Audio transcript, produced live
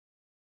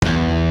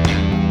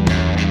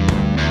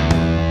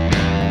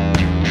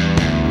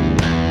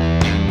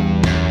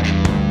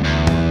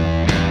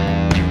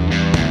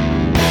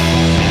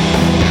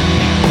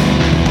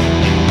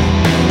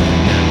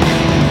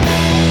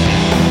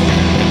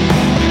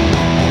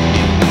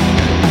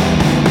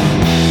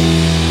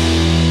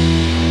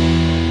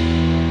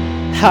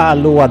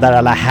Hallå där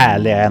alla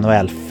härliga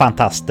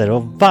NHL-fantaster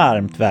och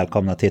varmt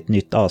välkomna till ett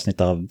nytt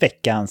avsnitt av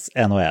veckans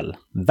NHL.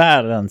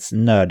 Världens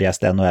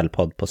nördigaste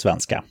NHL-podd på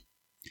svenska.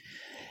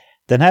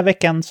 Den här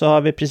veckan så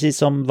har vi precis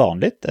som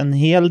vanligt en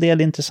hel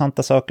del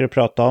intressanta saker att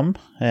prata om.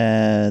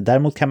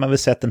 Däremot kan man väl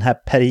säga att den här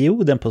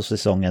perioden på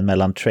säsongen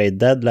mellan trade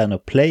deadline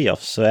och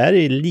playoffs så är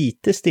det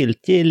lite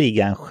stiltje i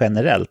ligan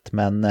generellt.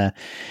 Men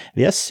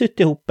vi har sytt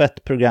ihop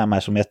ett program här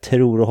som jag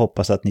tror och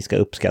hoppas att ni ska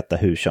uppskatta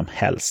hur som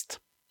helst.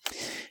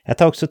 Jag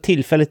tar också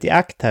tillfället i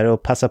akt här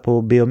och passar på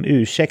att be om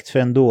ursäkt för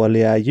den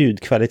dåliga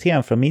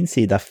ljudkvaliteten från min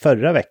sida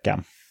förra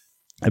veckan.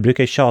 Jag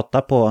brukar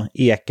tjata på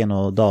Eken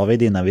och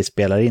David innan vi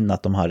spelar in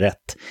att de har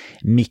rätt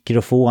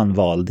mikrofon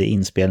vald i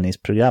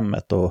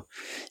inspelningsprogrammet. Och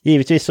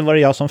givetvis så var det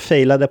jag som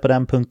failade på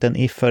den punkten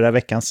i förra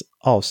veckans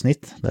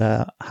avsnitt.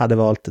 Jag hade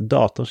valt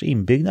datorns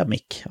inbyggda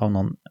mick av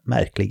någon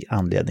märklig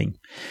anledning.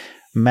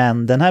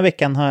 Men den här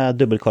veckan har jag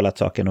dubbelkollat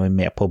saken och är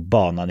med på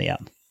banan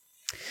igen.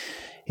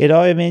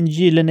 Idag är vi en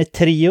gyllene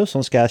trio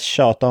som ska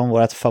tjata om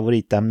vårt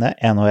favoritämne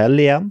NHL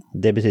igen.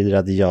 Det betyder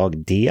att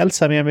jag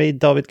dels har med mig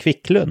David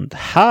Kvicklund.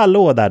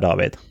 Hallå där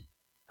David!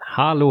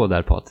 Hallå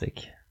där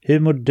Patrik! Hur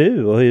mår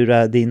du och hur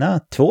har dina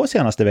 2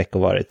 senaste veckor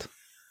varit?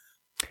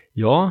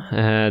 Ja,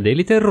 det är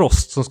lite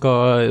rost som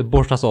ska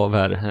borstas av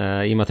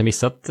här i och med att jag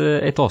missat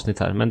ett avsnitt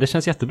här. Men det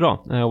känns jättebra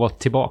att vara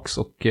tillbaks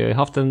och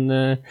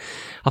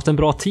haft en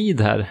bra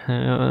tid här.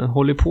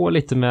 Håller på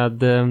lite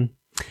med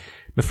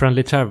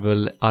Friendly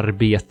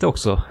Travel-arbete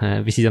också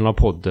vid sidan av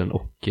podden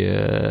och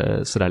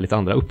sådär lite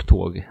andra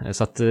upptåg.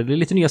 Så att det är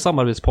lite nya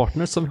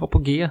samarbetspartners som vi har på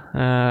G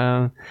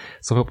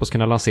som vi hoppas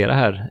kunna lansera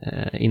här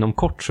inom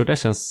kort. Så det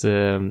känns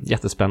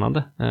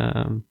jättespännande.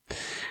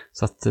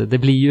 Så att det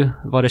blir ju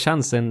vad det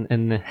känns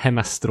en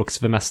hemester och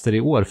svemester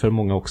i år för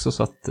många också.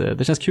 Så att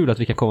det känns kul att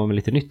vi kan komma med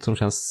lite nytt som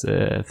känns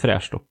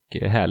fräscht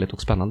och härligt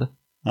och spännande.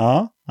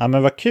 Ja,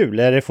 men vad kul.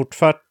 Är det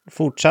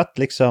fortsatt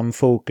liksom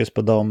fokus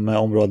på de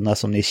områdena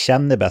som ni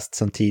känner bäst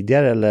sedan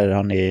tidigare eller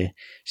har ni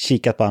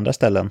kikat på andra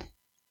ställen?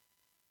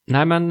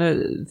 Nej, men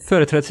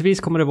företrädesvis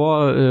kommer det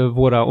vara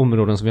våra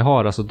områden som vi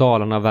har, alltså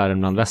Dalarna,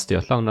 Värmland,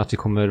 Västergötland, att vi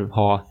kommer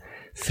ha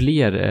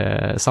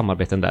fler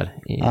samarbeten där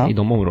i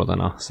de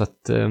områdena. Så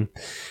att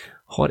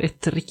har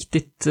ett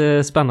riktigt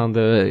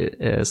spännande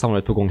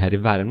samarbete på gång här i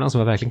Värmland som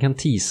jag verkligen kan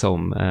teasa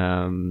om,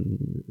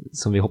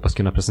 som vi hoppas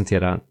kunna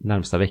presentera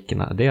närmsta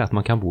veckorna. Det är att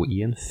man kan bo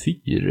i en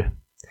fyr.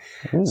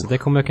 Så det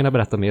kommer jag kunna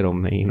berätta mer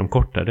om inom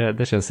kort.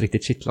 Det känns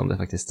riktigt kittlande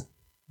faktiskt.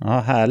 Ja,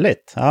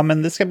 härligt. Ja,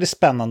 men det ska bli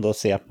spännande att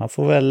se. Man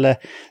får väl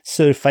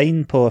surfa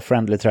in på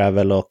Friendly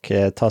Travel och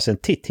ta sig en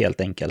titt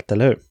helt enkelt,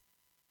 eller hur?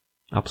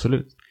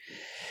 Absolut.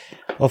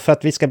 Och för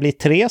att vi ska bli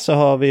 3 så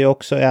har vi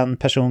också en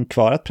person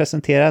kvar att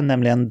presentera,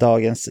 nämligen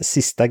dagens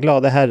sista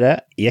glada herre,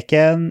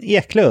 Eken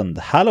Eklund.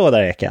 Hallå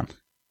där Eken!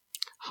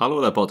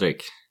 Hallå där Patrik!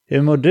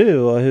 Hur mår du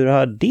och hur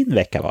har din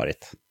vecka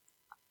varit?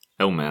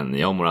 Jo men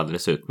jag mår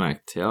alldeles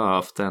utmärkt. Jag har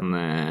haft en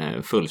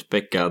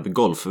fullspäckad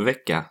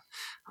golfvecka.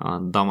 Jag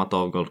har dammat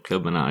av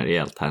golfklubborna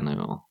rejält här nu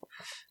och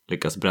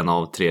lyckats bränna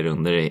av 3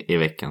 runder i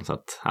veckan. Så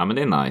att, ja men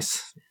det är nice.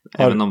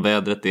 Även om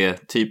vädret är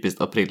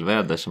typiskt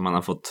aprilväder så man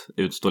har fått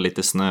utstå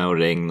lite snö och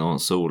regn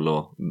och sol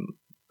och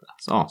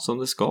ja, som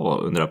det ska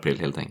vara under april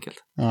helt enkelt.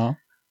 Ja,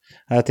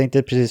 jag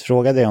tänkte precis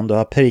fråga dig om du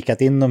har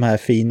prikat in de här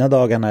fina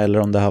dagarna eller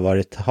om det har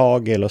varit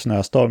hagel och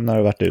snöstorm när du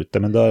har varit ute.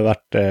 Men det har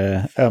varit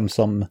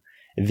ömsom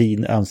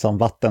vin, ömsom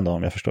vatten då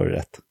om jag förstår det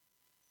rätt.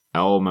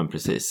 Ja men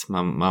precis,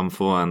 man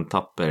får en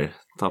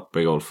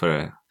tapper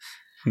golfare.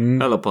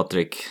 Hallå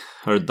Patrik,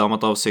 har du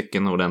dammat av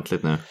cykeln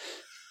ordentligt nu?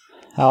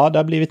 Ja, det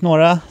har blivit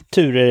några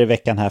turer i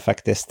veckan här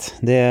faktiskt.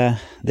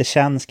 Det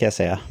känns, ska jag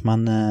säga.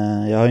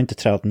 Jag har ju inte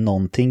tränat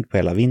någonting på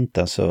hela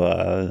vintern så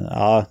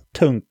ja,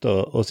 tungt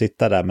att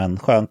sitta där men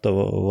skönt att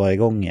vara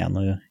igång igen.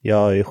 Och jag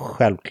har ju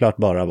självklart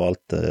bara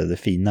valt det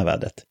fina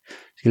vädret.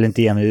 Jag skulle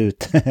inte ge mig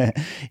ut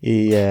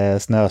i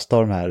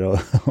snöstorm här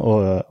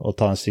och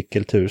ta en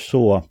cykeltur.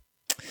 Så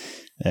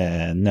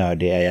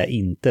nördig är jag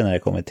inte när det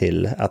kommer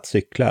till att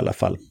cykla i alla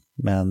fall.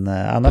 Men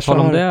annars på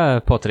tal om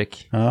det,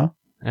 Patrik. Ja.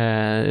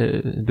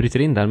 Bryter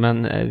in där,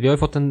 men vi har ju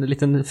fått en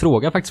liten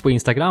fråga faktiskt på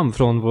Instagram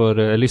från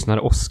vår lyssnare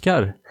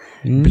Oskar.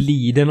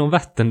 Blir det någon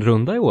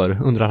Vätternrunda i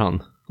år, undrar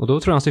han. Och då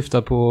tror jag han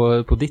syftar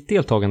på ditt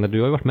deltagande. Du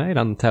har ju varit med i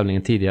den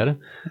tävlingen tidigare.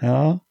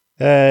 Ja,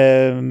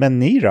 men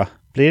ni då?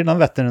 Blir det någon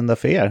Vätternrunda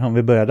för er om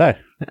vi börjar där?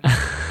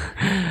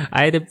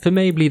 Nej, för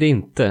mig blir det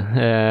inte.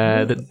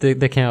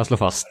 Det kan jag slå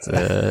fast.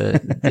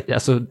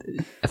 Alltså,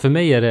 för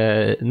mig är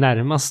det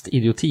närmast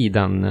idioti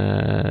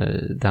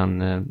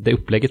det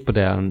upplägget på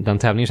den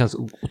tävlingen känns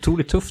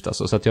otroligt tufft.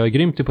 Alltså, så att jag är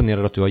grymt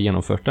imponerad att du har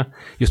genomfört det.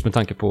 Just med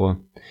tanke på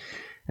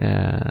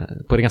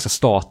det ganska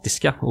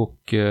statiska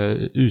och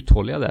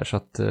uthålliga där. Så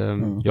att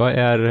jag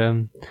är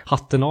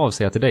hatten av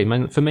säger jag till dig.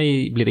 Men för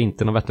mig blir det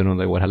inte någon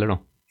Vätternrunda i år heller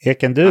då.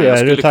 Eken,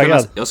 är du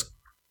taggad?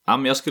 Ja,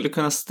 men jag skulle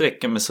kunna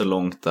sträcka mig så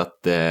långt att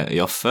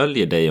jag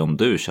följer dig om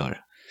du kör.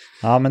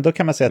 Ja, men då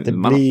kan man säga att det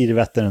blir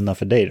Vätternrundan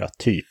för dig då,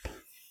 typ.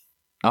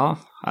 Ja,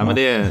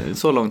 men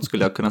så långt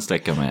skulle jag kunna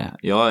sträcka mig.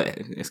 Jag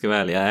ska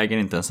välja, jag äger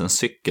inte ens en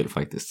cykel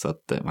faktiskt. Så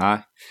att, nej,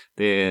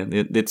 det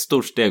är ett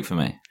stort steg för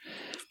mig.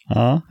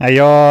 Ja,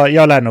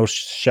 jag lär nog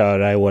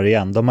köra i år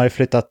igen. De har ju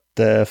flyttat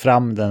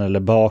fram den eller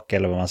bak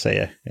eller vad man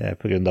säger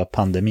på grund av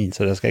pandemin.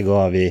 Så det ska gå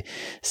av i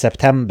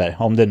september.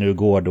 Om det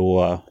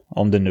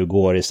nu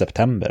går i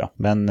september då.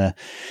 Men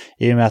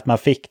i och med att man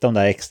fick de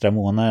där extra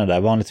månaderna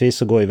där. Vanligtvis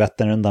så går ju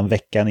Vätternrundan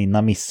veckan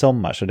innan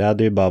midsommar. Så det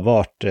hade ju bara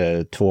varit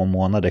 2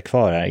 månader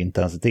kvar här,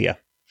 inte ens det.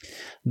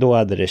 Då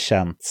hade det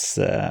känts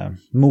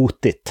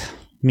motigt,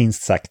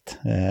 minst sagt.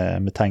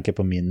 Med tanke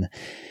på min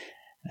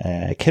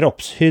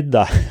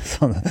kroppshydda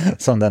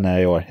som den är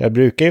i år. Jag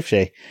brukar i och för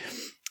sig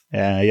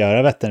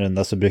göra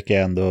Vätternrunda, så brukar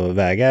jag ändå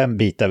väga en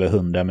bit över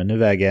 100, men nu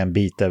väger jag en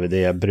bit över det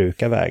jag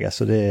brukar väga,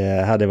 så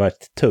det hade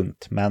varit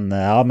tungt. Men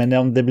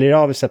om det blir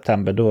av i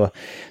september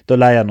då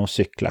lär jag nog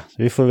cykla.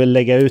 Vi får väl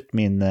lägga ut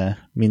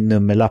min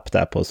nummerlapp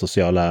där på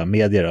sociala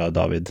medier då,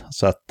 David,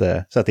 så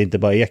att inte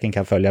bara Eken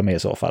kan följa med i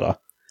så fall då.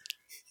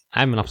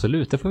 Nej, men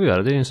absolut, det får vi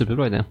göra. Det är en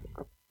superbra idé.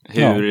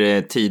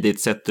 Hur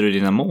tidigt sätter du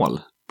dina mål?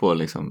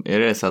 Liksom, är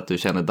det så att du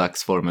känner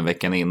dagsformen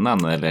veckan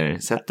innan, eller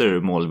sätter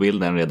du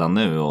målbilden redan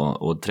nu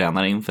och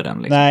tränar inför den?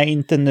 Liksom? Nej,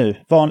 inte nu.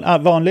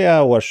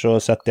 Vanliga år så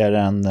sätter jag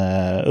den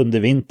under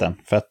vintern,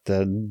 för att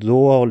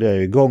då håller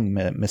jag igång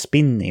med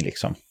spinning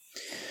liksom.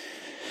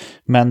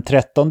 Men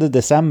 13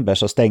 december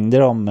så stängde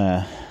de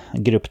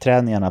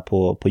gruppträningarna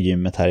på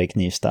gymmet här i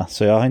Knivsta,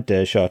 så jag har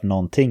inte kört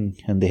någonting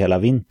under hela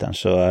vintern,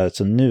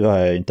 så nu har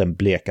jag inte en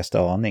blekaste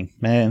aning.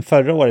 Men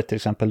förra året till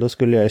exempel, då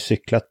skulle jag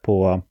cyklat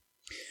på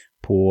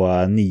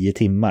 9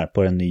 timmar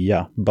på den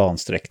nya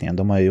bansträckningen.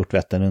 De har ju gjort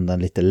Vätternrundan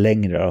lite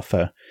längre då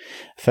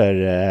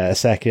för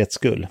säkerhets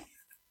skull.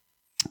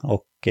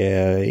 Och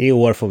i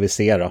år får vi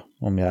se då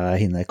om jag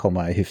hinner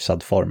komma i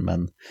hyfsad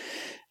form.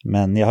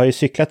 Men jag har ju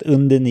cyklat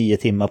under 9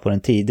 timmar på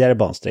den tidigare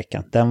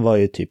bansträckan. Den var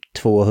ju typ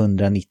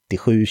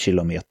 297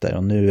 kilometer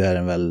och nu är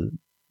den väl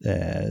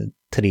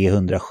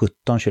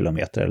 317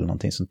 kilometer eller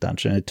någonting sånt där.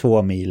 Så den är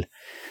 2 mil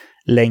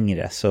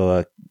längre.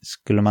 Så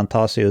skulle man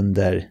ta sig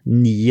under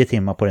 9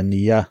 timmar på den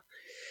nya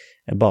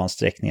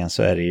bansträckningen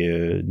så är det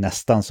ju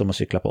nästan som att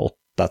cykla på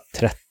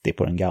 8:30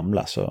 på den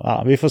gamla. Så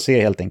ja, vi får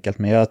se helt enkelt.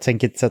 Men jag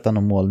tänker inte sätta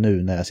någon mål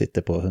nu när jag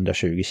sitter på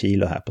 120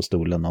 kilo här på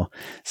stolen och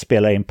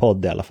spelar in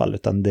podd i alla fall,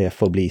 utan det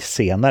får bli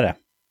senare.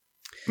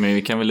 Men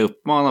vi kan väl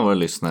uppmana våra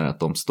lyssnare att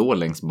de står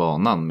längs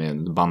banan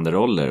med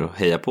banderoller och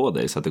hejar på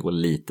dig så att det går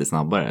lite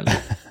snabbare, eller?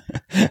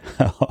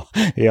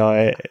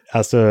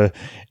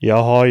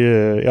 Jag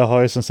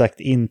har ju som sagt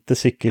inte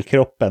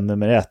cykelkroppen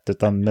nummer 1,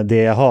 utan det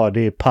jag har,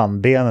 det är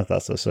pannbenet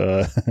alltså.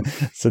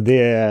 Så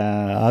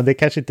det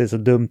kanske inte är så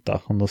dumt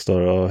då, om de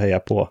står och hejar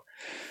på.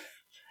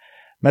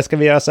 Men ska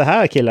vi göra så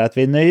här, killar, att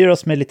vi nöjer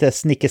oss med lite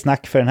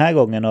snickesnack för den här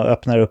gången och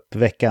öppnar upp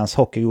veckans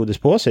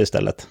hockeygodispåse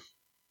istället?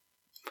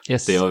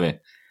 Yes, det gör vi.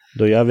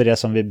 Då gör vi det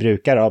som vi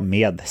brukar ha,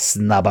 med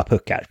snabba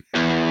puckar.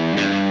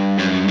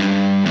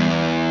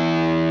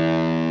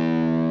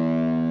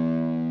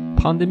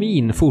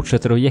 Pandemin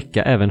fortsätter att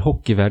jäcka även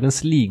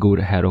hockeyvärldens ligor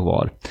här och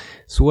var.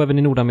 Så även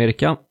i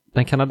Nordamerika.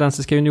 Den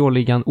kanadensiska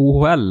juniorligan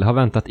OHL har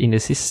väntat in i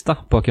sista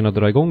på att kunna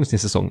dra igång sin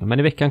säsong, men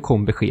i veckan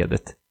kom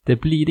beskedet. Det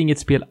blir inget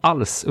spel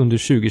alls under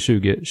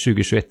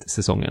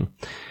 2020-2021-säsongen.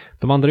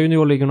 De andra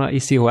juniorligorna i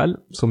CHL,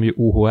 som ju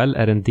OHL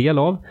är en del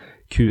av,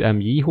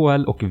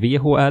 QMJHL och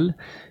VHL,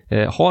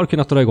 har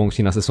kunnat dra igång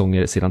sina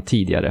säsonger sedan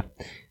tidigare.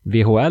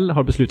 VHL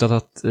har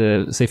beslutat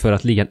sig för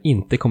att ligan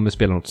inte kommer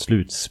spela något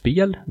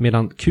slutspel,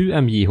 medan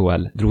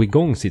QMJHL drog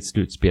igång sitt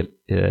slutspel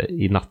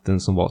i natten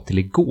som var till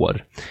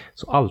igår.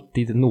 Så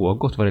alltid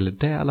något vad det gäller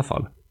det i alla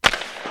fall.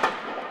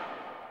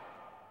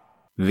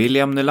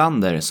 William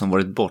Nylander, som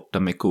varit borta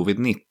med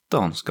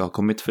covid-19, ska ha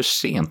kommit för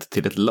sent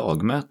till ett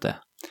lagmöte.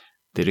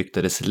 Det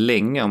ryktades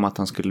länge om att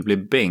han skulle bli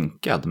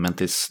bänkad, men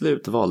till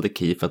slut valde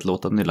KIF att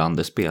låta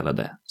Nylander spela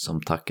det,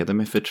 som tackade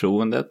med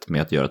förtroendet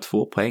med att göra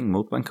 2 poäng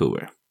mot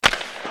Vancouver.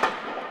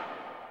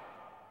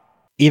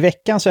 I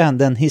veckan så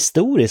hände en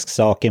historisk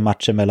sak i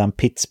matchen mellan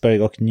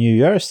Pittsburgh och New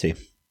Jersey.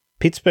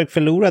 Pittsburgh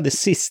förlorade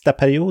sista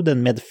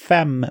perioden med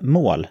 5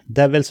 mål.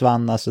 Devils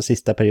vann alltså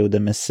sista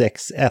perioden med 6-1.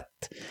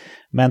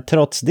 Men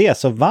trots det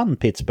så vann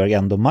Pittsburgh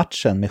ändå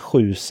matchen med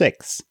 7-6.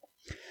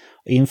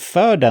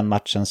 Inför den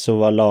matchen så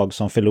var lag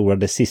som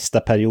förlorade sista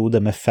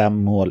perioden med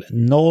 5 mål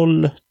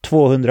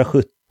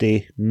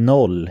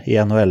 0-270-0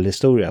 i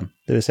NHL-historien.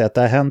 Det vill säga att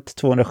det har hänt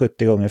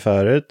 270 gånger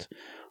förut,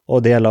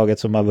 och det laget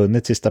som har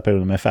vunnit sista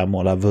perioden med 5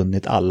 mål har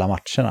vunnit alla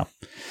matcherna.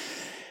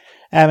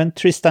 Även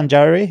Tristan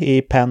Jarry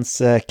i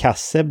Penns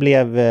kasse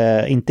blev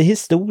inte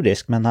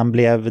historisk, men han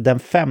blev den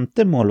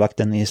 5:e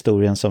målvakten i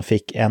historien som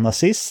fick en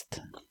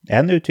assist,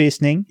 en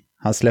utvisning.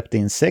 Han släppte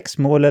in 6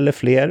 mål eller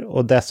fler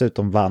och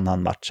dessutom vann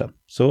han matchen.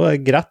 Så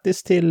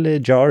grattis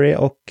till Jarry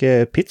och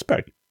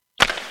Pittsburgh.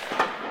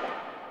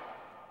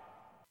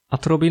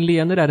 Att Robin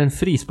Lehner är en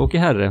frispråkig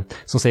herre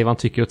som säger vad han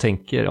tycker och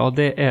tänker, ja,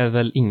 det är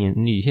väl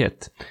ingen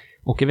nyhet.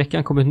 Och i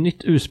veckan kom ett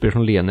nytt utspel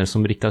från Lehner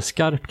som riktar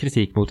skarp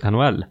kritik mot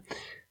NHL.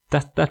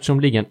 Detta eftersom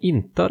ligan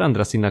inte har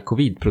ändrat sina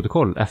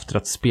covid-protokoll efter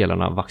att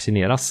spelarna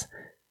vaccineras.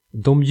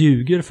 De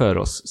ljuger för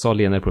oss, sa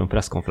Lehner på en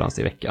presskonferens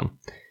i veckan.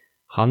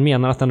 Han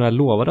menar att NHL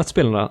lovade att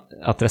spelarna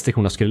att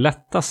restriktionerna skulle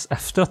lättas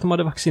efter att de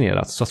hade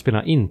vaccinerats så att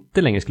spelarna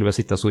inte längre skulle behöva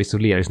sitta så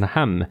isolerade i sina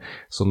hem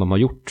som de har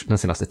gjort den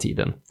senaste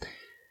tiden.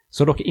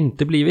 Så har dock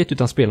inte blivit,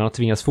 utan spelarna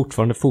tvingas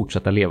fortfarande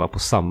fortsätta leva på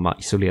samma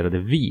isolerade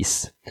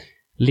vis.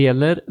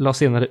 Ledler la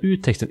senare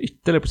ut texten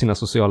ytterligare på sina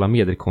sociala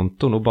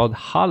mediekonton och bad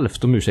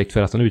halvt om ursäkt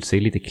för att han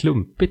utsåg lite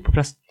klumpigt på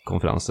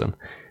presskonferensen.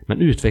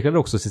 Men utvecklade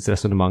också sitt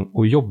resonemang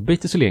och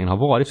jobbigt isoleringen har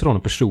varit för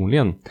honom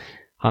personligen.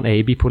 Han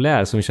är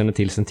bipolär som vi känner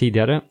till sedan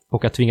tidigare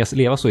och att tvingas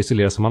leva så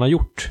isolerat som han har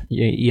gjort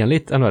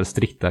enligt NHLs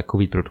strikta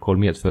covid-protokoll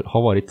medför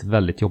har varit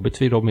väldigt jobbigt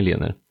för Robin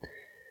Lehner.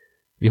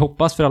 Vi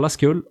hoppas för alla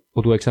skull,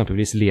 och då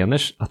exempelvis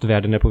Lehners, att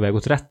världen är på väg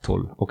åt rätt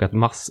håll och att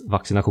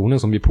massvaccinationen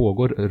som ju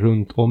pågår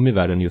runt om i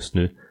världen just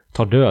nu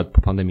tar död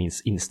på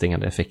pandemins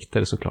instängande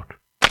effekter såklart.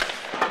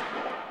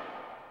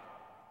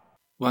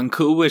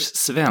 Vancouvers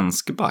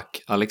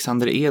svenskback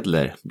Alexander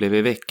Edler blev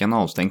i veckan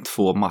avstängd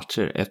 2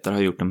 matcher efter att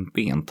ha gjort en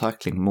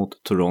bentackling mot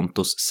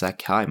Torontos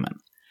Zach Hyman.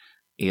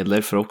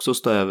 Edler får också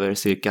stå över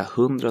cirka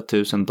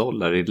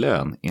 $100,000 i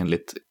lön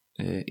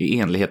i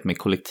enlighet med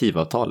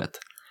kollektivavtalet.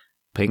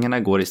 Pengarna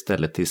går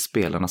istället till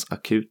spelarnas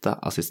akuta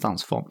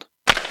assistansfond.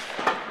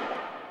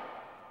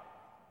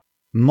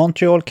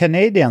 Montreal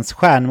Canadiens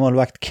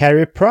stjärnmålvakt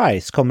Carey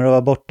Price kommer att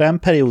vara borta en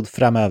period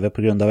framöver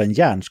på grund av en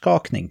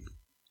hjärnskakning.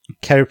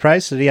 Carey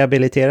Price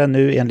rehabiliterar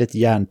nu enligt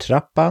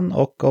hjärntrappan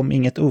och om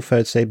inget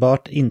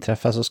oförutsägbart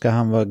inträffar så ska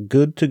han vara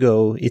good to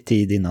go i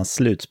tid innan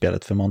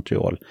slutspelet för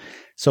Montreal,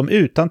 som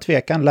utan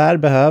tvekan lär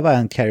behöva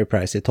en Carey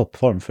Price i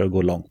toppform för att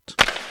gå långt.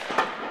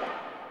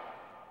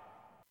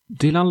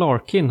 Dylan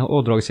Larkin har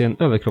ådragit sig en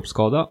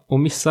överkroppsskada och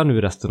missar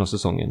nu resten av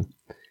säsongen.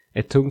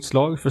 Ett tungt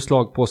slag för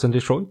slagpåsen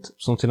Detroit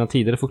som sedan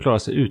tidigare får klara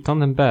sig utan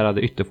den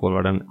bärande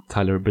ytterforwarden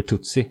Tyler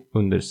Bertuzzi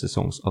under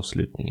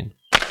säsongsavslutningen.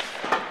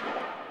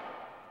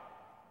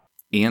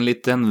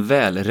 Enligt den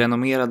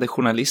välrenommerade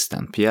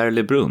journalisten Pierre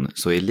Lebrun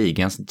så är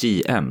ligans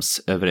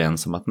GMs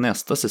överens om att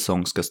nästa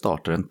säsong ska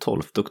starta den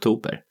 12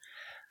 oktober.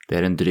 Det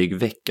är en dryg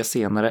vecka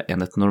senare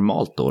än ett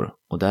normalt år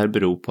och det här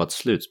beror på att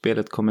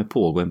slutspelet kommer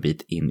pågå en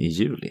bit in i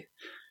juli.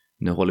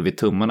 Nu håller vi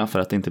tummarna för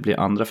att det inte blir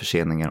andra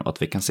förseningar och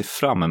att vi kan se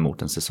fram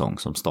emot en säsong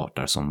som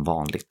startar som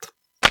vanligt.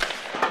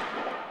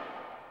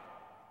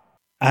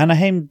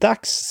 Anaheim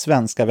Ducks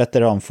svenska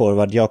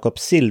veteranforward Jakob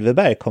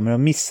Silfverberg kommer att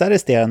missa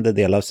resterande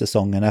del av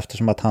säsongen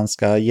eftersom att han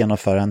ska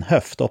genomföra en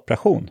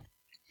höftoperation.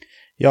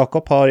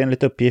 Jakob har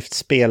enligt uppgift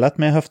spelat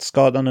med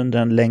höftskadan under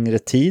en längre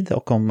tid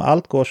och om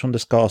allt går som det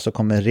ska så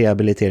kommer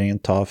rehabiliteringen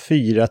ta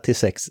 4 till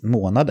 6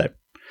 månader.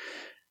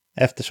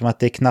 Eftersom att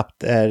det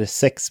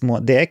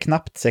är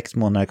knappt 6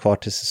 månader kvar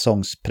till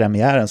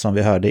säsongspremiären som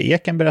vi hörde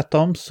Eken berätta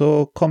om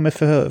så kommer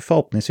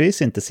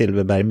förhoppningsvis inte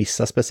Silfverberg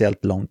missa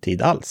speciellt lång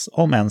tid alls,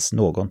 om ens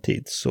någon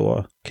tid.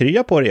 Så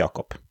krya på det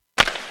Jakob.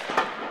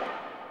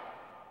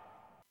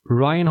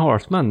 Ryan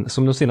Hartman,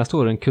 som de senaste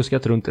åren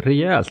kuskat runt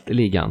rejält i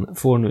ligan,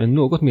 får nu en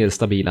något mer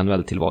stabil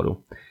NHL-tillvaro.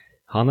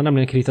 Han har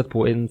nämligen kritat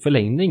på en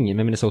förlängning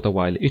med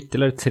Minnesota Wild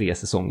ytterligare 3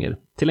 säsonger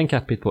till en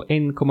capita på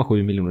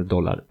 $1,7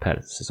 miljoner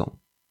per säsong.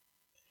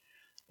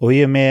 Och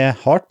i och med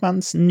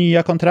Hartmans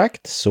nya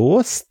kontrakt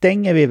så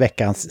stänger vi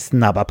veckans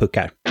snabba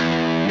puckar.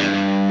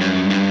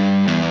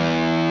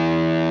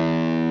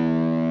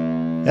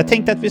 Jag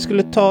tänkte att vi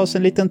skulle ta oss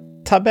en liten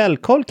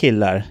tabellkoll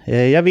killar.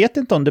 Jag vet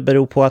inte om det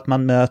beror på att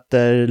man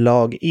möter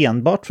lag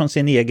enbart från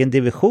sin egen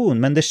division,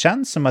 men det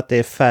känns som att det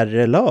är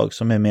färre lag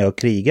som är med och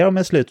krigar om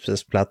en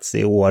slutspelsplats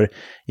i år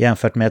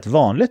jämfört med ett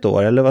vanligt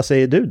år. Eller vad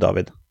säger du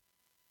David?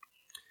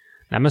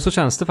 Nej men så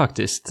känns det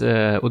faktiskt,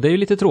 och det är ju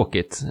lite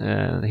tråkigt.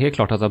 Helt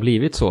klart att det har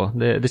blivit så.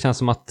 Det känns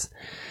som att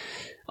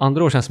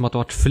andra år känns som att det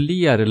har varit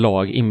fler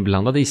lag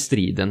inblandade i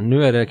striden.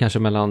 Nu är det kanske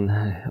mellan,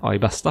 i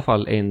bästa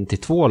fall 1 till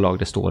 2 lag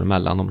det står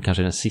mellan om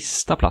kanske den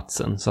sista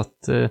platsen. Så att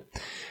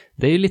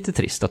det är ju lite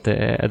trist att det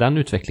är den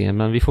utvecklingen,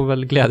 men vi får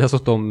väl glädjas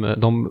åt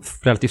de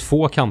relativt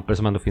få kamper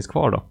som ändå finns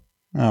kvar då.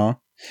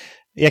 Ja.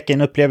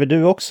 Eken, upplever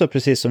du också,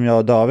 precis som jag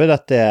och David,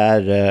 att det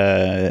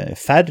är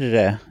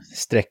färre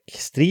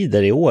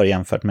streckstrider i år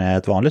jämfört med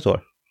ett vanligt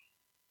år?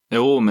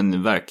 Jo,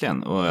 men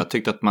verkligen. Och jag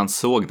tyckte att man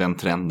såg den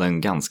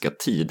trenden ganska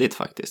tidigt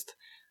faktiskt.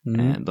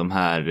 De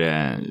här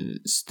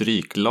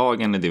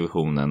stryklagen i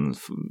divisionen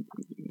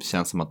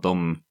känns som att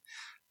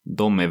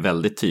de är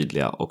väldigt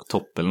tydliga och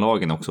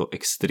toppenlagen är också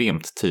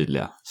extremt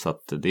tydliga. Så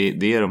att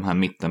det är de här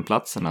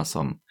mittenplatserna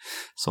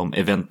som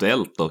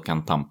eventuellt då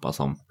kan tampas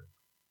om.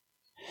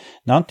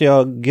 Nu har inte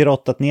jag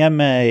grottat ner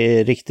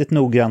mig riktigt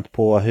noggrant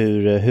på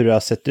hur det har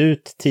sett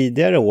ut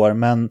tidigare år,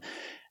 men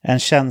en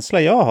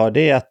känsla jag har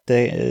det är att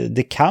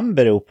det kan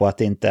bero på att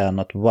det inte är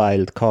något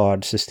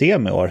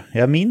wildcard-system i år.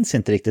 Jag minns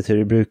inte riktigt hur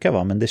det brukar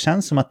vara, men det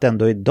känns som att det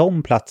ändå är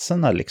de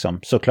platserna liksom,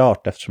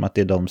 såklart eftersom att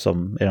det är de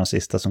som är de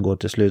sista som går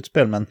till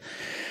slutspel, men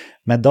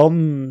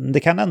det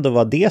kan ändå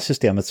vara det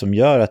systemet som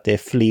gör att det är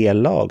fler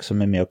lag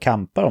som är med och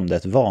kampar om det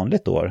ett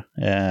vanligt år.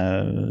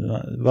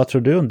 Vad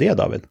tror du om det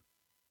David?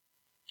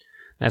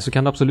 Så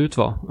kan det absolut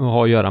vara att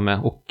ha att göra med.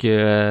 Och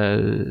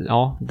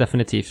ja,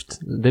 definitivt.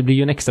 Det blir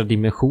ju en extra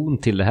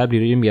dimension till det här. Blir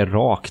det ju mer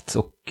rakt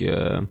och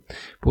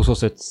på så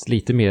sätt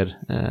lite mer...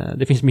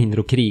 det finns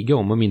mindre att kriga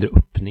om och mindre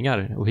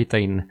öppningar och hitta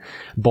in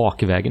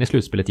bakvägen i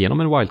slutspelet genom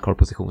en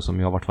wildcard-position som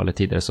ju har varit fallet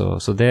tidigare.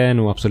 Så det är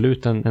nog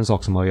absolut en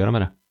sak som har att göra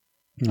med det.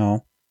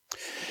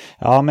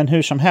 Ja, men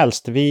hur som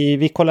helst,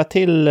 vi kollar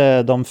till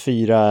de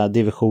 4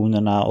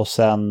 divisionerna och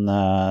sen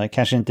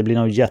kanske inte blir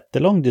någon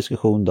jättelång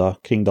diskussion då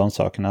kring de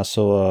sakerna,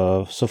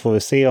 så får vi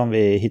se om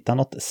vi hittar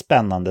något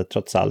spännande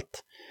trots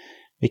allt.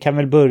 Vi kan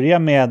väl börja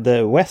med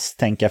West,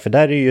 tänker jag, för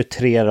där är ju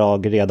 3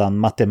 lag redan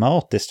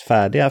matematiskt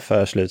färdiga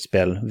för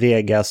slutspel.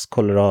 Vegas,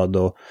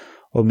 Colorado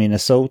och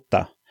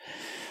Minnesota.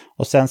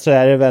 Och sen så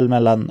är det väl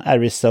mellan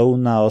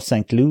Arizona och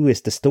St.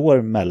 Louis det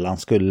står mellan,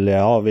 skulle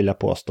jag vilja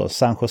påstå.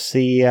 San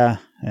Jose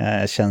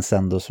känns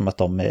ändå som att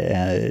de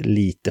är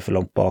lite för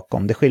långt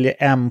bakom. Det skiljer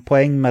 1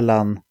 poäng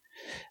mellan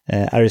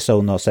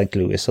Arizona och St.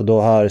 Louis, och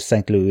då har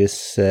St.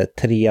 Louis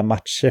 3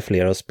 matcher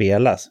fler att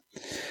spela.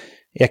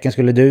 Eken,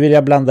 skulle du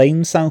vilja blanda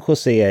in San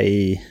Jose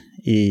i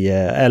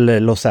eller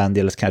Los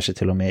Angeles kanske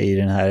till och med i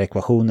den här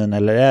ekvationen,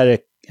 eller är det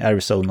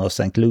Arizona och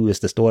St. Louis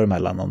det står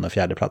mellan om den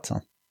 4:e platsen?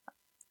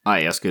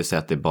 Nej, jag skulle säga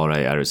att det bara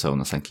är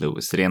Arizona och St.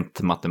 Louis.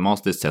 Rent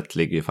matematiskt sett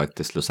ligger ju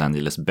faktiskt Los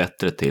Angeles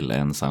bättre till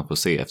än San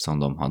Jose eftersom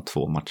de har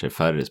 2 matcher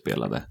färre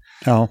spelade.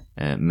 Ja.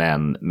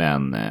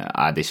 Men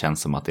det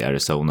känns som att det är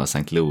Arizona och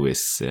St.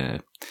 Louis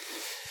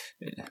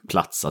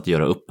plats att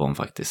göra upp om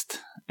faktiskt.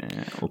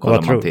 Och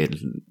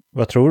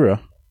vad tror du då?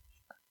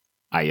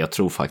 Nej, jag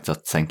tror faktiskt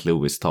att St.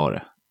 Louis tar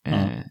det.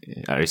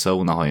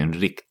 Arizona har ju en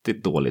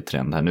riktigt dålig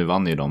trend här. Nu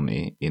vann ju de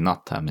i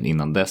natt här, men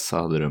innan dess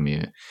hade de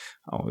ju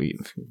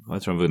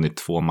jag tror de vunnit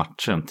 2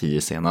 matcher de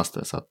 10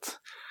 senaste, så att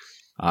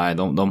nej,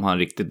 de har en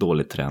riktigt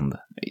dålig trend.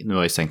 Nu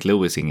har ju St.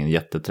 Louis ingen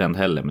jättetrend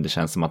heller, men det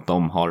känns som att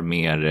de är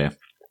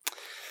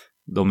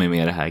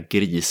mer det här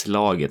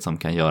grislaget som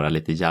kan göra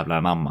lite jävla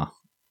anamma.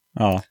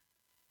 Ja.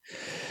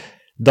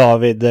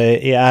 David,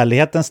 i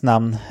ärlighetens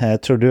namn,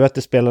 tror du att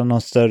det spelar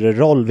någon större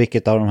roll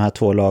vilket av de här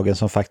 2 lagen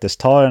som faktiskt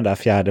tar den där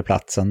 4:e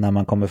platsen när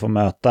man kommer få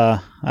möta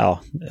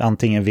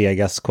antingen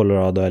Vegas,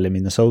 Colorado eller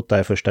Minnesota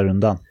i första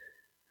rundan?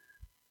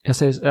 Jag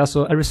säger,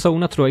 alltså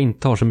Arizona tror jag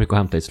inte har så mycket att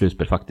hämta i ett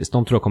slutspel faktiskt.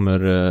 De tror jag kommer,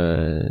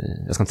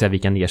 jag ska inte säga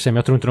vika ner sig, men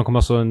jag tror inte de kommer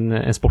ha så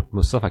en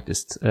sportmussa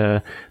faktiskt.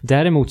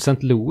 Däremot St.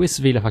 Louis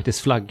vill jag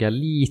faktiskt flagga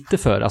lite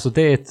för. Alltså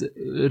det är ett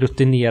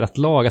rutinerat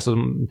lag. Alltså,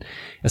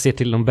 jag ser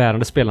till de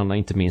bärande spelarna,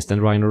 inte minst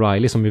en Ryan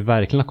O'Reilly som ju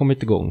verkligen har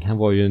kommit igång. Han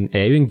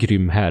är ju en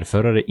grym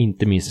härförare,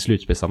 inte minst i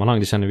slutspelssammanhang,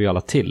 det känner vi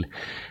alla till.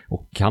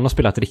 Och han har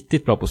spelat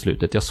riktigt bra på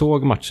slutet. Jag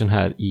såg matchen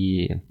här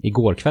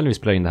igår kväll när vi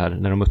spelade in det här,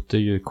 när de mötte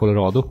ju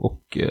Colorado,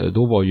 och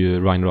då var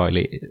ju Ryan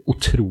O'Reilly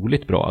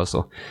otroligt bra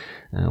alltså.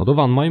 Och då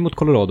vann man ju mot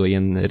Colorado i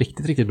en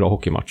riktigt, riktigt bra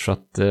hockeymatch. Så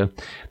att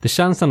det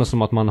känns ändå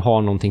som att man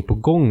har någonting på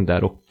gång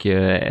där, och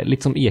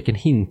lite som Eken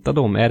hintade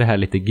om är det här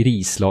lite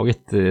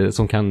grislaget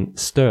som kan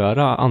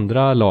störa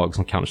andra lag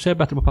som kanske är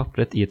bättre på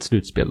pappret i ett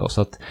slutspel då.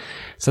 Så att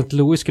St.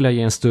 Louis skulle jag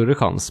ge en större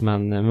chans,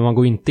 men man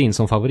går inte in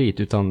som favorit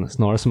utan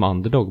snarare som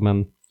underdog.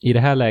 Men i det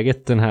här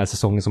läget, den här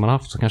säsongen som man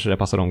haft, så kanske det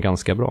passar dem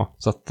ganska bra.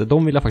 Så att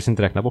de vill jag faktiskt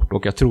inte räkna bort,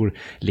 och jag tror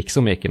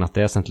liksom Eken att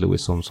det är St.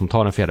 Louis som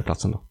tar den 4:e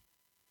platsen då.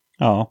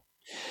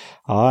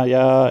 Ja,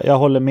 jag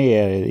håller med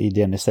er i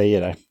det ni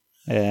säger där.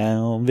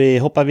 Om vi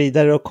hoppar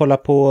vidare och kollar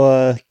på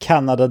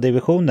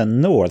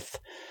Kanada-divisionen North,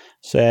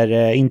 så är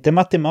det inte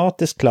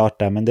matematiskt klart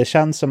där, men det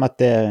känns som att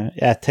det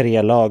är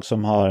 3 lag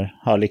som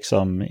har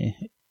liksom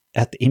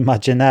ett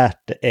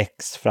imaginärt X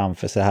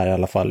framför sig här i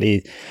alla fall.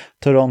 I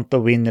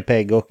Toronto,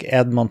 Winnipeg och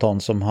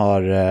Edmonton som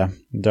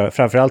har,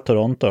 framförallt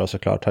Toronto då,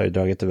 såklart har ju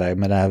dragit iväg,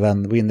 men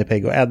även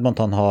Winnipeg och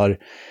Edmonton har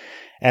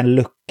en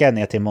lucka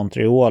ner till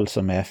Montreal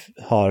som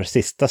har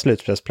sista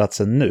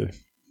slutspelsplatsen nu.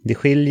 Det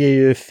skiljer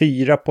ju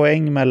 4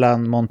 poäng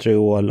mellan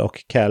Montreal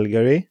och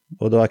Calgary,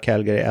 och då har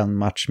Calgary en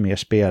match mer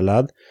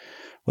spelad.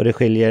 Och det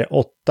skiljer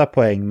 8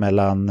 poäng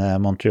mellan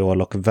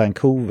Montreal och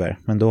Vancouver,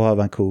 men då har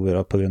Vancouver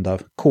då, på grund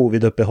av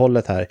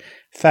covid-uppehållet här,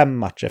 5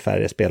 matcher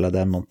färre spelade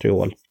än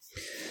Montreal.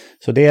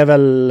 Så det är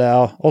väl,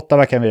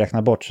 8 kan vi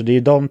räkna bort, så det är ju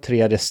de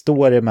 3 det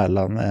står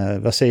emellan.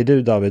 Vad säger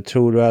du, David?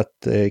 Tror du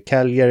att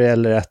Calgary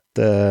eller att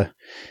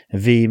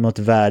vi mot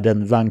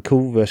världen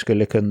Vancouver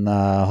skulle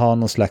kunna ha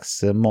någon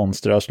slags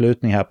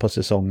monsteravslutning här på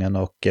säsongen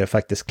och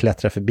faktiskt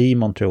klättra förbi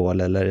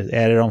Montreal, eller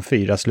är det de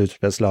 4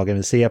 slutspelslagen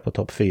vi ser på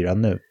topp 4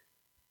 nu?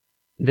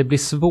 Det blir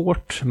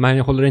svårt, men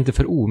jag håller det inte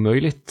för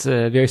omöjligt. Vi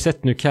har ju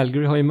sett nu,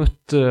 Calgary har ju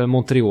mött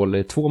Montreal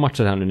i 2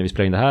 matcher här nu när vi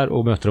spelar in det här,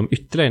 och möter dem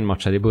ytterligare en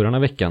match här i början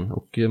av veckan.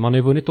 Och man har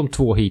ju vunnit de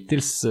 2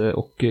 hittills,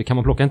 och kan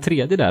man plocka en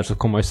tredje där så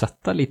kommer man ju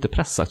sätta lite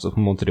press alltså på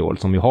Montreal,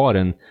 som ju har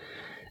en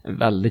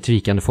väldigt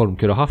vikande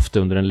formkurva haft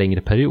under en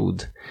längre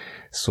period.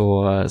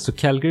 Så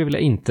Calgary vill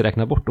jag inte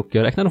räkna bort, och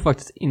jag räknar nog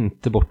faktiskt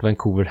inte bort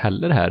Vancouver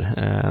heller här.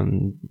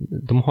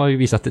 De har ju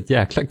visat ett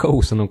jäkla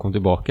go sen de kom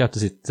tillbaka efter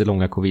sitt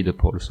långa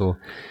covid-uppehåll, så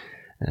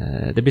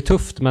det blir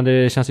tufft, men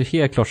det känns ju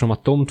helt klart som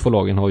att de 2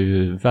 lagen har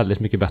ju väldigt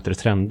mycket bättre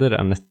trender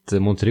än ett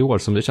Montreal,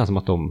 som det känns som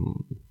att de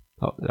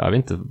jag vet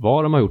inte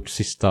vad de har gjort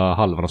sista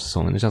halvan av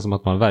säsongen. Det känns som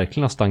att man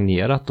verkligen har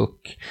stagnerat och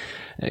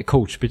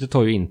coachbytet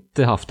har ju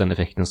inte haft den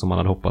effekten som man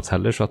hade hoppats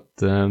heller. Så att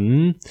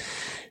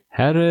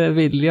här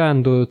vill jag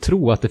ändå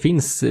tro att det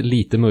finns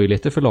lite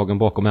möjligheter för lagen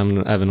bakom,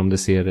 även om det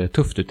ser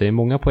tufft ut. Det är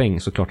många poäng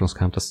såklart de ska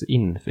hämtas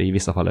in för i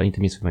vissa fall,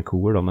 inte minst för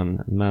Vancouver då,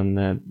 men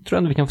tror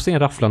ändå vi kan få se en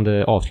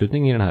rafflande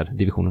avslutning i den här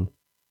divisionen.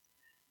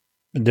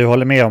 Du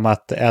håller med om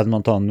att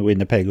Edmonton,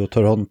 Winnipeg och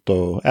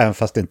Toronto, även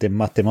fast det inte är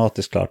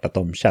matematiskt klart, att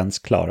de känns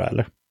klara,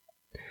 eller?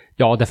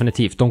 Ja,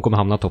 definitivt. De kommer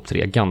hamna topp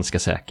 3, ganska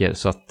säker.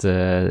 Så att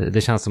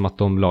det känns som att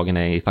de lagen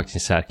är faktiskt i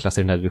särklass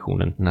i den här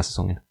divisionen den här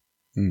säsongen.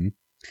 Mm.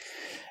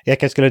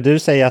 Eka, skulle du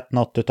säga att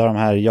något av de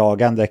här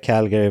jagande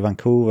Calgary,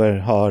 Vancouver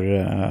har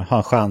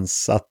en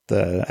chans att,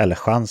 eller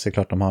chans är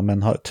klart de har,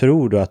 men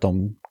tror du att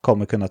de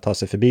kommer kunna ta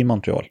sig förbi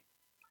Montreal?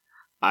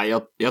 Nej,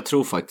 jag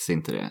tror faktiskt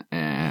inte det.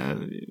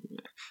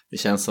 Det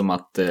känns som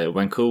att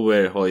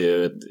Vancouver har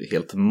ju ett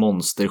helt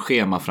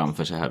monsterschema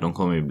framför sig här. De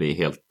kommer ju bli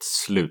helt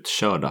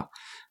slutkörda.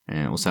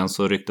 Och sen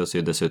så ryktas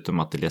ju dessutom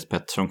att Elias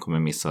Pettersson kommer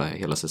missa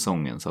hela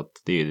säsongen. Så att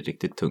det är ju ett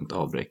riktigt tungt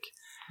avbräck.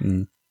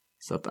 Mm.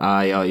 Så att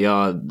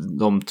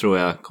de tror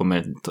jag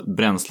kommer,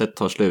 bränslet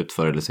tar slut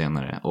förr eller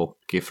senare. Och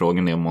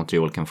frågan är om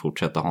Montreal kan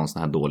fortsätta ha en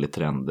sån här dålig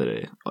trend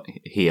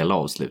hela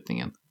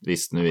avslutningen.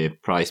 Visst, nu är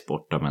Price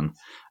borta, men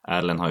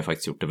Allen har ju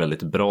faktiskt gjort det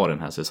väldigt bra den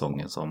här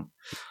säsongen som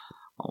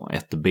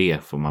 1B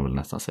får man väl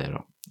nästan säga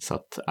då. Så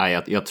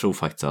att jag tror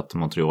faktiskt att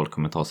Montreal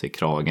kommer ta sig i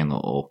kragen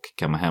och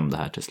kamma hem det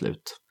här till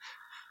slut.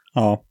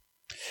 Ja.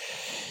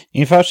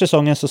 Inför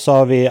säsongen så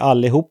sa vi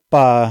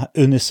allihopa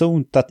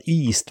unisont att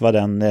East var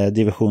den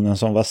divisionen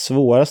som var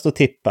svårast att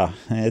tippa.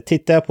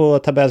 Tittar jag på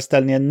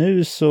tabellställningen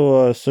nu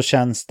så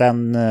känns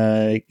den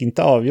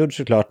inte avgjord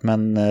såklart,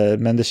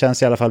 men det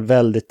känns i alla fall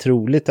väldigt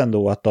troligt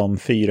ändå att de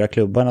 4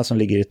 klubbarna som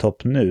ligger i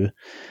topp nu,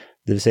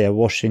 det vill säga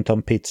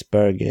Washington,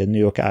 Pittsburgh,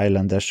 New York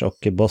Islanders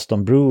och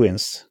Boston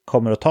Bruins,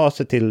 kommer att ta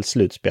sig till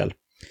slutspel.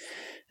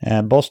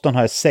 Boston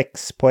har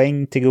 6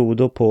 poäng till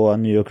godo på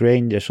New York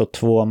Rangers och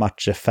 2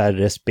 matcher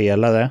färre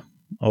spelade.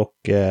 Och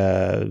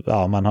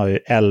man har ju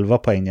 11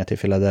 poäng till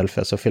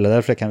Philadelphia, så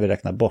Philadelphia kan vi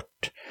räkna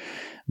bort.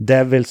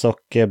 Devils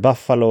och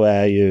Buffalo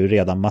är ju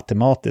redan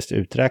matematiskt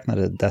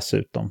uträknade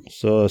dessutom.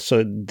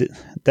 Så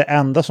det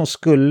enda som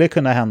skulle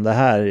kunna hända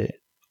här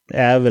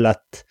är väl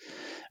att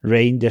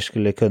Rangers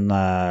skulle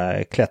kunna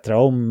klättra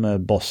om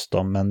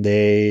Boston, men det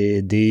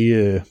är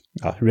ju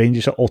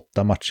Rangers har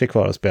 8 matcher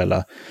kvar att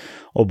spela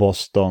och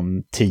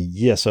Boston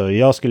 10, så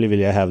jag skulle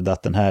vilja hävda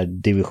att den här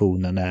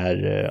divisionen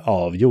är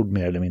avgjord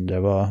mer eller mindre.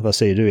 Vad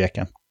säger du,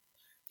 Eken?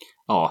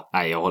 Ja,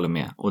 jag håller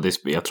med. Och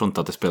jag tror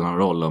inte att det spelar någon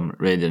roll om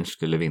Rangers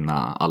skulle vinna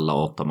alla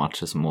 8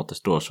 matcher som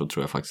återstår, så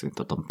tror jag faktiskt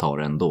inte att de tar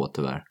det ändå,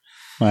 tyvärr.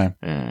 Nej.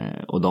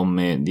 Och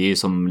det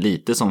är ju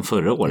lite som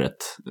förra året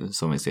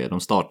som vi ser. De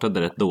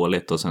startade rätt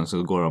dåligt och sen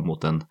så går de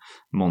mot en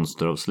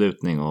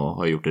monsteravslutning och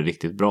har gjort det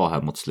riktigt bra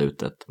här mot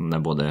slutet. När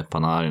både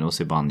Panarin och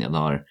Zibanejad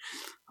har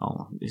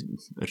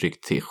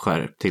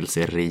skärpt till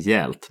sig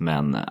rejält,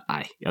 men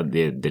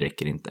det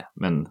räcker inte.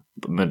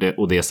 Men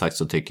det sagt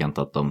så tycker jag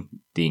inte att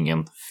det är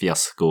ingen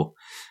fiasko.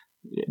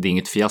 Det är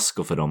inget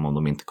fiasko för dem om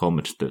de inte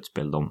kommer till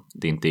slutspel.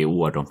 Det är inte i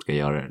år de ska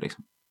göra det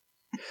liksom.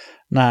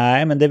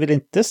 Nej, men det är väl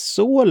inte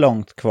så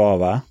långt kvar,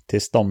 va?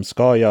 Tills de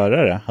ska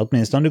göra det.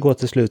 Åtminstone om du går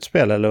till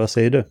slutspel, eller vad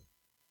säger du?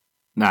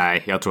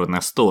 Nej, jag tror att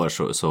nästa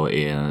år så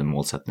är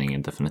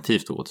målsättningen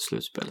definitivt att gå till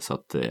slutspel. Så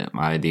att,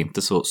 det är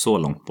inte så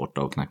långt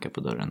borta att knacka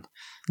på dörren.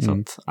 Så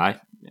att, nej.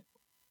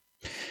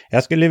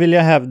 Jag skulle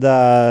vilja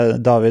hävda,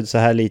 David, så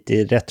här lite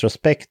i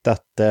retrospekt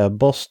att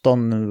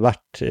Boston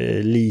vart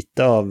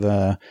lite av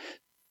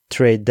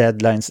trade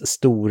deadlines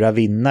stora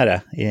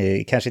vinnare.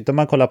 Kanske inte om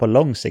man kollar på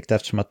lång sikt,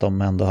 eftersom att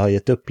de ändå har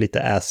gett upp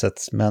lite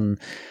assets, men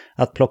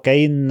att plocka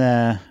in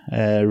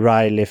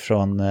Riley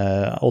från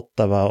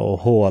Ottawa och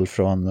Hall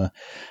från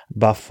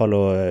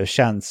Buffalo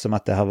känns som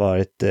att det har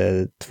varit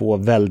 2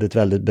 väldigt,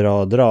 väldigt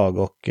bra drag,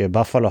 och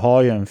Buffalo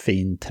har ju en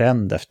fin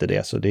trend efter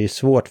det, så det är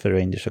svårt för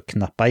Rangers att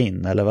knappa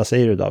in. Eller vad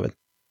säger du, David?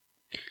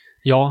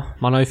 Ja,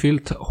 man har ju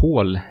fyllt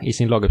hål i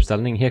sin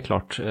laguppställning helt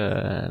klart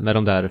med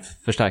de där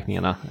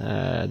förstärkningarna.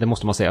 Det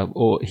måste man säga.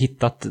 Och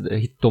hittat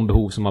de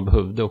behov som man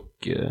behövde och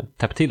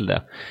täppt till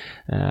det.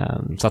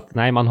 Så att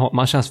nej,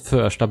 man känns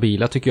för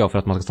stabila tycker jag för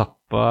att man ska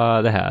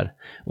tappa det här.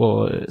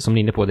 Och som ni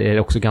är inne på, det är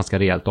också ganska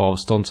rejält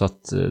avstånd, så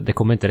att det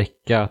kommer inte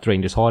räcka att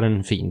Rangers har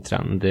en fin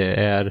trend. Det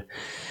är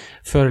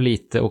för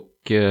lite och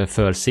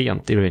för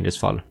sent i Rangers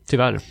fall.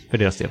 Tyvärr för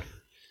deras del.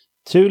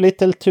 Too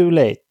little too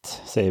late,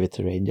 säger vi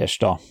till Rangers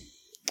då.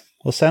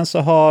 Och sen så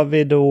har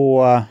vi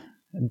då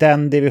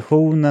den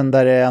divisionen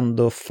där det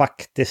ändå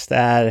faktiskt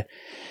är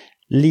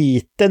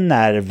lite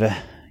nerv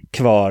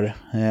kvar.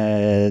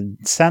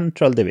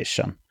 Central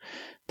Division.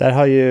 Där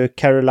har ju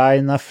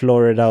Carolina,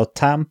 Florida och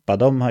Tampa,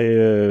 de har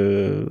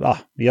ju,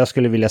 jag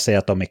skulle vilja säga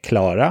att de är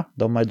klara.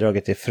 De har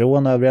dragit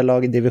ifrån övriga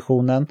lag i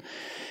divisionen.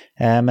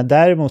 Men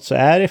däremot så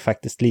är det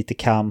faktiskt lite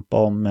kamp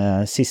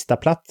om sista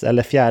plats,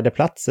 eller 4:e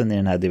platsen i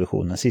den här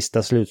divisionen,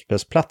 sista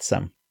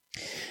slutspelsplatsen.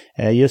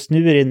 Just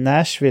nu är det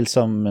Nashville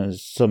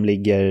som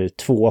ligger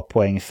 2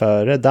 poäng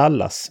före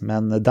Dallas.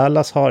 Men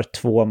Dallas har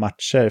 2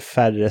 matcher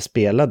färre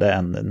spelade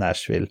än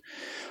Nashville.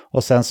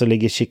 Och sen så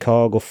ligger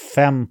Chicago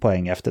 5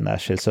 poäng efter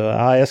Nashville. Så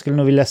jag skulle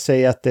nog vilja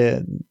säga att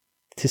det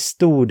till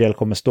stor del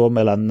kommer stå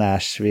mellan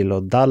Nashville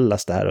och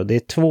Dallas det här. Och det är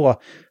 2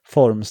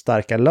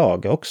 formstarka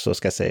lag också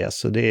ska sägas.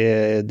 Så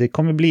det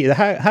kommer bli...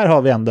 Här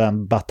har vi ändå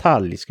en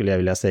batalj skulle jag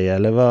vilja säga.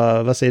 Eller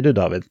vad säger du,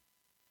 David?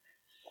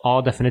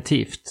 Ja,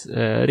 definitivt.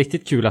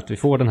 Riktigt kul att vi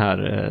får den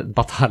här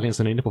bataljen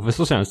som ni är inne på. För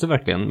så känns det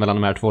verkligen mellan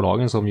de här 2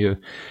 lagen som ju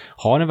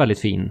har en väldigt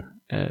fin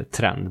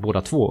trend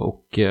båda 2.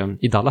 Och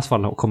i Dallas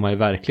fall kommer man ju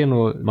verkligen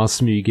och man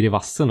smyger i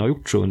vassen och har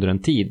gjort så under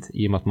en tid.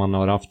 I och med att man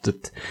har haft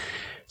ett,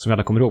 som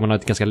alla kommer ihåg, man har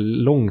ett ganska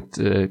långt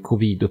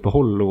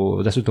covid-uppehåll.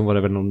 Och dessutom var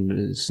det väl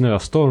någon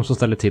snöstorm som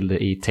ställde till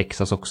det i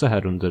Texas också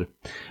här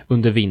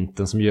under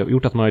vintern. Som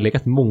gjort att man har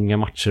legat många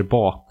matcher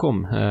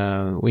bakom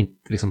och inte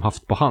liksom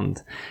haft på hand.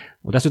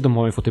 Och dessutom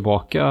har vi fått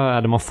tillbaka,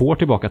 eller man får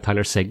tillbaka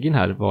Tyler Seguin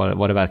här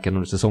vad det verkar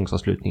under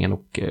säsongsavslutningen.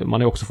 Och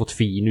man har också fått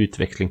fin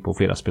utveckling på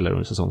flera spelare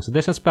under säsongen. Så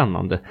det känns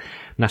spännande.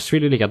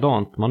 Nashville är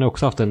likadant. Man har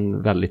också haft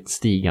en väldigt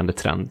stigande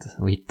trend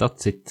och hittat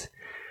sitt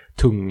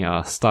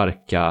tunga,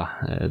 starka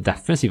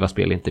defensiva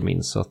spel inte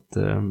minst. Så att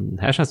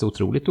här känns det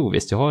otroligt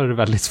ovisst. Jag har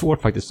väldigt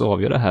svårt faktiskt att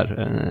avgöra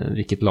här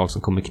vilket lag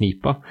som kommer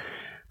knipa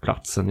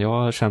platsen. Jag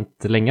har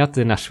känt länge att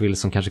det är Nashville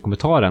som kanske kommer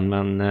ta den,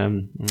 men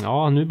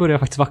ja, nu börjar jag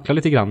faktiskt vackla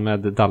lite grann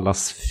med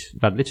Dallas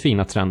väldigt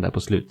fina trend här på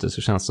slutet,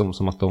 så känns det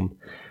som att de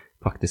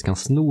faktiskt kan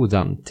sno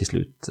den till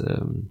slut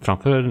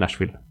framför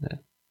Nashville.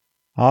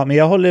 Ja, men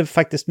jag håller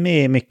faktiskt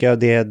med mycket av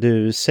det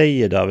du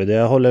säger, David.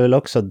 Jag håller väl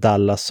också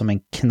Dallas som en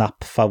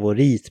knapp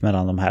favorit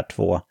mellan de här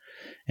 2.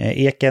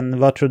 Eken,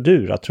 vad tror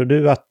du då? Tror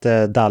du att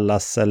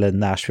Dallas eller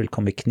Nashville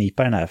kommer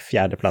knipa den här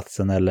 4:e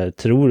platsen, eller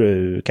tror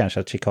du kanske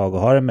att Chicago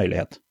har en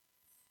möjlighet?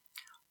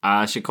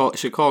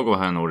 Chicago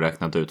har jag nog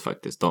räknat ut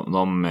faktiskt.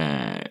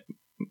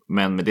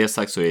 Men med det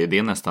sagt så är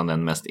det nästan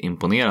den mest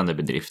imponerande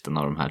bedriften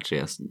av de här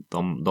 3.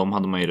 De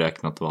hade man ju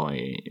räknat var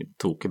i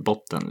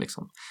tokbotten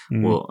liksom.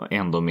 Och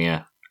ändå med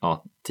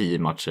 10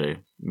 matcher,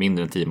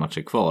 mindre än 10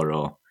 matcher kvar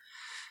och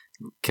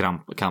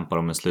kampar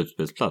om en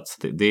slutspelsplats.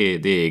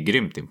 Det är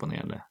grymt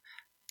imponerande.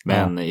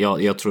 Men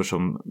jag tror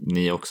som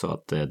ni också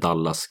att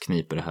Dallas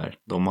kniper det här.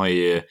 De har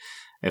ju,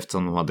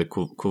 eftersom de hade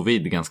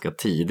covid ganska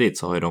tidigt,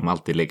 så har ju de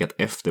alltid legat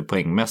efter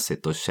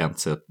poängmässigt och känt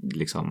sig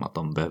liksom att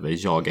de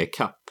behöver jaga i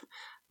kapp.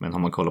 Men har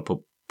man kollat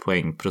på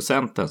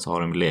poängprocenten så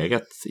har de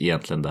legat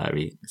egentligen där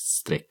vid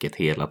strecket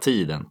hela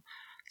tiden.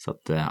 Så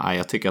att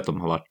jag tycker att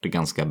de har varit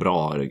ganska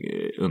bra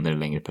under en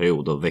längre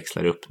period och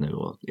växlar upp nu.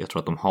 Och jag tror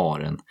att de har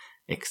en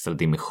extra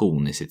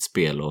dimension i sitt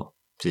spel. Och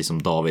precis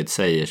som David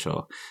säger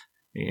så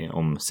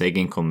om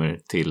Seguin kommer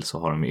till så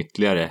har de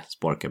ytterligare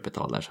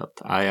sparkapital där. Så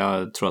att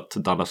jag tror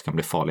att Dallas kan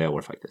bli farliga i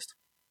år faktiskt.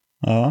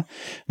 Ja,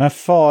 men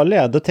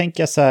farliga, då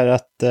tänker jag så här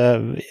att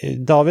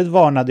David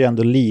varnade ju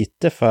ändå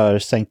lite för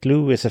St.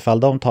 Louis. Ifall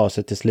de tar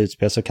sig till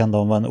slutspel så kan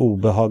de vara en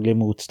obehaglig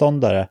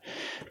motståndare.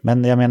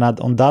 Men jag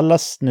menar, om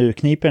Dallas nu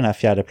kniper den här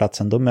 4:e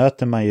platsen, då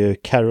möter man ju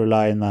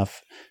Carolina,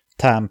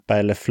 Tampa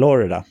eller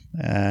Florida.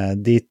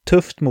 Det är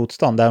tufft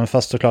motstånd, även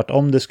fast såklart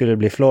om det skulle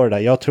bli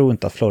Florida. Jag tror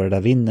inte att Florida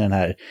vinner den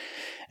här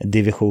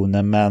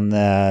divisionen, men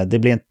det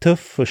blir en tuff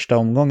första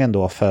omgången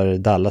då för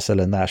Dallas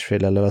eller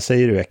Nashville, eller vad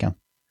säger du, Ekan?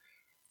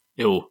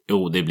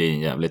 Jo, det blir en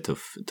jävligt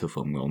tuff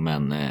omgång,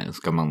 men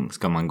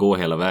ska man gå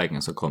hela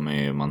vägen så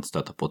kommer man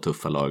stöta på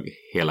tuffa lag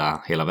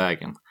hela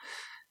vägen.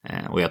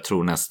 Och jag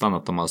tror nästan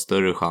att de har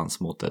större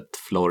chans mot ett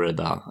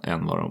Florida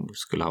än vad de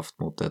skulle haft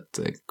mot ett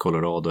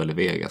Colorado eller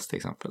Vegas till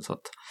exempel. Så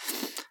att,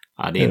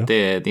 det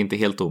är inte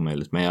helt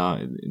omöjligt, men jag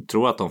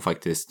tror att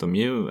de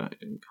ju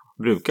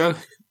brukar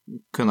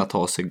kunna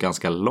ta sig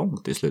ganska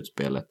långt i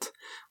slutspelet.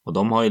 Och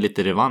de har ju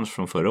lite revansch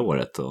från förra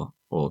året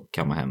och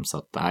kamma hem. Så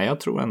att, jag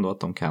tror ändå att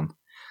de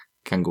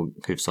kan gå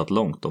hyfsat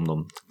långt om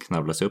de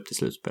knabblar sig upp till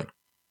slutspel.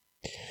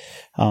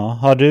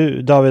 Ja,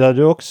 David, har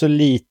du också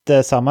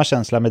lite samma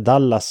känsla med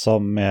Dallas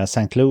som med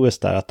St. Louis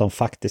där, att de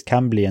faktiskt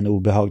kan bli en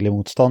obehaglig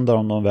motståndare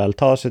om de väl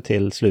tar sig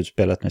till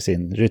slutspelet med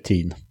sin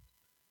rutin?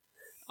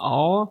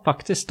 Ja,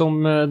 faktiskt.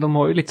 De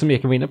har ju lite som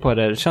Eken var inne på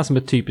det. Det känns som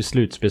ett typiskt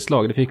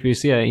slutspelslag. Det fick vi ju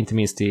se inte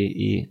minst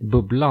i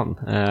bubblan.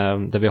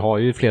 Där vi har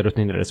ju flera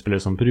rutinerade spelare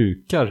som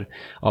brukar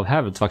av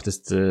hävd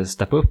faktiskt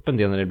steppa upp en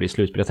del när det blir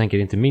slutspel. Jag tänker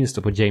inte minst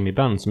då på Jamie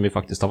Benn som ju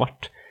faktiskt har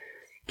varit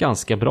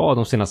ganska bra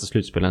de senaste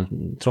slutspelen.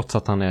 Trots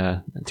att han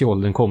är till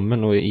åldern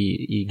kommen och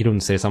i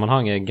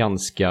grundseriesammanhang är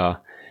ganska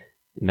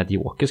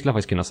medioker skulle jag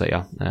faktiskt kunna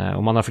säga.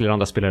 Och man har flera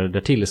andra spelare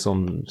där till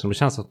som det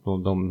känns att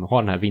de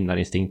har den här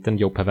vinnarinstinkten.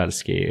 Joe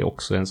Pavelski är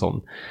också en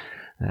sån.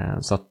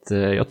 Så att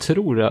jag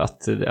tror att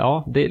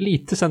det är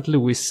lite St.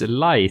 Louis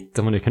light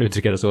om man nu kan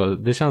uttrycka det så.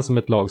 Det känns som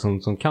ett lag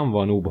som kan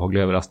vara en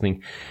obehaglig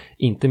överraskning.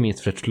 Inte minst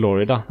för ett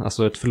Florida.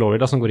 Alltså ett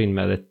Florida som går in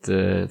med ett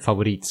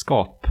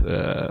favoritskap.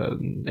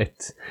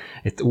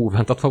 Ett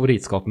oväntat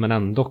favoritskap men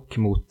ändå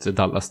mot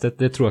Dallas.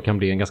 Det tror jag kan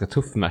bli en ganska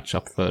tuff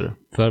matchup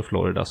för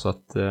Florida. Så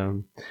att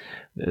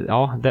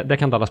där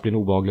kan Dallas bli en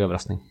obehaglig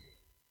överraskning.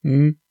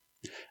 Mm.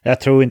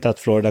 Jag tror inte att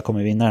Florida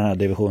kommer vinna den här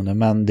divisionen,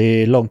 men det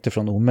är långt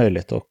ifrån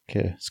omöjligt och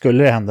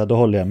skulle det hända då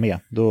håller jag med.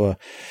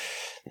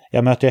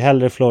 Jag möter ju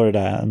hellre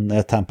Florida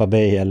än Tampa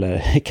Bay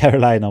eller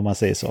Carolina om man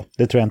säger så.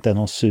 Det tror jag inte är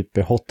någon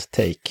super hot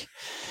take.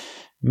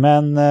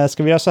 Men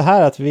ska vi göra så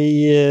här att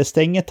vi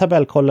stänger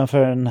tabellkollen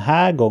för den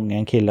här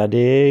gången, killar. Det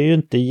är ju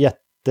inte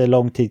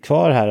jättelång tid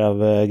kvar här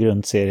av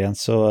grundserien,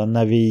 så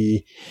när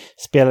vi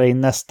spelar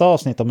in nästa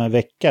avsnitt om en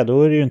vecka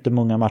då är det ju inte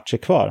många matcher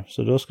kvar.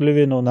 Så då skulle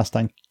vi nog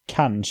nästan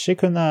kanske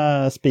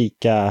kunna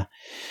spika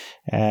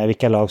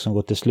vilka lag som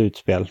går till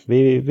slutspel.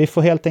 Vi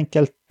får helt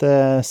enkelt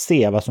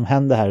se vad som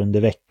händer här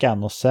under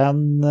veckan och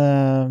sen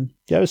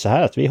gör vi så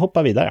här att vi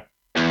hoppar vidare.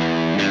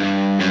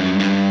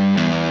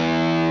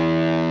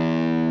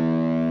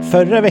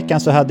 Förra veckan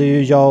så hade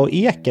ju jag och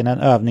Eken en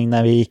övning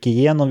när vi gick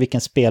igenom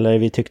vilken spelare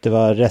vi tyckte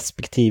var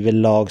respektive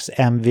lags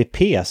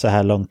MVP så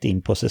här långt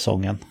in på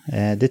säsongen.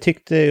 Det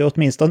tyckte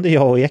åtminstone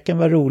jag och Eken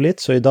var roligt,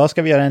 så idag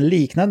ska vi göra en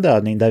liknande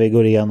övning där vi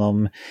går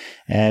igenom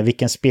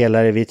vilken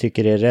spelare vi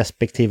tycker är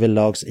respektive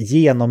lags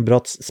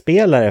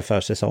genombrottsspelare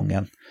för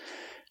säsongen.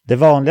 Det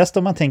vanligaste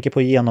om man tänker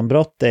på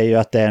genombrott är ju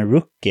att det är en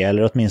rookie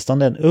eller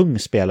åtminstone en ung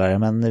spelare,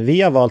 men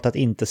vi har valt att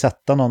inte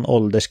sätta någon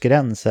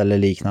åldersgräns eller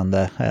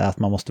liknande, att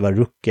man måste vara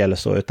rookie eller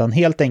så, utan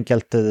helt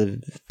enkelt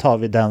tar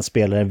vi den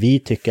spelare vi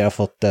tycker har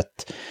fått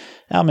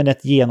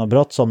ett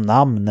genombrott som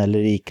namn eller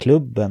i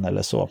klubben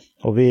eller så.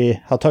 Och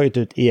vi har tagit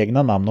ut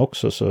egna namn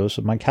också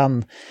så man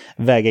kan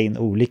väga in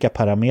olika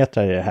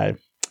parametrar i det här.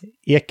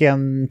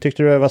 Eken,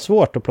 tyckte du det var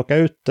svårt att plocka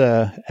ut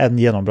en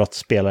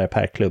genombrottsspelare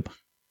per klubb?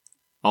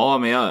 Ja,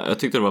 men jag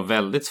tyckte det var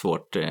väldigt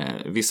svårt.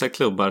 Vissa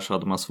klubbar så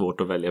hade man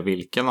svårt att välja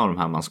vilken av de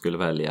här man skulle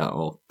välja,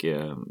 och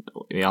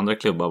i andra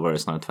klubbar var det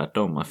snarare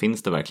tvärtom.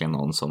 Finns det verkligen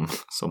någon som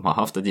har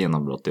haft ett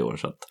genombrott i år?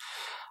 Så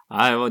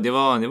att, det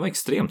var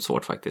extremt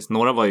svårt faktiskt.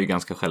 Några var ju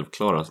ganska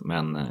självklara,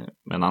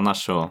 men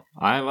annars så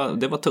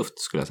det var tufft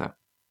skulle jag säga.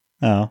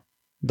 Ja.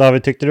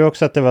 David, tyckte du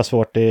också att det var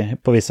svårt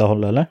på vissa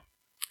håll, eller?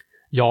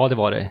 Ja, det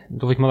var det.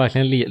 Då fick man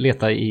verkligen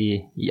leta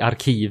i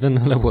arkiven,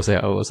 eller på att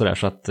säga, och sådär.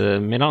 Så att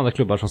med andra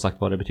klubbar som sagt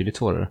var det betydligt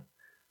svårare.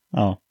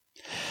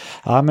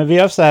 Ja, men vi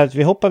gör så här att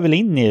vi hoppar väl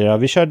in i det då.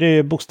 Vi körde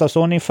ju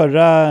bokstavsordning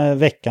förra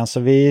veckan, så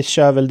vi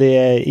kör väl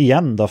det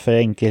igen då för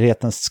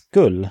enkelhetens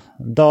skull.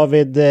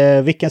 David,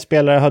 vilken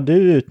spelare har du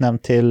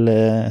utnämnt till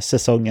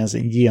säsongens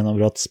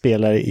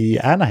genombrottsspelare i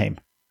Anaheim?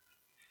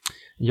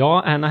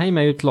 Ja, Anaheim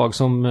är ju ett lag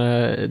som,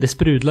 det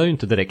sprudlar ju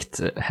inte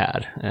direkt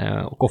här.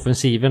 Och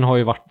offensiven har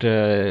ju varit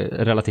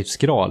relativt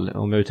skral,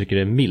 om jag uttrycker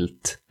det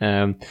milt.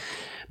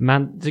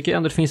 Men jag tycker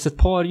ändå det finns ett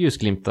par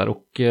ljusglimtar,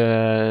 och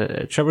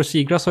Trevor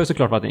Zegras har ju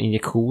såklart varit en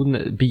injektion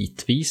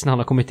bitvis när han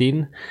har kommit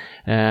in.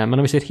 Men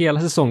om vi ser hela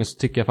säsongen så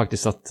tycker jag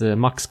faktiskt att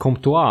Max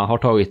Comtois har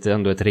tagit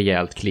ändå ett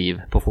rejält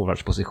kliv på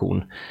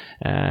forwardsposition.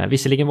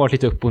 Visserligen varit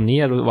lite upp och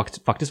ner och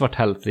faktiskt varit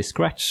healthy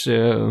scratch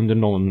under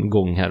någon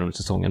gång här under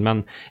säsongen,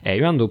 men är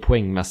ju ändå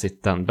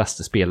poängmässigt den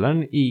bästa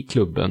spelaren i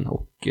klubben.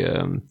 Och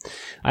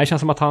det känns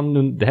som att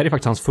det här är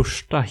faktiskt hans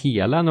första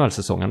hela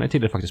NHL-säsong. Han har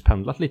tidigare faktiskt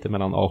pendlat lite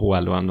mellan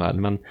AHL och NHL,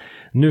 men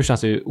nu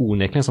känns det ju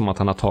onekligen som att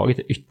han har tagit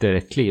ytterligare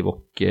ett kliv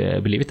och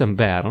blivit en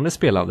bärande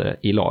spelare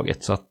i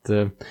laget. Så att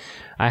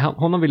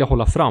honom vill jag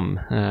hålla fram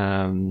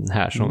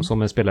här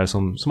som en spelare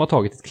som har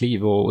tagit ett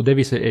kliv, och det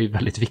visar är ju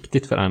väldigt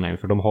viktigt för Anaheim,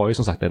 för de har ju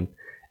som sagt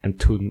en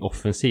tunn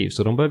offensiv,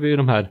 så de behöver ju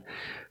de här,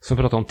 som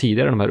vi pratade om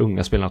tidigare, de här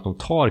unga spelarna, att de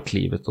tar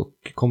klivet, och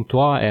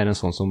Comtois är en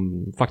sån som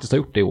faktiskt har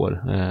gjort det i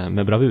år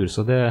med bravur,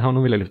 så det har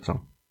nog velat lyfta fram.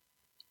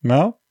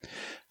 Ja,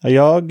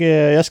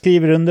 jag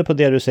skriver under på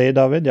det du säger,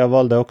 David. Jag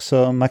valde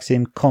också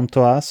Maxime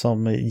Comtois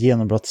som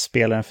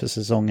genombrottsspelaren för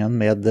säsongen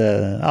med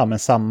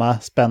samma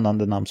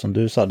spännande namn som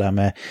du sa där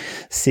med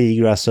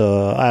Zegras,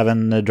 och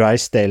även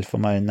Drysdale får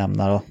man ju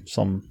nämna då,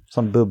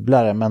 som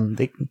bubblare, men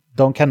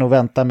de kan nog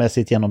vänta med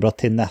sitt genombrott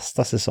till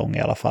nästa säsong i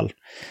alla fall.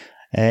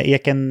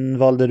 Eken,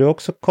 valde du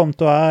också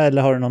Comtois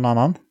eller har du någon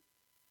annan?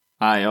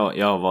 Nej,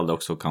 jag valde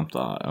också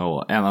Comtois,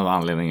 och en av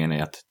anledningarna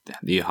är att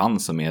det är ju han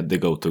som är the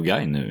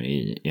go-to-guy nu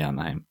i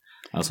Anaheim.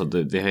 Alltså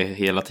det har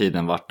hela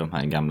tiden varit de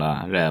här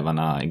gamla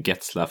rävarna.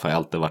 Getzlaff har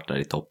alltid varit där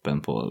i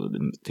toppen på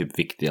typ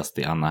viktigast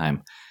i Anaheim.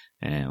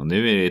 Och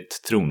nu är det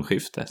ett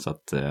tronskifte, så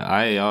att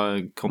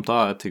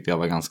Comtois tyckte jag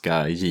var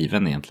ganska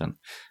given egentligen.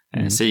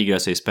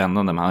 Zegras är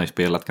spännande, men han har ju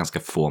spelat ganska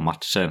få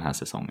matcher den här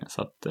säsongen.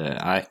 Så att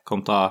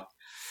Comtois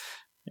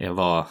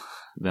var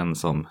den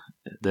som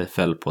det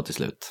föll på till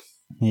slut.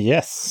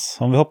 Yes,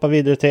 om vi hoppar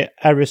vidare till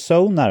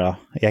Arizona då,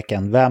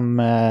 Eken.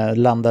 Vem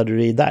landade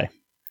du i där?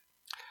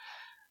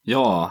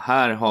 Ja,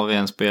 här har vi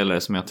en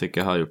spelare som jag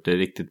tycker har gjort det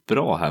riktigt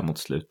bra här mot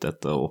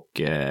slutet,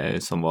 och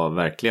som var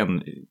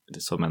verkligen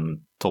som en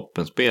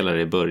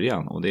toppenspelare i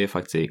början, och det är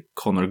faktiskt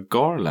Connor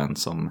Garland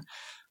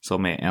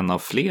som är en av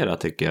flera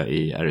tycker jag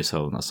i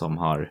Arizona som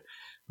har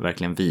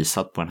verkligen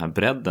visat på den här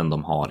bredden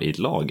de har i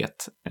laget,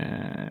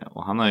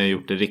 och han har ju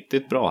gjort det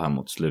riktigt bra här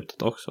mot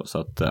slutet också, så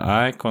att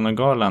Connor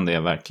Garland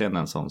är verkligen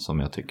en sån som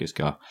jag tycker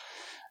ska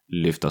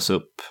lyftas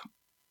upp.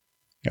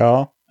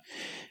 Ja,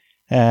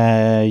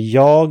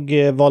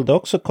 Jag valde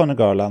också Conor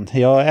Garland.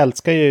 Jag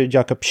älskar ju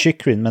Jakob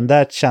Chychrun, men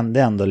där kände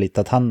jag ändå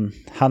lite att han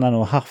har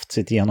nog haft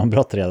sitt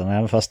genombrott redan.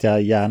 Även fast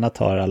jag gärna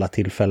tar alla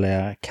tillfällen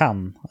jag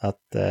kan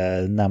att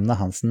nämna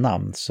hans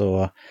namn,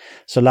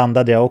 så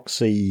landade jag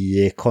också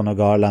i Conor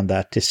Garland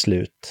där till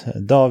slut.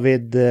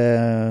 David,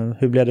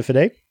 hur blev det för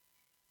dig?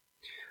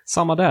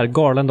 Samma där,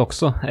 Garland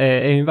också.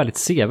 Är ju en väldigt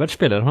sevärd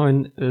spelare. Han har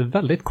en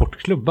väldigt kort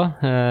klubba.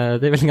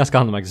 Det är väl ganska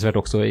anmärkningsvärt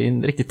också.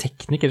 En riktig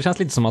tekniker. Det känns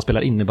lite som att han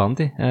spelar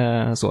innebandy.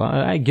 Så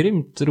är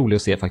grymt rolig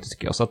att se faktiskt,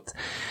 tycker jag. Så att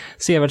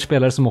sevärd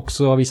spelare som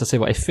också har visat sig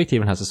vara effektiv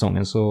den här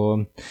säsongen.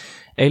 Så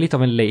är lite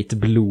av en late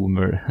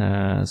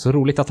bloomer. Så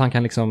roligt att han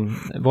kan liksom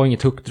vara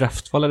inget högt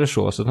draftval eller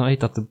så. Han har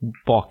hittat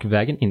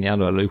bakvägen in i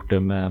ändå, eller gjort det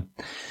med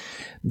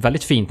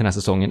väldigt fint den här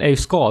säsongen. Är ju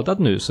skadad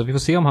nu, så vi får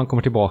se om han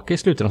kommer tillbaka i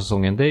slutet av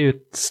säsongen. Det är ju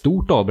ett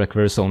stort avbräck för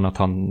Arizona att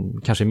han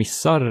kanske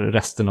missar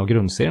resten av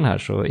grundserien här,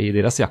 så i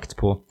deras jakt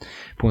på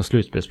en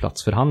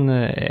slutspelsplats. För han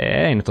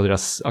är en av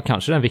deras,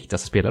 kanske den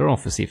viktigaste spelaren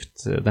offensivt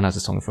den här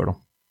säsongen för dem.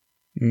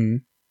 Mm.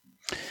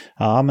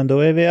 Ja, men då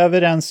är vi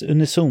överens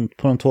unisont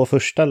på de två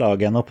första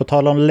lagen. Och på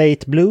tal om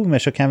late bloomer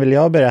så kan väl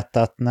jag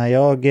berätta att när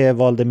jag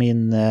valde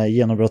min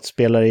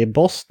genombrottsspelare i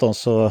Boston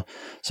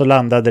så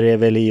landade det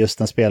väl i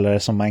just en spelare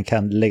som man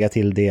kan lägga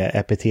till det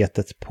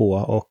epitetet på.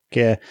 Och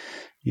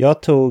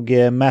jag tog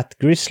Matt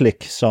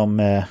Grzelcyk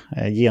som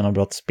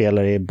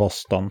genombrottsspelare i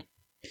Boston.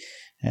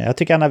 Jag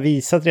tycker han har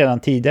visat redan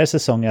tidigare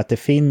säsonger att det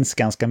finns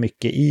ganska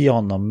mycket i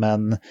honom,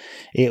 men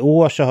i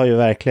år så har ju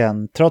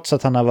verkligen, trots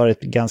att han har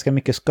varit ganska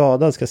mycket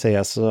skadad ska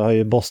säga, så har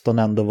ju Boston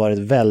ändå varit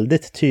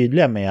väldigt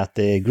tydliga med att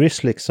det är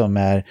Grzelcyk som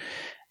är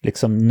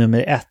liksom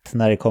nummer 1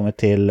 när det kommer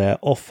till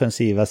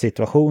offensiva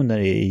situationer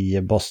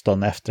i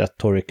Boston efter att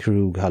Torrey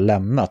Krug har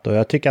lämnat, och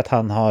jag tycker att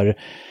han har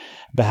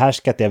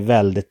behärskat det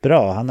väldigt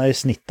bra. Han har ju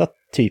snittat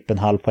typ en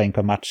halv poäng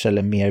per match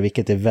eller mer,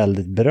 vilket är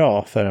väldigt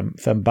bra för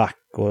en back.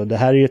 Och det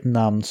här är ju ett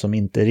namn som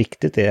inte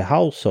riktigt är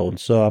household.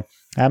 Så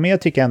men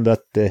jag tycker ändå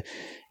att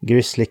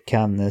Grzelcyk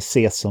kan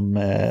ses som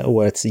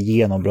årets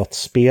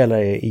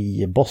genombrottsspelare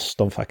i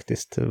Boston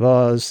faktiskt.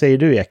 Vad säger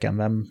du,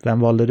 Eken? Vem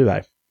valde du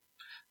här?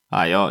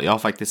 Ja, jag har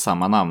faktiskt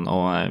samma namn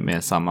och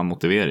med samma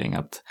motivering,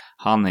 att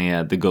han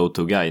är the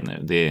go-to guy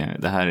nu.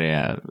 Det här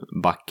är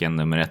backen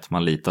nummer 1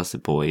 man litar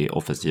sig på i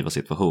offensiva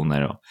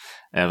situationer. Och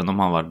även om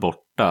han var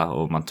borta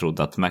och man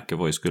trodde att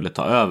McAvoy skulle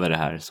ta över det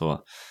här,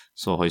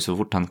 så har ju så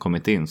fort han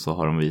kommit in så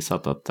har de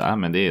visat att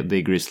men det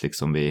är Grzelcyk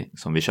som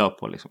vi kör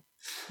på liksom.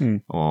 Mm.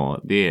 Och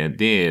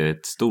det är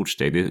ett stort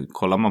steg.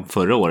 Kollar man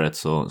förra året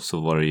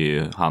så var det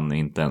ju han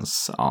inte ens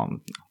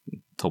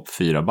topp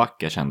 4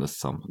 backar kändes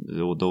som.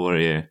 Då var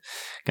det ju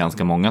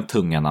ganska många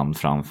tunga namn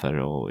framför,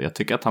 och jag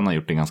tycker att han har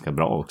gjort det ganska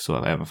bra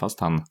också, även fast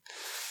han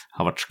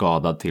har varit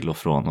skadad till och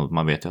från, och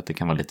man vet ju att det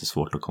kan vara lite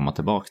svårt att komma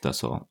tillbaka där,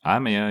 så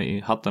men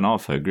jag hatten av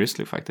för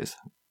Grzelcyk faktiskt.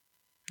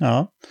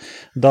 Ja.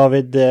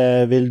 David,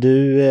 vill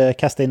du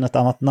kasta in ett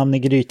annat namn i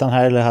grytan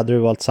här, eller hade du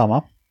valt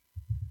samma?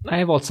 Nej,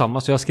 jag har valt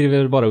samma, så jag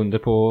skriver bara under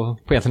på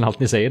egentligen allt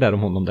ni säger där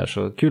om honom där,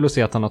 så kul att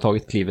se att han har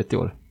tagit klivet i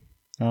år.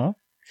 Ja.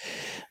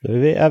 Då är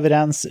vi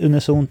överens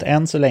unisont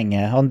än så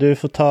länge. Om du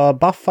får ta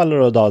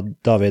Buffalo då,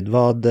 David,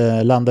 vad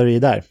landar du i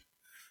där?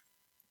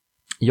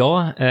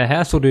 Ja,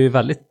 här såg det ju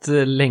väldigt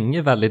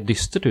länge väldigt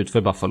dystert ut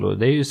för Buffalo.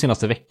 Det är ju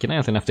senaste veckorna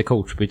egentligen efter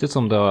coachbytet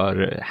som det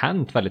har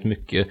hänt väldigt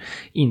mycket.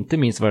 Inte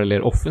minst vad det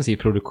gäller offensiv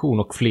produktion,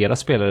 och flera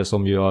spelare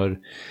som ju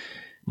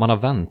man har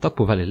väntat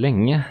på väldigt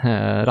länge.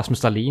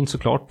 Rasmus Dahlin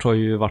såklart har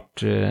ju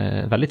varit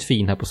väldigt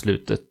fin här på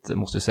slutet,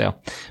 måste jag säga.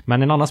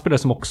 Men en annan spelare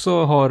som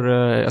också har,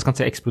 jag ska inte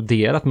säga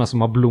exploderat, men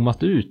som har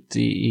blommat ut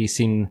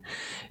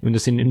under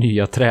sin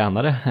nya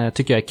tränare,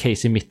 tycker jag är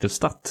Casey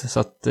Mittelstadt. Så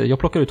att jag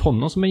plockar ut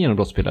honom som en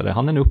genombrottsspelare.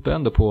 Han är nu uppe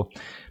ändå på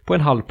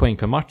en halv poäng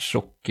per match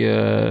och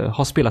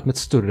har spelat med ett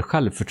större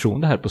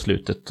självförtroende här på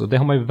slutet. Och det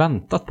har man ju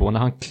väntat på. När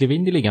han klev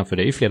in i ligan, för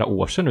det är ju flera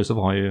år sedan nu, så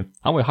var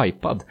han var ju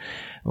hypad.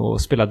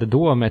 Och spelade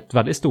då med ett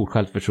väldigt stort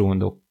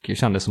självförtroende och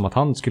kände som att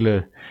han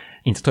skulle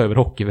inte ta över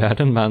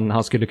hockeyvärlden, men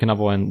han skulle kunna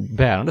vara en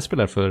bärande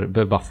spelare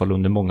för Buffalo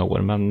under många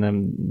år. Men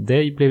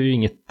det blev ju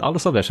inget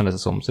alls av det, kändes det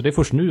som. Så det är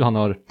först nu han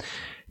har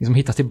liksom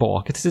hittat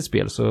tillbaka till sitt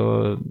spel.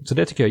 Så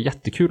det tycker jag är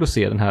jättekul att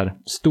se, den här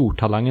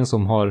stortalangen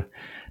som har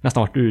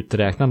nästan varit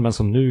uträknad, men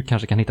som nu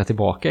kanske kan hitta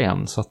tillbaka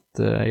igen. Så att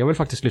jag vill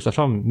faktiskt lyfta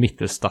fram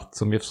Mittelstadt,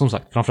 som ju som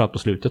sagt framförallt på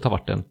slutet har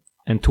varit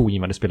en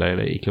tongivande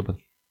spelare i klubben.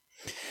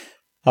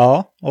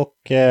 Ja,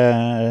 och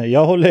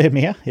jag håller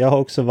med. Jag har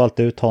också valt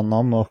ut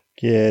honom, och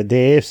det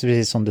är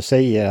precis som du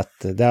säger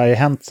att det har ju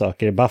hänt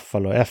saker i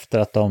Buffalo efter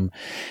att de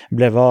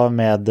blev av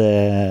med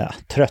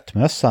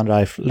tröttmössan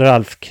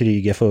Ralf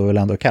Kryger, får vi väl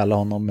ändå kalla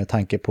honom, med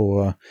tanke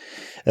på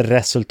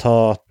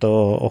resultat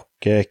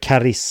och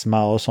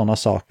karisma och sådana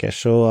saker.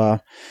 Så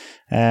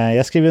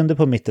jag skrev under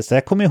på mitten. Så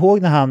jag kommer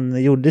ihåg när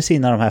han gjorde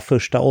de här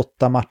första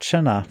 8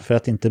 matcherna för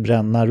att inte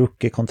bränna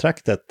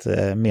rookie-kontraktet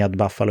med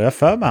Buffalo. Jag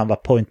för mig han var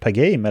point per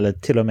game, eller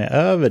till och med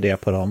över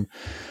det på dem.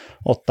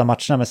 8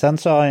 matcherna. Men sen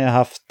så har han ju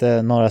haft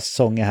några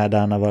säsonger här där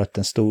han har varit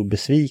en stor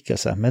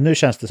besvikelse. Men nu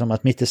känns det som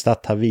att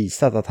Mittelstadt har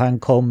visat att han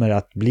kommer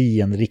att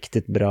bli en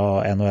riktigt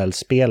bra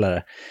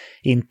NHL-spelare.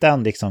 Inte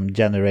en liksom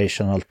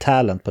generational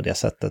talent på det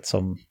sättet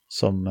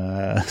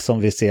som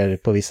vi ser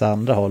på vissa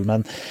andra håll.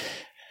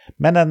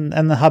 Men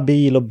en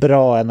habil och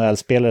bra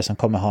NHL-spelare som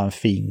kommer ha en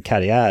fin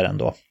karriär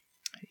ändå.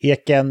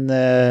 Eken,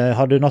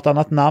 har du något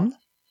annat namn?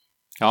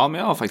 Ja, men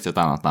jag har faktiskt ett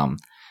annat namn.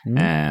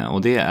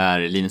 Och det är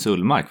Linus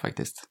Ullmark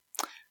faktiskt.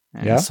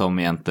 Som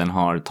egentligen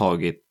har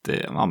tagit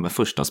med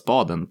första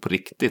spaden på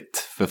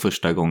riktigt för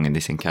första gången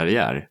i sin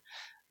karriär.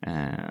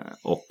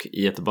 Och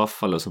i ett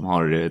Buffalo som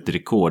har ett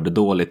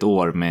rekorddåligt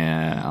år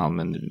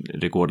med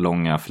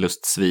rekordlånga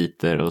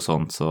förlustsviter och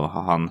sånt, så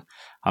har han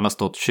har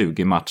stått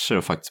 20 matcher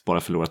och faktiskt bara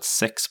förlorat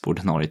 6 på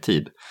ordinarie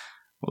tid.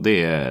 Och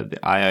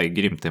jag är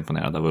grymt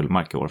imponerad av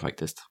Ullmark i år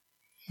faktiskt.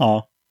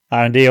 Ja,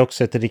 det är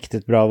också ett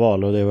riktigt bra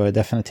val och det var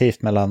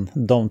definitivt mellan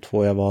de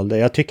två jag valde.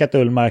 Jag tycker att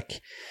Ullmark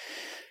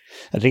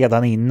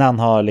redan innan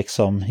har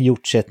liksom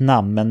gjort sig ett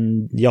namn,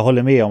 men jag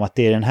håller med om att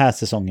det är den här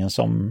säsongen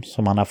som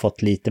han har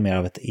fått lite mer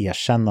av ett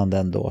erkännande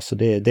ändå, så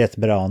det är ett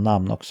bra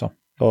namn också.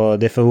 Och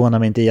det förvånar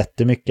mig inte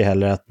jättemycket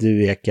heller att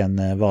du,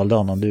 Eken, valde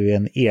honom. Du är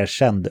en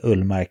erkänd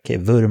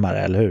Ullmark-vurmare,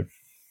 eller hur?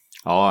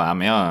 Ja,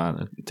 men jag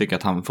tycker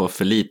att han får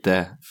för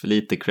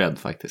lite cred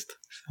faktiskt.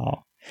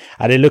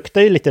 Ja, det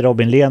luktar ju lite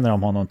Robin Lehner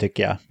om honom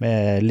tycker jag.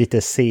 Med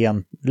lite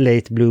sen,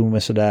 late bloomer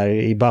sådär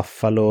i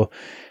Buffalo.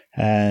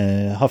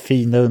 Har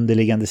fina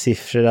underliggande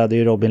siffror, det är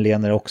ju Robin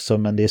Lehner också,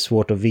 men det är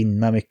svårt att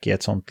vinna mycket i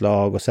ett sånt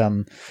lag. Och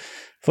sen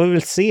får vi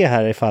väl se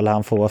här ifall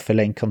han får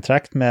förlängt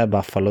kontrakt med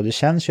Buffalo. Det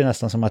känns ju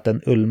nästan som att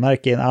en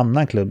Ullmark i en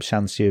annan klubb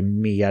känns ju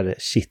mer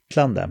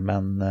kittlande.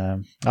 Men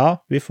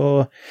ja, vi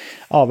får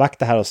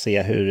avvakta här och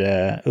se hur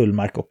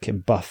Ullmark och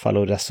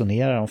Buffalo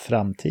resonerar om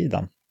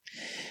framtiden.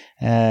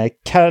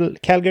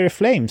 Calgary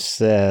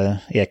Flames,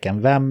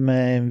 Eken, vem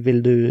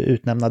vill du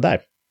utnämna där?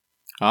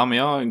 Ja, men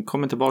jag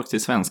kommer tillbaka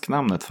till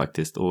svensknamnet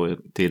faktiskt och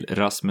till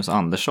Rasmus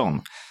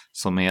Andersson,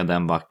 som är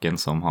den backen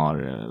som har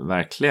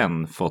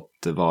verkligen fått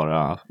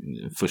vara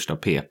första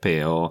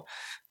PP och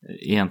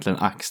egentligen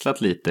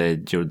axlat lite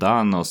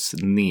Giordanos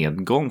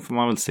nedgång får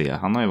man väl se.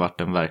 Han har ju varit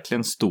den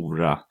verkligen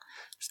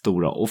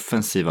stora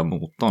offensiva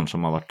motorn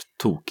som har varit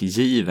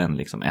tokgiven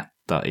liksom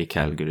etta i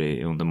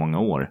Calgary under många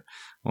år.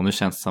 Och nu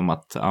känns det som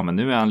att men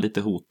nu är han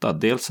lite hotad,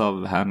 dels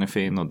av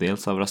Hanifin och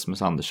dels av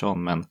Rasmus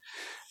Andersson,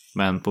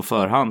 men på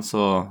förhand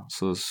så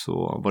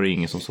var det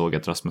ingen som såg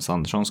att Rasmus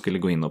Andersson skulle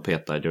gå in och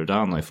peta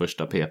Giordano i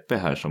första PP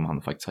här, som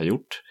han faktiskt har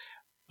gjort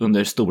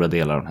under stora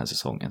delar av den här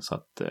säsongen. Så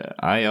att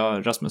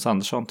Rasmus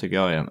Andersson tycker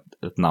jag är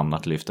ett namn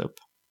att lyfta upp.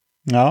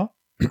 Ja,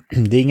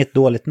 det är inget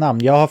dåligt namn.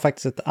 Jag har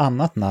faktiskt ett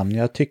annat namn.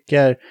 Jag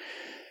tycker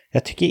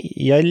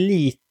jag är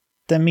lite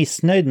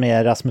missnöjd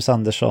med Rasmus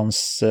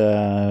Anderssons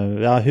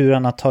hur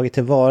han har tagit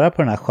tillvara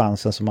på den här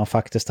chansen som han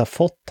faktiskt har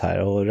fått här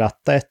och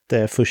ratta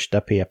ett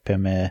första PP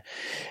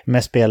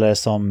med spelare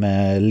som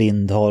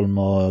Lindholm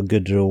och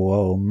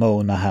Gaudreau och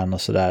Monahan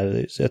och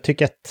sådär. Så jag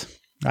tycker att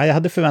jag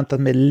hade förväntat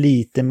mig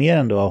lite mer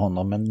ändå av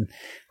honom, men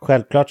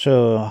självklart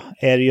så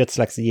är det ju ett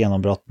slags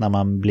genombrott när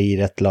man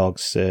blir ett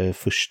lags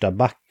första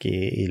back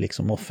i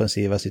liksom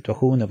offensiva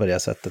situationer på det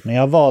sättet. Men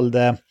jag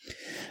valde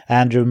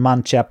Andrew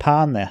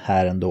Mangiapane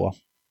här ändå.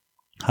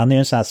 Han är ju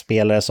en sån här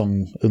spelare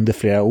som under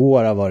flera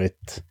år har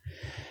varit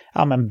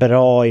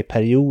bra i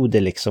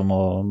perioder liksom,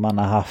 och man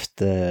har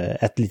haft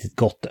ett litet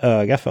gott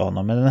öga för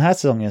honom. Men den här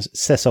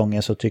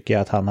säsongen så tycker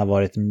jag att han har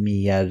varit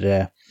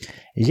mer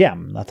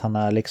jämn. Att han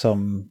har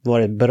liksom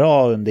varit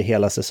bra under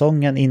hela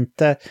säsongen.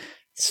 Inte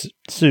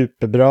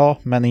superbra,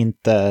 men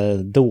inte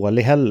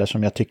dålig heller,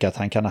 som jag tycker att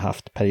han kan ha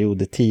haft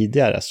perioder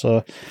tidigare.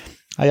 Så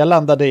jag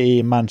landade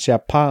i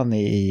Mangiapane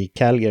i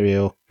Calgary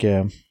och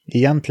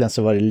egentligen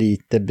så var det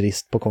lite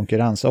brist på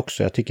konkurrens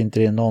också. Jag tycker inte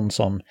det är någon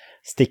som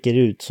sticker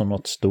ut som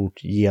något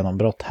stort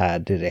genombrott här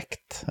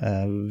direkt.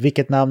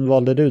 Vilket namn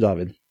valde du,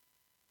 David?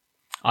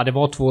 Ja, det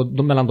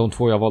var mellan de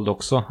två jag valde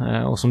också.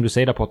 Och som du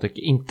säger där, Patrik,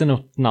 inte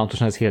något namn som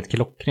känns helt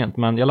klockrent.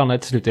 Men jag landade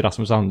till slut i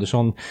Rasmus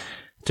Andersson.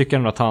 Tycker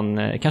ändå att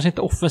han, kanske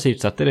inte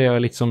offensivt sett, det är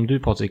lite som du,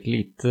 Patrik,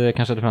 lite,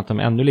 kanske hade förväntat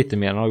mig ännu lite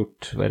mer. Han har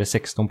gjort,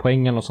 16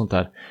 poäng eller något sånt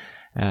där.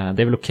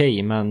 Det är väl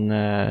okej, men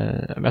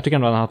jag tycker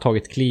ändå att han har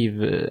tagit kliv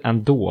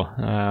ändå.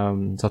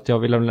 Så att jag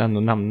vill ändå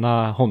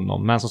nämna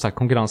honom. Men som sagt,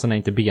 konkurrensen är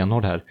inte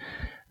benhård här.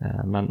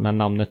 Men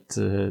namnet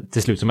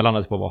till slut som jag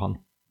landade på var han.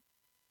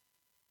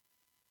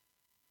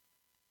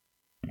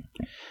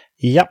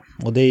 Ja,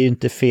 och det är ju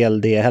inte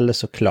fel det heller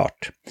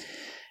såklart.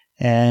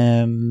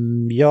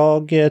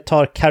 Jag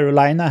tar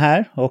Carolina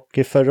här, och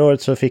förra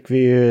året så fick vi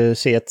ju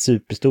se ett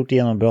superstort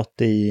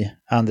genombrott i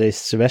Andrei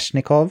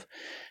Svechnikov.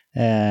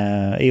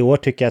 I år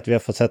tycker jag att vi har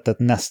fått sett ett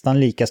nästan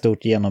lika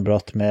stort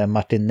genombrott med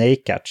Martin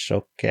Necas,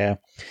 och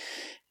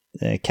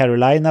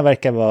Carolina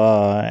verkar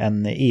vara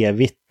en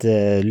evigt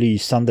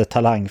lysande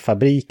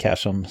talangfabrik här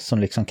som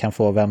liksom kan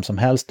få vem som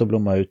helst att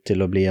blomma ut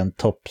till att bli en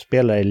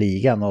toppspelare i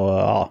ligan,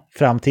 och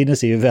framtiden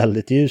ser ju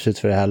väldigt ljus ut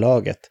för det här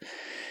laget.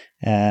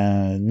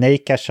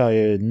 Neikas har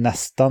ju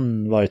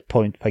nästan varit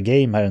point per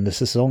game här under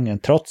säsongen,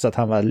 trots att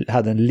han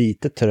hade en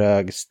lite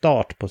trög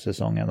start på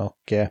säsongen.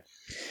 Och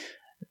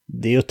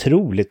det är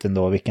otroligt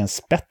ändå vilken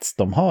spets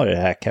de har i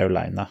det här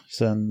Carolina.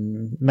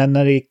 Men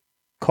när det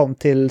kom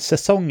till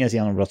säsongens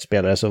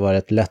genombrottsspelare så var det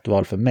ett lätt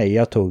val för mig.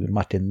 Jag tog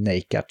Martin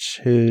Neikas.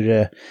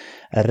 Hur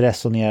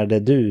resonerade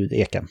du,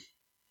 Eken?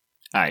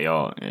 Nej,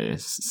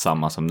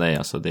 samma som dig.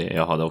 Alltså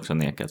jag hade också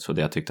nekat, så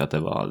jag tyckte att det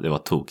var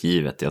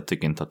tokgivet. Jag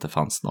tycker inte att det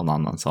fanns någon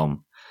annan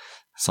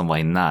som var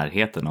i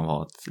närheten av att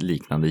ha ett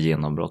liknande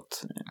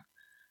genombrott.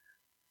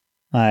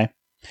 Nej.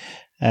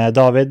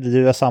 David,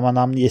 du har samma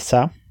namn,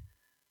 gissa.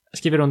 Jag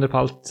skriver under på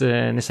allt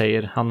ni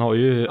säger. Han har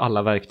ju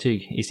alla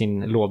verktyg i sin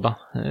låda.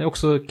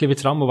 Också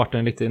klivit fram och varit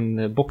en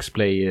liten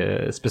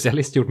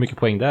boxplay-specialist. Gjort mycket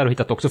poäng där och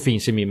hittat också fin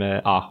kemi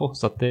med Aho.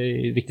 Så att det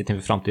är viktigt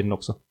inför framtiden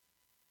också.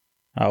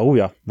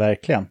 Ja,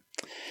 verkligen.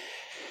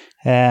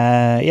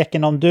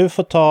 Eken, om du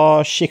får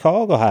ta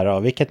Chicago här då,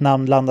 vilket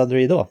namn landade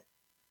du i då?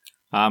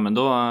 Ja, men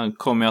då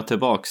kommer jag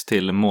tillbaks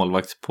till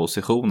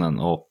målvaktspositionen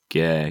och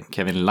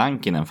Kevin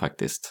Lankinen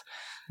faktiskt.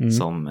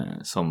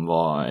 Som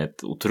var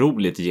ett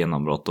otroligt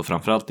genombrott, och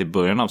framförallt i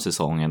början av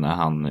säsongen när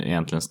han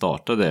egentligen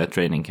startade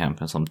training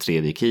campen som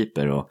tredje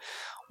keeper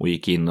och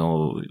gick in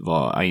och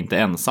var inte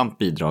ensamt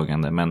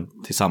bidragande, men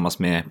tillsammans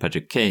med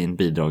Patrick Kane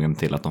bidragande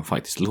till att de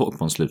faktiskt låg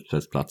på en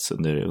slutspelsplats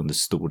under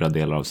stora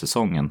delar av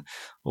säsongen,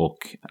 och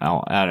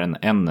är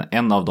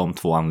en av de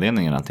två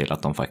anledningarna till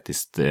att de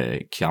faktiskt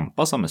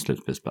kampas om en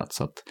slutspelsplats.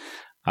 Så att,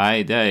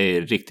 det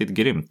är riktigt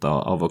grymt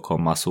av att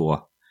komma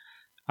så.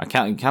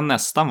 Kan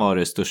nästan vara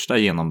det största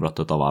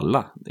genombrottet av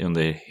alla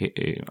under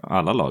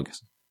alla lag.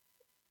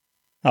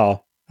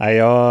 Ja,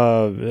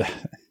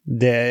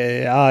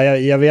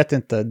 jag vet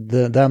inte.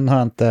 Den har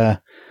jag inte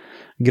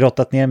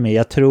grottat ner mig.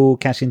 Jag tror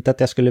kanske inte att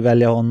jag skulle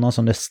välja honom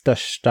som det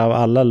största av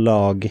alla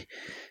lag.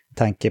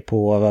 Tanke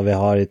på vad vi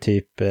har i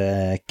typ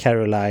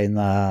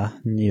Carolina,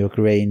 New York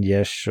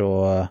Rangers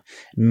och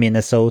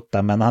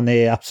Minnesota. Men han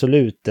är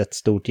absolut ett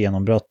stort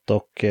genombrott,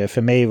 och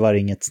för mig var det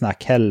inget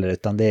snack heller,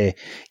 utan det är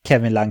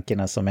Kevin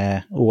Lankinen som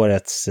är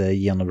årets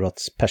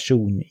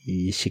genombrottsperson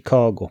i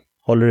Chicago.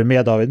 Håller du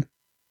med, David?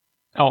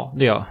 Ja,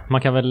 det gör.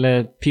 Man kan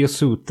väl, Pio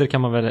Suter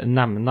kan man väl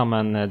nämna,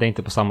 men det är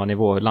inte på samma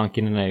nivå.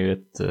 Lankinen är ju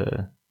ett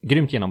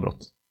grymt genombrott.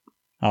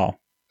 Ja.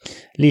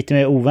 Lite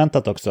mer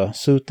oväntat också.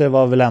 Suter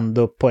var väl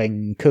ändå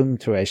poängkung,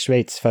 tror jag, i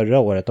Schweiz förra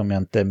året, om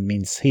jag inte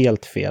minns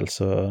helt fel.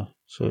 Så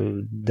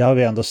det har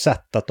vi ändå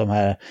sett, att de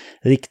här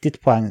riktigt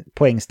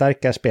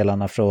poängstarka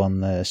spelarna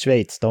från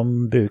Schweiz,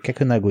 de brukar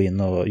kunna gå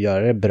in och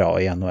göra det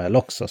bra i NHL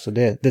också. Så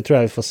det tror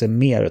jag vi får se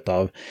mer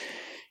av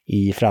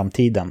i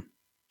framtiden.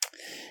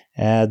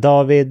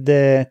 David,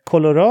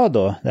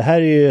 Colorado, det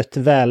här är ju ett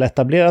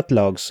väletablerat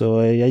lag, så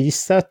jag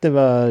gissar att det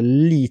var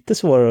lite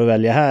svårare att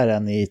välja här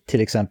än i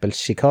till exempel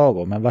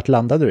Chicago, men vart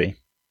landade du i?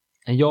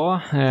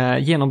 Ja,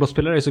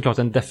 genombrottsspelare är såklart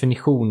en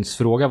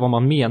definitionsfråga vad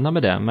man menar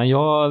med det, men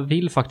jag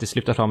vill faktiskt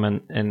lyfta fram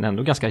en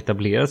ändå ganska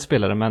etablerad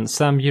spelare, men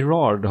Sam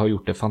Girard har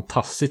gjort det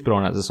fantastiskt bra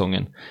den här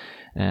säsongen.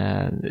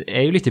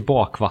 Är ju lite i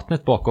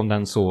bakvattnet bakom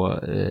den så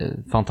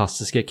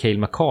fantastiska Cale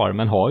Makar,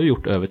 men har ju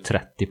gjort över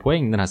 30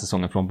 poäng den här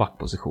säsongen från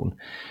backposition.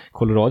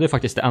 Colorado är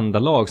faktiskt det enda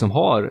lag som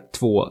har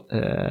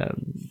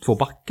två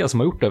backar som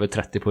har gjort över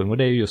 30 poäng, och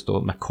det är ju just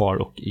då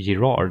Makar och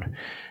Girard.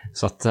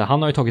 Så att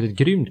han har ju tagit ett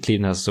grymt kliv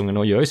den här säsongen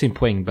och gör ju sin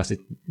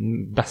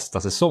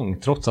bästa säsong,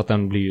 trots att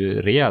den blir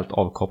ju rejält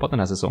avkapad den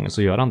här säsongen,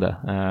 så gör han det.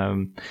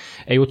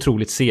 Är ju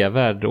otroligt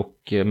sevärd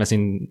och med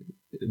sin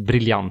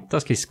briljanta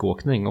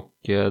skridskoåkning, och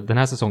den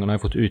här säsongen har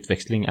jag fått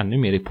utväxling ännu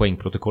mer i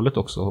poängprotokollet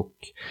också, och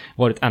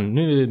varit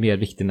ännu mer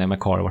viktig när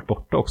McCarr har varit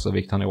borta också,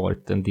 vilket han har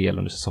varit en del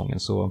under säsongen.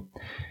 Så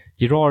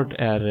Girard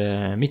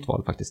är mitt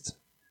val faktiskt.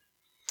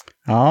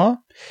 Ja,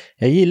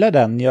 jag gillar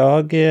den.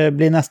 Jag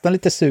blir nästan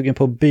lite sugen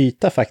på att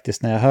byta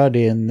faktiskt när jag hör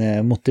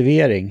din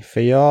motivering.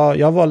 För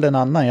jag valde en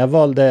annan. Jag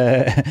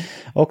valde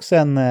också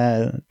en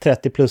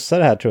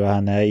 30-plussare här, tror jag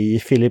han är, i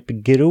Philipp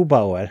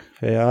Grubauer.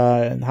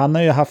 För han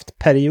har ju haft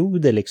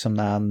perioder liksom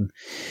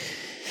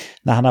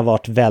när han har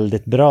varit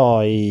väldigt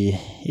bra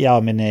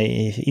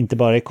inte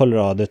bara i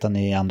Colorado utan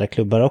i andra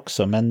klubbar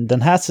också. Men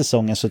den här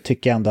säsongen så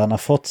tycker jag ändå han har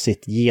fått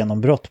sitt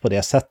genombrott på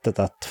det sättet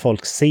att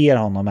folk ser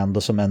honom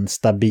ändå som en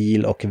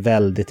stabil och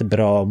väldigt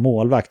bra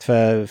målvakt.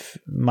 För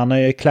man har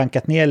ju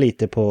klankat ner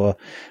lite på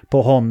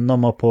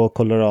honom och på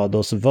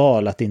Colorados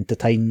val att inte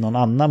ta in någon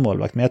annan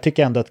målvakt. Men jag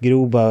tycker ändå att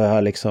Grubauer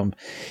har liksom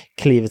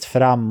klivit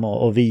fram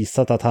och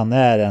visat att han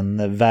är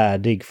en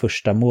värdig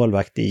första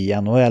målvakt i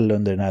NHL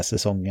under den här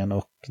säsongen,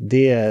 och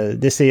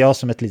det ser jag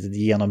som ett litet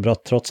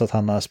genombrott trots att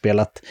han har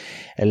spelat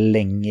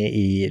länge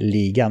i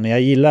ligan. Men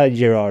jag gillar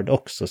Girard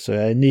också, så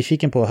jag är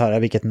nyfiken på att höra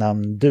vilket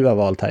namn du har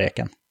valt här,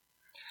 Eken.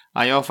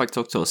 Ja, jag har faktiskt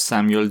också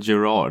Samuel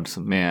Girard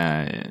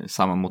med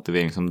samma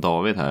motivering som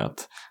David här,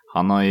 att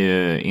han har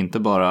ju inte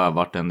bara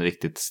varit en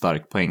riktigt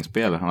stark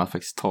poängspelare, han har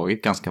faktiskt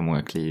tagit ganska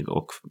många kliv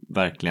och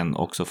verkligen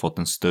också fått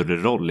en större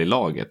roll i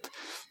laget.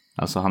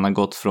 Alltså han har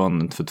gått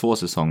för 2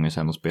 säsonger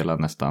sedan och spela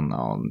nästan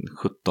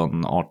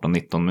 17, 18,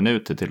 19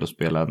 minuter till att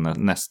spela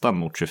nästan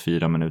mot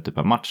 24 minuter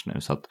per match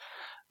nu. Så att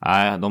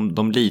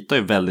De litar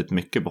ju väldigt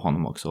mycket på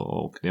honom också,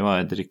 och det var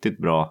ett riktigt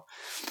bra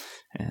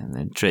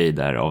trade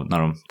där när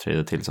de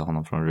tradade till sig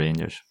honom från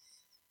Rangers.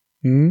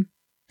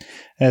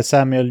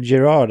 Samuel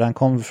Girard, han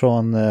kom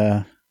från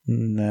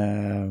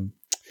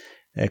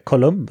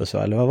Columbus,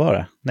 eller vad var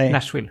det? Nej.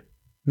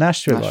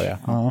 Nashville var det,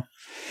 ja.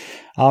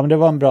 Ja, men det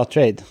var en bra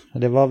trade.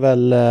 Det var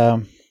väl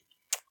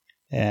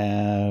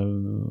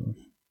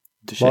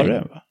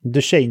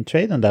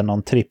Duchene-traden där,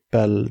 någon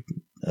trippel.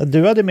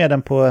 Du hade med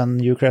den på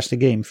en You Crash the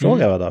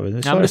Game-fråga, va,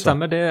 David? Ja, men det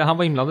stämmer. Han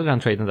var inblandad i den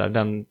traden där,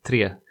 den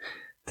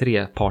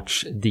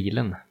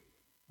treparts-dealen.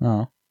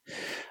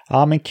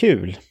 Ja, men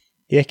kul.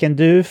 Eken,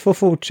 du får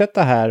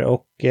fortsätta här,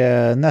 och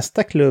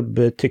nästa klubb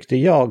tyckte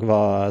jag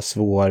var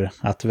svår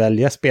att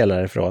välja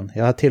spelare från.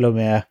 Jag har till och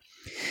med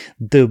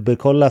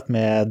dubbelkollat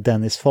med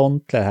Dennis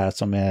Fontler här,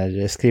 som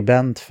är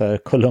skribent för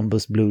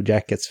Columbus Blue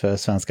Jackets för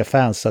svenska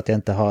fans, så att jag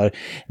inte har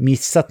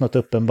missat något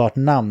uppenbart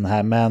namn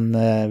här. Men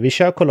vi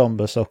kör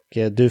Columbus, och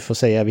du får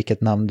säga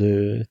vilket namn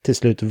du till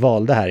slut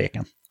valde här,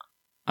 Eken.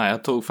 Ja,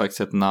 jag tog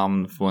faktiskt ett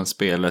namn på en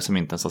spelare som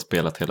inte ens har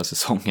spelat hela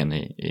säsongen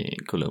i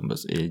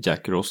Columbus, i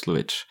Jack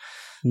Roslovic.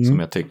 Som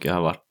jag tycker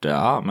har varit,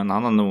 men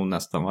han har nog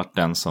nästan varit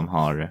den som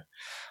har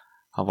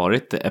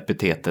varit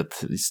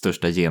epitetet i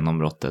största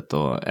genombrottet,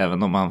 och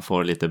även om man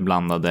får lite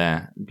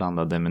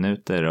blandade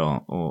minuter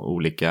och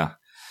olika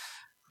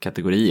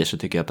kategorier, så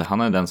tycker jag att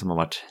han är den som har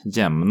varit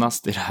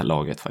jämnast i det här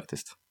laget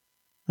faktiskt.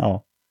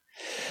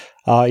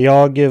 Ja,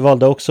 jag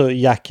valde också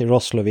Jack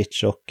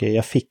Roslovic, och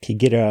jag fick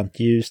grönt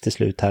ljus till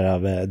slut här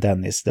av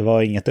Dennis. Det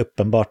var inget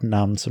uppenbart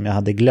namn som jag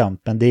hade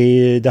glömt, men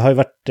det har ju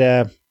varit...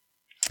 det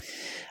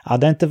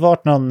har inte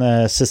varit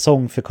någon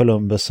säsong för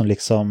Columbus som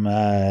liksom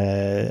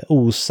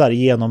osar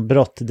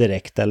genombrott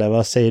direkt, eller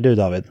vad säger du,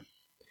 David?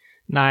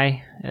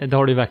 Nej, det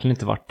har det ju verkligen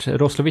inte varit.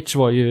 Roslovic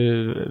var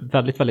ju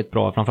väldigt, väldigt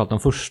bra, framförallt de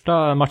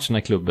första matcherna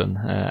i klubben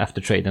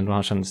efter traden, då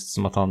han kändes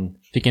som att han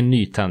fick en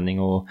nytändning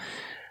och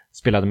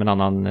spelade med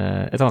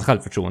ett annat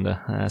självförtroende.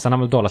 Sen har han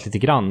väl dalat lite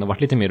grann och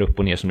varit lite mer upp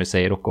och ner, som du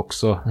säger, och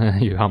också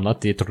ju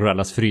hamnat i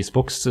Tortorellas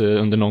frysbox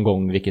under någon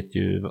gång, vilket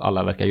ju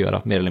alla verkar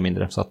göra mer eller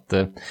mindre. Så att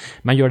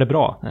man gör det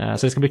bra.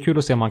 Så det ska bli kul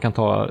att se om man kan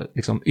ta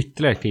liksom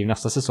ytterligare kliv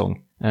nästa säsong.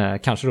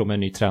 Kanske då med en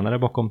ny tränare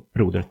bakom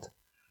rodret.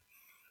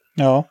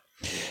 Ja,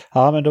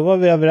 men då var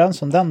vi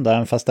överens om den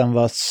där, fast den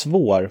var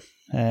svår.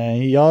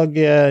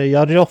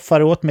 Jag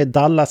roffar åt med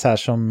Dallas här,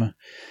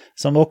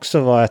 som också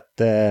var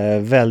ett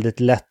väldigt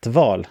lätt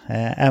val.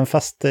 Även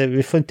fast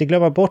vi får inte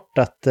glömma bort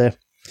att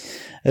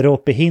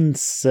Roope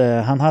Hintz,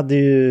 han hade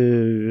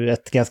ju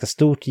ett ganska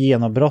stort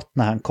genombrott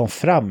när han kom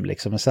fram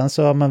liksom. Och sen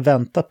så har man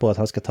väntat på att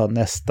han ska ta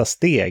nästa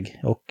steg.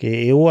 Och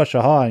i år så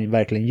har han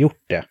verkligen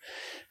gjort det.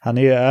 Han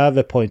är ju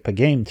över point per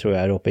game, tror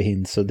jag, Roope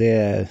Hintz. Så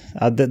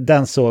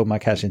den såg man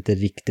kanske inte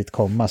riktigt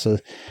komma. Så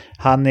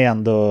han är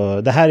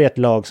ändå... Det här är ett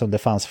lag som det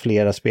fanns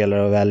flera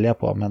spelare att välja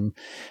på.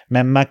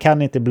 Men man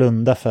kan inte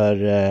blunda för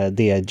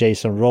det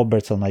Jason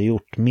Robertson har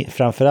gjort.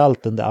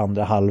 Framförallt under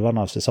andra halvan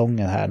av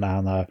säsongen här, när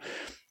han har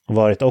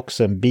varit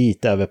också en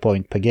bit över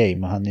point per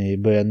game. Och han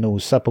börjat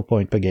nosa på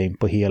point per game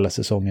på hela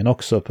säsongen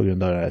också, på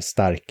grund av den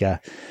starka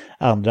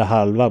andra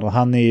halvan. Och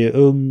han är ju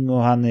ung,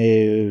 och han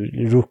är ju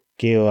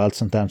rookie och allt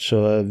sånt där,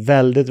 så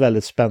väldigt,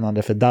 väldigt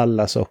spännande för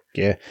Dallas, och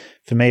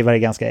för mig var det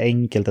ganska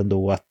enkelt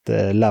ändå att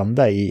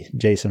landa i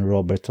Jason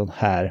Robertson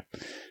här.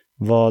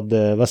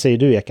 Vad säger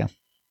du, Ekan?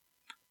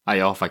 Ja,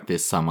 jag har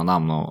faktiskt samma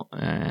namn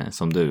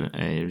som du.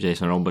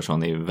 Jason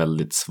Robertson är ju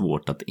väldigt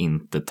svårt att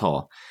inte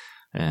ta.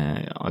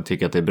 Jag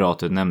tycker att det är bra att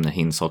du nämner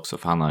Hintz också,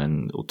 för han har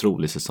en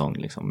otrolig säsong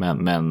liksom.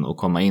 Men att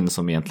komma in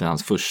som egentligen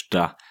hans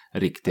första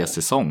riktiga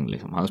säsong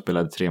liksom. Han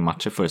spelade 3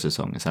 matcher förra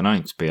säsongen, sen har han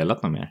inte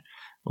spelat något mer.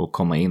 Och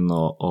komma in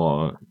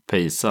och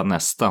pacea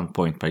nästan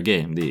point per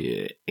game, det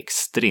är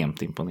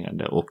extremt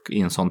imponerande. Och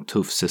i en sån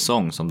tuff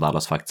säsong som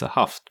Dallas faktiskt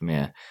har haft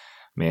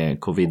med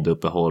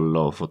covid-uppehåll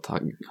och fått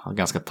ha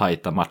ganska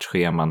tajta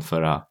matchscheman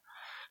för att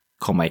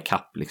komma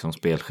ikapp liksom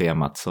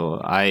spelschemat.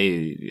 Så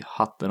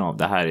hatten av,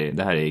 det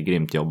här är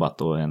grymt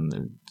jobbat, och en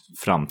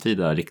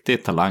framtida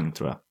riktig talang,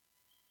 tror jag.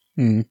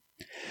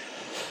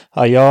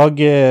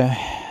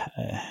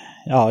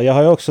 Ja, jag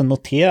har ju också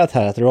noterat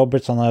här att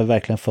Robertson har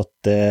verkligen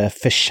fått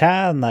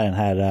förtjäna den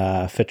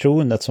här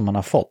förtroendet som han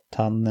har fått.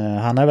 Han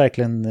har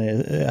verkligen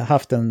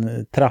haft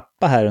en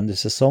trappa här under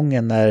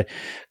säsongen, när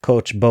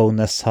coach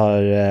Bowness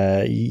har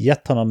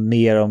gett honom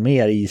mer och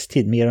mer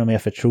istid, mer och mer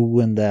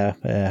förtroende,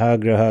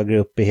 högre och högre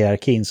upp i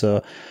hierarkin.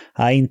 Så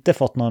han har inte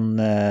fått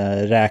någon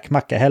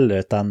räkmacka heller,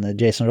 utan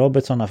Jason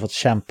Robertson har fått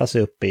kämpa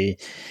sig upp i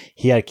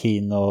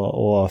hierarkin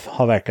och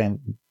har verkligen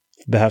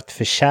behövt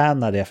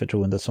förtjäna det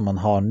förtroendet som man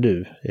har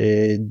nu.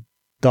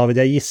 David,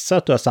 jag gissar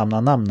att du har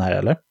samma namn här,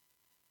 eller?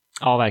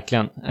 Ja,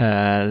 verkligen.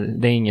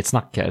 Det är inget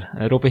snack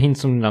här. Roope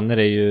Hintz, som du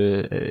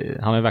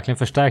nämner, han har verkligen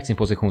förstärkt sin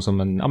position som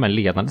en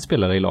ledande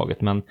spelare i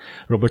laget. Men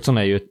Robertson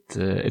är ju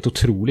ett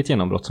otroligt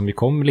genombrott som ju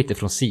kom lite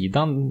från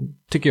sidan,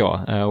 tycker jag.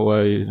 Och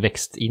har ju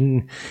växt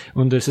in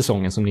under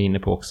säsongen, som ni är inne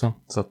på också.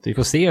 Så att vi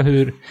får se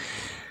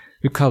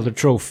Calder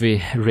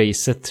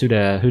Trophy-racet,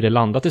 hur det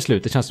landat till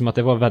slut. Det känns som att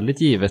det var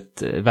väldigt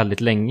givet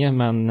väldigt länge,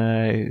 men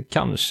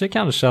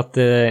kanske att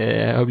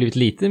det har blivit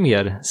lite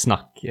mer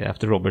snack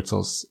efter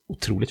Robertsons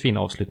otroligt fina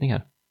avslutning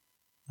här.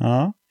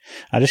 Ja,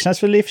 det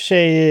känns väl i och för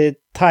sig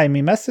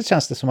timingmässigt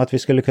känns det som att vi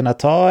skulle kunna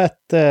ta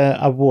ett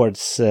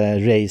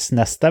awards-race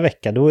nästa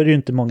vecka. Då är det ju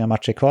inte många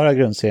matcher kvar av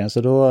grundserien,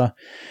 så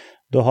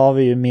då har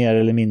vi ju mer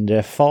eller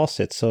mindre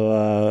facit. Så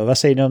vad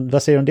säger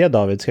du om det,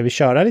 David? Ska vi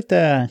köra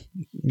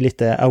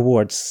lite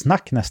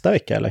awards-snack nästa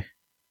vecka, eller?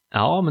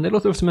 Ja, men det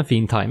låter som en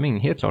fin timing,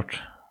 helt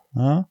klart.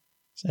 Ja.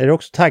 Är du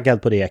också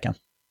taggad på det, Ekan?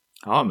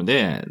 Ja, men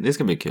det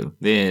ska bli kul.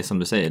 Det är som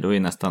du säger, då är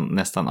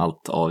nästan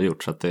allt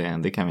avgjort, så att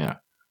det kan vi göra.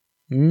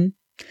 Mm.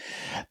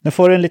 Nu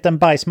får du en liten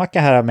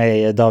bajsmacka här av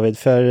mig, David,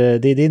 för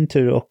det är din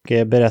tur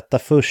att berätta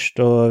först.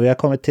 Och vi har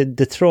kommit till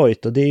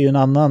Detroit, och det är ju en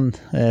annan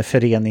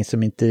förening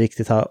som inte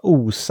riktigt har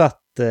osat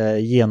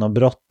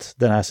genombrott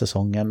den här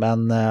säsongen.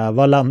 Men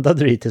vad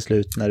landade du i till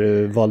slut när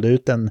du valde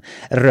ut en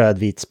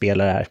rödvit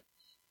spelare här?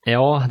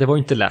 Ja, det var ju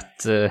inte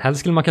lätt. Helst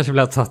skulle man kanske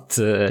vilja ha tagit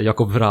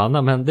Jakub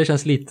Vrana, men det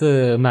känns lite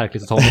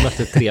märkligt att ta honom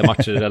efter 3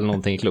 matcher eller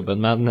någonting i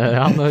klubben. Men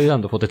han har ju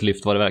ändå fått ett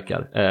lyft vad det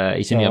verkar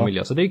i sin nya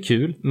miljö, så det är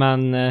kul.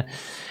 Men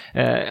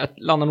jag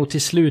landar nog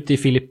till slut i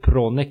Filip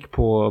Hronek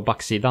på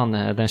backsidan,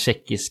 den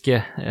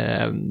tjeckiske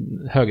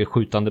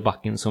högerskjutande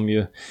backen som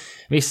ju,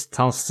 visst,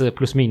 hans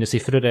plus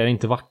minus-siffror är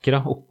inte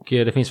vackra och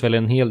det finns väl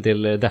en hel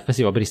del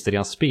defensiva brister i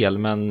hans spel,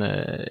 men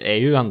är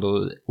ju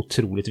ändå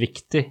otroligt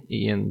viktig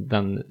i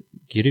den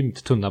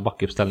grymt tunna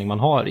backuppställning man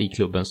har i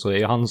klubben, så är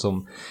ju han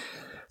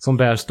som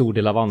bär stor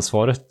del av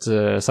ansvaret.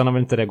 Sen har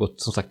väl inte det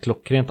gått som sagt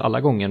klockrent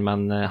alla gånger,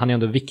 men han är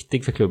ändå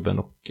viktig för klubben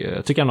och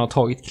jag tycker han har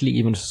tagit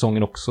kliv under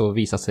säsongen också och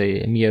visat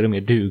sig mer och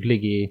mer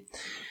duglig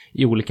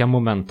i olika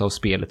moment av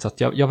spelet, så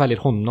att jag väljer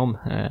honom.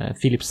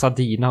 Filip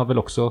Zadina har väl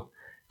också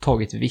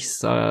tagit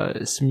vissa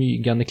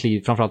smygande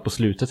kliv, framförallt på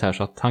slutet här,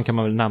 så att han kan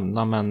man väl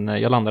nämna, men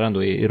jag landar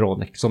ändå i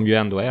Hronek som ju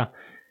ändå är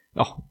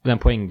den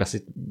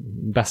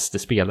poängbästa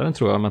spelaren,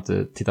 tror jag, om jag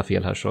inte tittar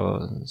fel här,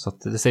 så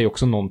att det säger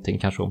också någonting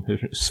kanske om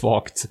hur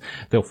svagt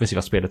det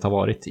offensiva spelet har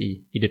varit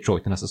i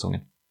Detroit den här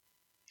säsongen.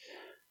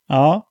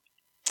 Ja,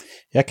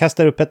 jag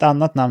kastar upp ett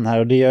annat namn här,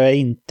 och det gör jag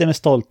inte med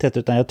stolthet,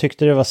 utan jag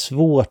tyckte det var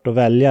svårt att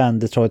välja en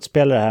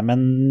Detroit-spelare här, men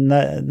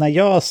när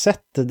jag har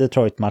sett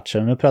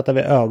Detroit-matchen, nu pratar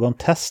vi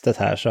ögontestet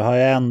här, så har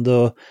jag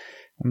ändå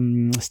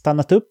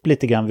stannat upp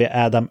lite grann vid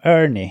Adam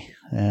Ernie,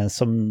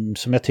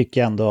 som jag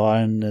tycker ändå har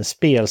en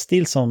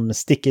spelstil som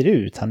sticker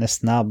ut. Han är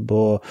snabb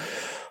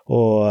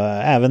och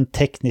även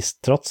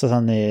tekniskt, trots att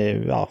han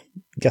är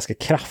ganska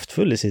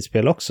kraftfull i sitt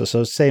spel också.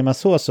 Så säger man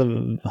så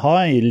har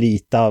han ju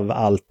lite av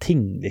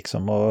allting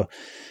liksom. Och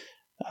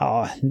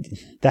ja,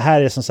 det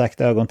här är som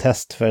sagt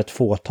ögontest för ett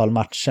fåtal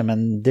matcher,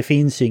 men det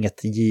finns ju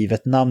inget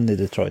givet namn i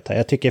Detroit här.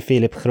 Jag tycker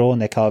Filip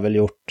Hronek har väl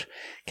gjort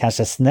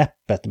kanske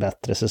snäppet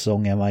bättre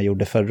säsong än vad han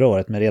gjorde förra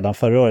året, men redan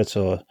förra året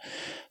så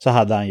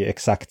hade han ju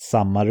exakt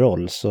samma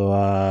roll. Så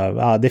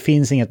det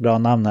finns inget bra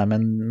namn här,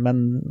 men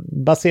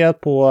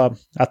baserat på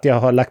att jag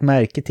har lagt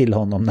märke till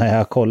honom när jag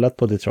har kollat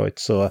på Detroit,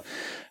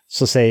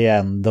 så säger jag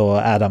ändå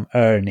Adam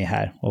Ernie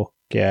här, och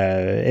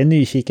är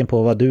nyfiken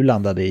på vad du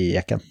landade i,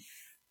 Eken.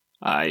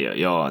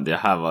 Ja, det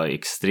här var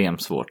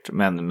extremt svårt.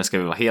 Men ska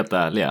vi vara helt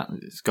ärliga,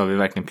 ska vi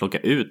verkligen plocka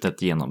ut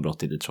ett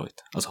genombrott i Detroit?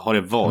 Alltså, har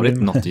det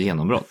varit något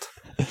genombrott?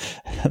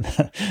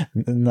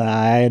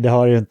 Nej, det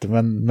har det ju inte.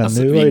 Men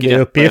alltså, nu har ju det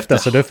uppgiften,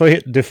 så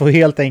du får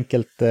helt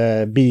enkelt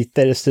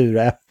bita i det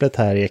sura äpplet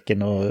här,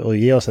 Eken, och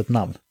ge oss ett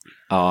namn.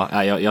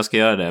 Ja, jag ska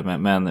göra det.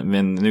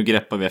 Men nu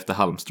greppar vi efter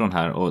halmstrån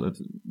här, och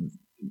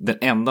den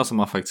enda som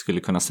man faktiskt skulle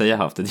kunna säga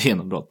haft ett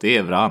genombrott, det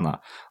är Vrana.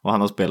 Och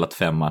han har spelat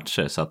 5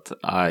 matcher, så att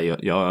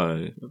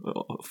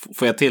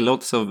får jag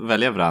tillåtelse att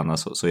välja Vrana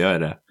så gör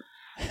jag det.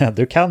 Ja,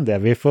 du kan det.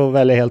 Vi får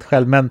välja helt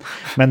själv.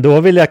 Men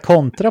då vill jag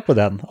kontra på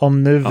den.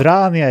 Om nu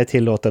Vrania är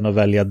tillåten att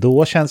välja,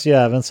 då känns ju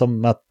även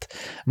som att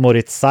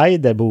Moritz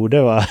Seider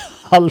borde vara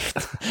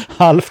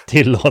halvt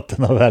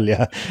tillåten att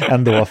välja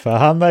ändå. För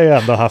han har ju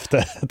ändå haft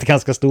ett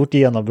ganska stort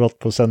genombrott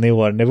på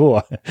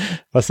seniornivå.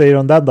 Vad säger du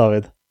om den,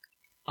 David?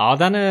 Ja,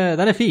 den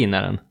är fin,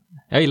 är den.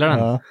 Jag gillar den.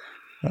 Ja.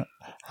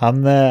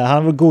 Han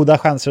har goda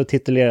chanser att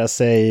titulera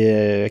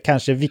sig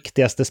kanske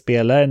viktigaste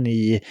spelaren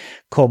i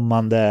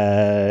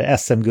kommande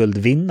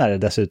SM-guldvinnare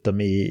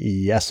dessutom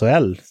i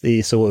SHL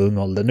i så ung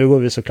ålder. Nu går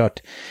vi såklart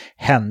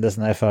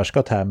händelserna i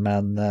förskott här,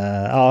 men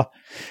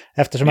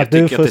eftersom att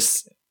du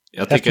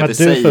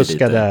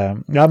fuskade,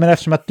 men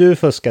eftersom att du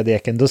fuskade,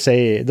 Eken, då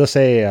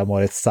säger jag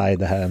Moritz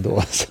Seider här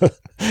ändå.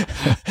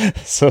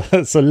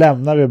 Så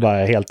lämnar vi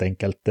bara helt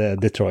enkelt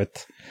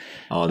Detroit.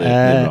 Ja, det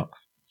är bra.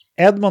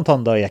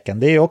 Edmonton då, Eken,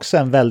 det är också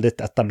en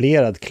väldigt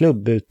etablerad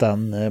klubb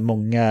utan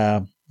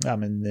många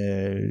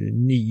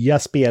nya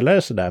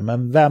spelare sådär.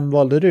 Men vem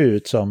valde du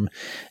ut som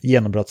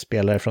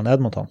genombrottsspelare från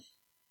Edmonton?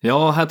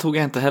 Ja, här tog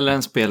jag inte heller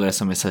en spelare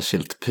som är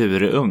särskilt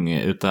purung,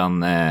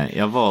 utan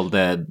jag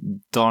valde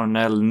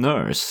Darnell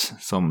Nurse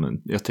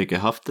som jag tycker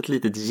har haft ett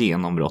litet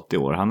genombrott i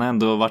år. Han har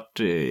ändå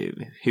varit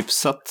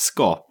hyfsat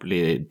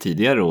skaplig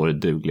tidigare år,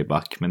 duglig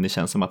back, men det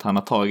känns som att han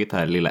har tagit det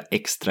här lilla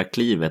extra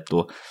klivet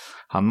och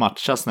han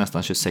matchas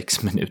nästan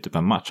 26 minuter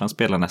per match. Han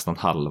spelar nästan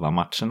halva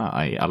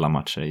matcherna i alla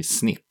matcher i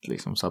snitt.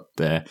 Liksom. Så att,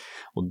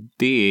 och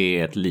det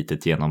är ett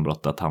litet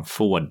genombrott att han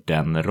får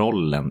den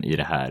rollen i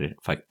det här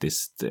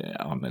faktiskt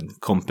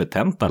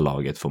kompetenta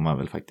laget, får man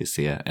väl faktiskt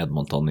se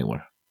Edmonton i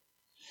år.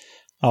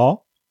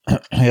 Ja,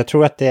 jag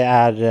tror att det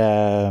är...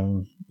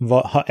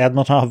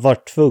 Edmonton har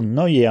varit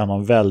tvungna att ge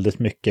honom väldigt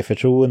mycket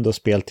förtroende och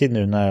speltid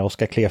nu när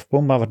Oskar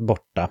Klefbom har varit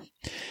borta.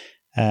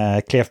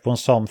 Klefbom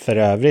som för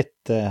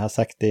övrigt har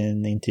sagt i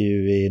en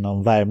intervju i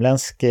någon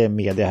värmländsk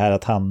media här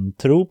att han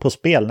tror på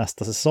spel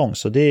nästa säsong,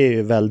 så det är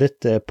ju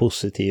väldigt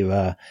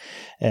positiva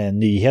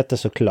nyheter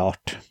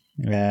såklart.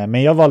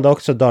 Men jag valde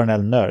också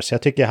Darnell Nurse.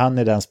 Jag tycker han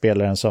är den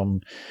spelaren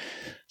som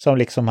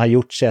liksom har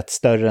gjort sig ett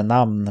större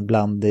namn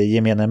bland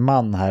gemene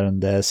man här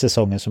under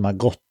säsongen som har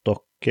gått,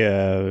 och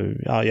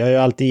ja, jag har ju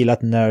alltid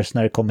gillat Nurse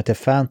när det kommer till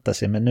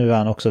fantasy, men nu har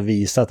han också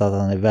visat att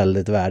han är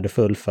väldigt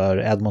värdefull för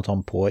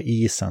Edmonton på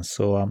isen,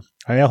 så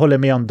ja, jag håller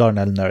med om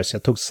Darnell Nurse.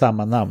 Jag tog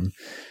samma namn.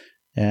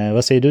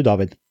 Vad säger du,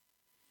 David?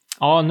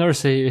 Ja,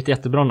 Nurse är ju ett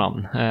jättebra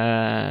namn.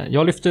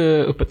 Jag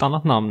lyfte upp ett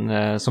annat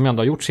namn som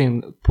ändå har gjort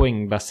sin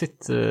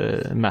poängmässigt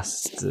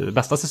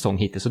bästa säsong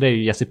hittills, så det är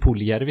ju Jesse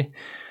Puljärvi.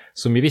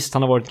 Som ju visst,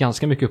 han har varit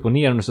ganska mycket upp och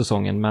ner under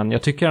säsongen, men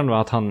jag tycker ändå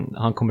att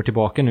han kommer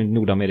tillbaka nu i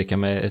Nordamerika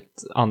med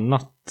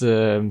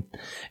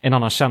en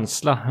annan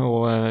känsla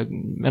och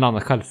en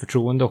annan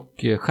självförtroende och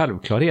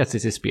självklarhet i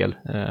sitt spel.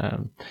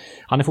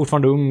 Han är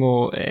fortfarande ung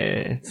och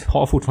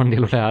har fortfarande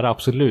en del att lära,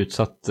 absolut.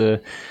 Så att, men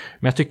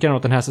jag tycker ändå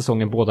att den här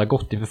säsongen båda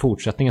gott inför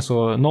fortsättningen,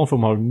 så någon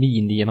form av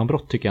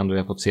mini-genombrott tycker jag ändå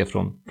jag fått se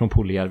från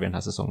Puljärvi den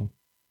här säsongen.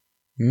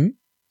 Mm.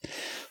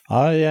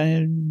 Ja,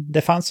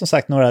 det fanns som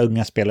sagt några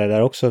unga spelare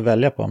där också att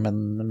välja på,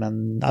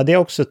 men ja, det är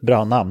också ett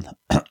bra namn.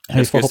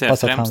 Jag skulle säga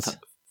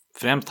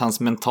främst hans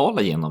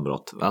mentala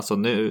genombrott. Alltså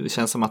nu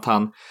känns det som att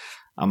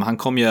han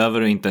kom ju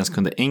över och inte ens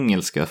kunde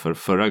engelska för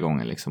förra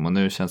gången liksom, och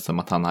nu känns det som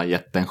att han har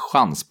gett en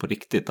chans på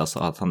riktigt, alltså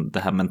att det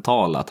här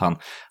mentala, att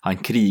han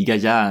krigar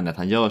järnet,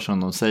 han gör som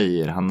de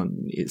säger, han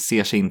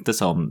ser sig inte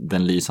som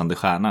den lysande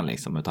stjärnan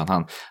liksom,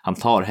 utan han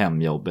tar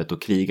hem jobbet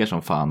och krigar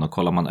som fan, och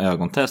kollar man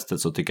ögontestet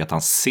så tycker jag att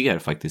han ser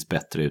faktiskt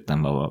bättre ut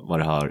än vad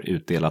det har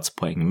utdelats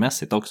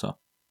poängmässigt också.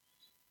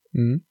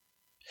 Mm.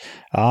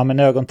 Ja, men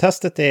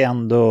ögontestet är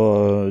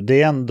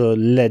ändå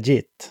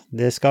legit.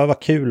 Det ska vara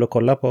kul att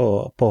kolla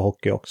på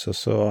hockey också.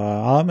 Så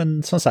ja,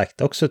 men som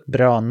sagt, också ett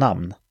bra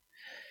namn.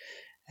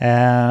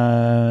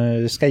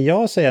 Ska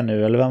jag säga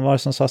nu, eller vem var det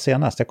som sa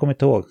senast? Jag kommer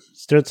inte ihåg.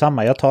 Strunt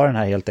samma, jag tar den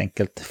här helt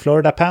enkelt.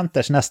 Florida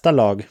Panthers, nästa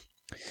lag.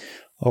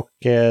 Och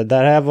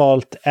där har jag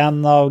valt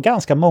en av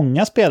ganska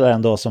många spelare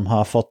ändå som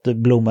har fått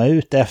blomma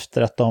ut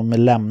efter att de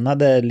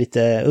lämnade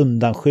lite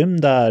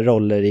undanskymda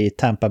roller i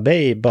Tampa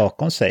Bay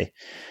bakom sig.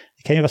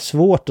 Det kan ju vara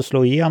svårt att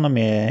slå igenom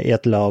i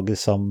ett lag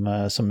som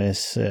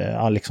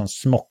är liksom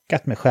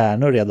smockat med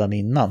stjärnor redan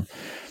innan.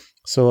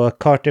 Så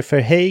Carter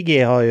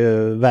Verhaeghe har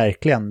ju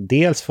verkligen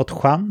dels fått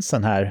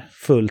chansen här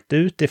fullt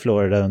ut i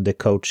Florida under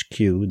coach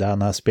Q, där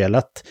han har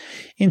spelat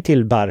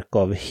intill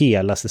Barkov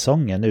hela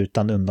säsongen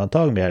utan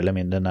undantag mer eller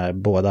mindre när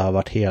båda har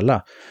varit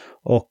hela.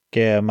 Och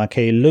man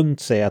kan ju lugnt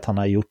säga att han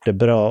har gjort det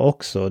bra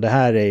också. Det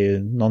här är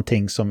ju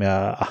någonting som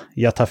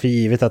jag tar för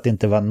givet att det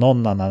inte var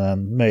någon annan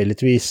än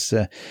möjligtvis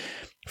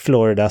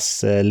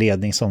Floridas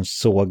ledning som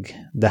såg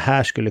det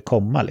här skulle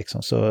komma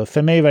liksom. Så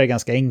för mig var det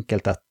ganska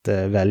enkelt att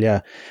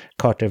välja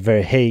Carter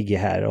Verhaeghe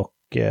här, och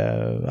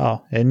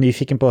ja, jag är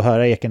nyfiken på att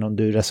höra, Eken, om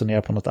du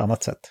resonerar på något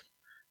annat sätt.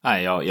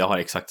 Nej, jag har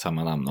exakt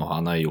samma namn och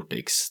han har gjort det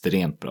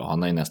extremt bra.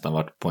 Han har ju nästan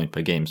varit point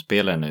per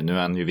game-spelare nu. Nu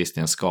är han ju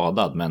visserligen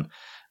skadad,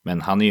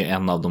 men han är ju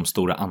en av de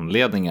stora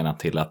anledningarna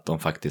till att de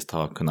faktiskt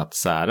har kunnat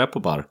sära på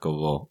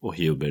Barkov och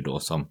Huber då,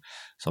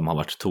 som har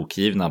varit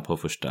tokgivna på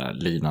första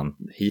linan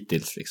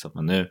hittills liksom.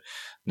 Men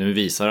nu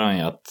visar han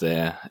ju att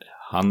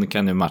han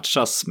kan ju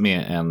matchas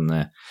med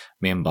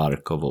en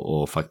Barkov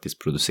och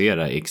faktiskt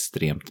producera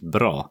extremt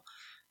bra.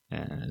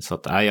 Så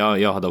att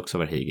jag hade också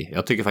Verhaeghe.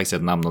 Jag tycker faktiskt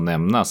att namn att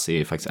nämnas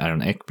är faktiskt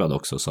Aaron Ekblad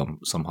också,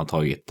 som har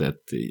tagit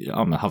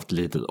haft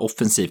lite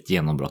offensivt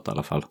genombrott i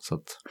alla fall. Så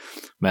att,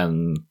 men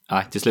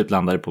till slut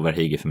landade det på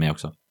Verhaeghe för mig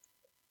också.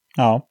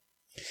 Ja.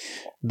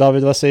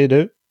 David, vad säger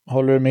du?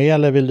 Håller du med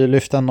eller vill du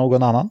lyfta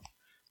någon annan?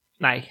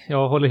 Nej,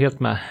 jag håller helt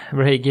med.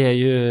 Verhaeghe är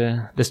ju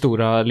det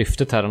stora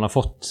lyftet här han har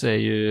fått. Det är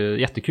ju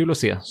jättekul att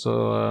se.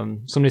 Så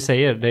som ni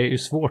säger, det är ju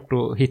svårt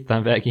att hitta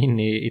en väg in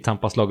i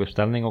Tampas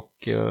laguppställning, och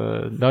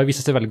det har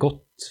visat sig väldigt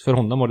gott för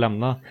honom att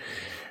lämna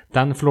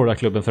den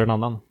Florida-klubben för en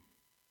annan.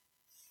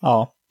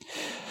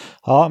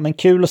 Ja, men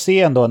kul att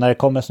se ändå när det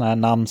kommer såna här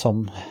namn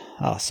som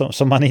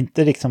man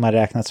inte liksom har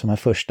räknat som en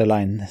första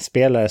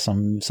line-spelare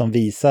som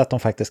visar att de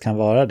faktiskt kan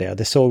vara det.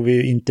 Det såg vi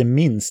ju inte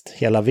minst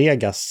hela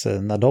Vegas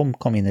när de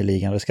kom in i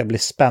ligan. Det ska bli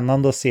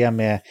spännande att se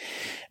med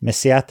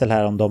Seattle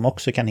här om de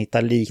också kan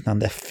hitta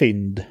liknande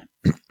fynd.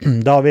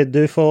 David,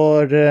 du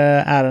får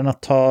äran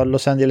att ta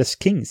Los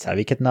Angeles Kings här.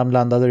 Vilket namn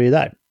landade du i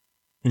där?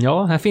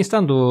 Ja, här finns det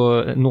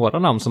ändå några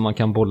namn som man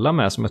kan bolla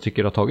med som jag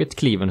tycker har tagit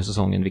kliven i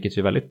säsongen, vilket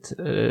är väldigt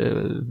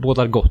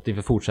bådar gott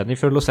inför fortsättning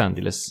för Los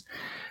Angeles.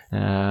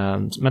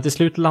 Men till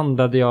slut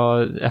landade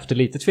jag efter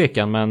lite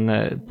tvekan, men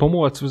på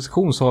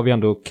målsposition så har vi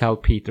ändå Cal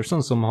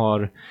Peterson som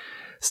har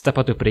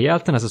steppat upp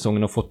rejält den här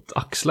säsongen och fått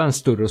axla en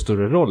större och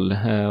större roll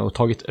och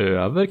tagit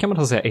över, kan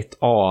man säga,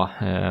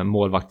 1A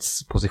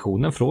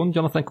målvaktspositionen från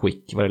Jonathan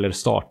Quick vad gäller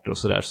starter och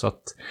sådär. Så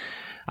att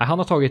han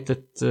har tagit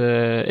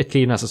ett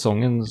kliv den här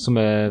säsongen som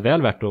är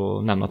väl värt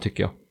att nämna,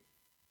 tycker jag.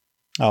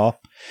 Ja,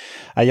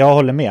 jag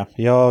håller med.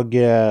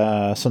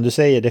 Som du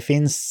säger, det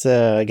finns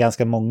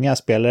ganska många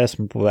spelare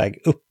som är på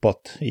väg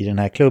uppåt i den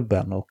här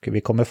klubben, och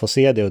vi kommer få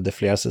se det under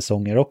flera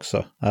säsonger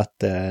också, att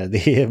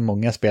det är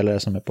många spelare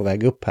som är på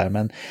väg upp här.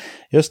 Men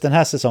just den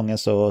här säsongen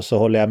så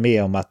håller jag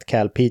med om att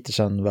Cal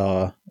Peterson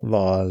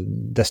var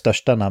det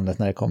största namnet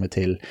när det kommer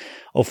till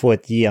att få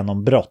ett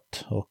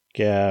genombrott. Och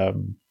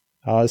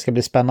det ska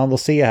bli spännande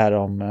att se här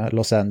om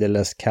Los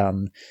Angeles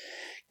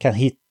kan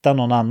hitta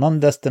någon annan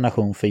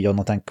destination för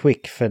Jonathan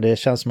Quick, för det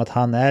känns som att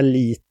han är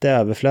lite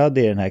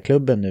överflödig i den här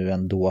klubben nu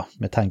ändå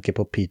med tanke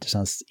på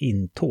Petersons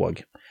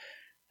intåg.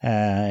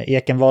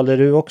 Eken, valde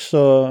du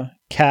också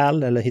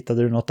Cal eller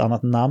hittade du något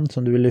annat namn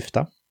som du vill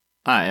lyfta?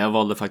 Nej, jag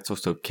valde faktiskt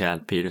också Cal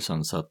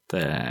Peterson, så att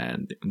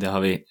det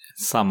har vi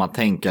samma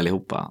tänk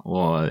allihopa,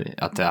 och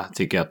att jag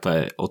tycker att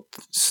att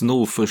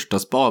sno första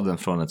spaden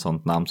från ett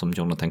sånt namn som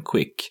Jonathan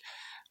Quick,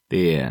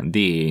 det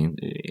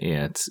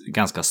är ett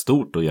ganska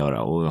stort att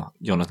göra, och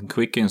Jonathan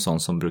Quick är en sån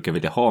som brukar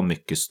vilja ha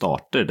mycket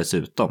starter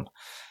dessutom.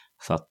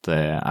 Så att det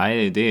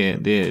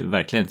är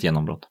verkligen ett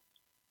genombrott.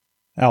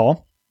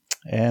 Ja,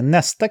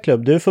 nästa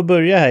klubb, du får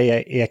börja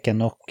här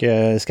Eken, och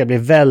det ska bli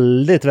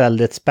väldigt,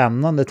 väldigt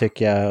spännande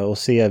tycker jag att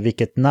se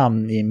vilket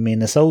namn i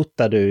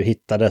Minnesota du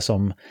hittade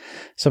som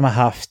har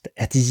haft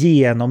ett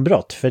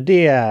genombrott. För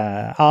det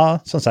är,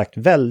 som sagt,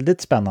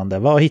 väldigt spännande.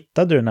 Vad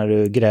hittade du när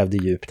du grävde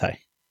djupt här?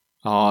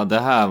 Ja, det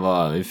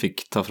här vi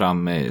fick ta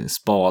fram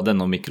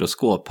spaden och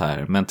mikroskop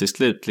här, men till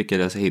slut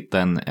lyckades jag hitta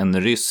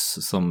en ryss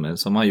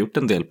som har gjort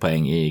en del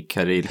poäng i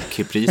Kirill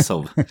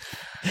Kaprizov.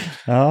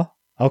 Ja,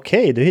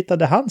 okej, du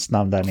hittade hans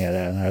namn där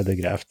nere när du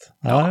grävt.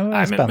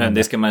 Ja, men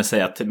det ska man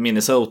säga att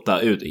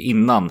Minnesota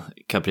innan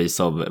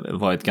Kaprizov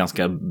var ett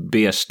ganska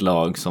beige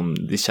lag som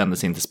det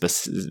kändes inte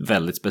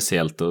väldigt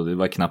speciellt, och det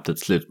var knappt ett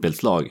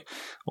slutspelslag.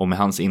 Och med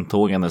hans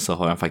intågande så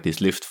har han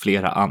faktiskt lyft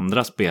flera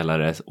andra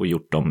spelare och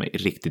gjort dem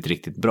riktigt,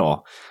 riktigt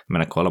bra.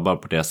 Men kolla bara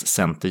på deras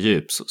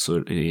centerdjup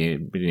så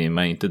blir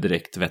man inte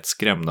direkt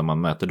vettskrämd när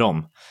man möter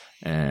dem.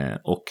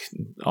 Och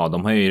ja,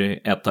 de har ju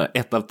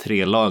ett av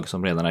 3 lag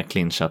som redan har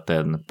clinchat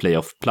en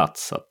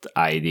playoff-plats. Så att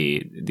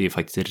det är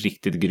faktiskt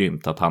riktigt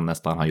grymt att han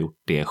nästan har gjort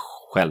det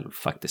själv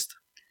faktiskt.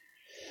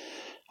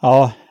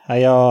 Ja,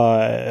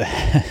 jag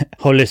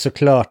håller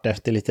såklart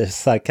efter lite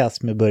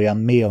sarkasm i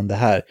början med om det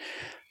här.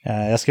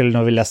 Jag skulle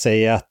nog vilja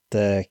säga att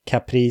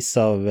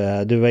Kaprizov,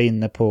 du var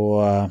inne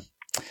på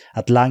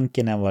att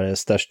Lankinen var det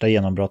största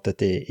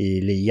genombrottet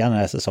i ligan den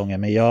här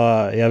säsongen. Men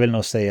jag vill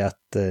nog säga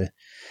att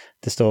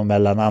det står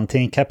mellan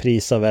antingen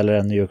Kaprizov eller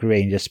en New York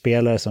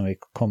Rangers-spelare som vi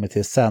kommer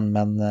till sen.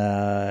 Men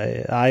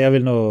jag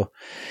vill nog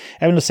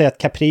säga att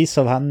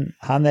Kaprizov,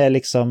 han är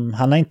liksom,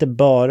 han har inte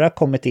bara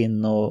kommit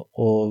in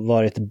och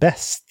varit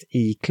bäst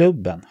i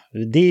klubben.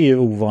 Det är ju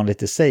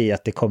ovanligt i sig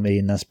att det kommer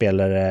in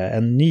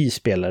en ny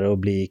spelare och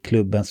blir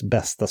klubbens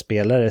bästa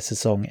spelare i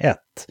säsong 1.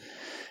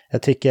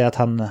 Jag tycker att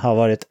han har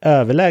varit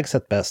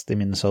överlägset bäst i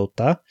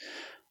Minnesota.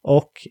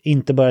 Och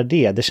inte bara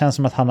det känns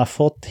som att han har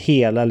fått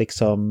hela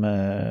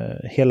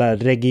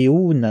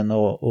regionen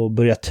och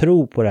börjat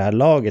tro på det här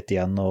laget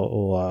igen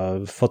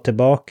och fått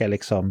tillbaka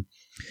liksom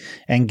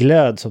en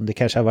glöd som det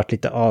kanske har varit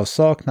lite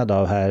avsaknad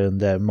av här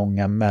under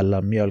många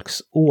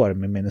mellanmjölksår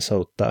med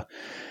Minnesota.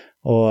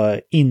 Och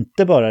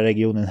inte bara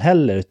regionen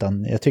heller,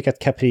 utan jag tycker att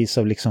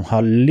Kaprizov liksom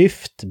har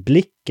lyft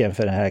blicken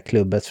för det här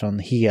klubbet från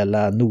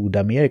hela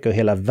Nordamerika och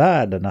hela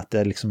världen, att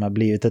det liksom har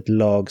blivit ett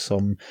lag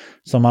som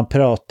man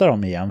pratar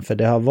om igen, för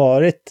det har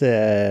varit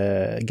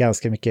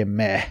ganska mycket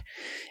med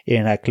i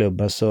den här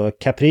klubben. Så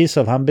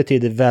Kaprizov, han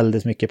betyder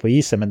väldigt mycket på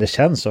isen, men det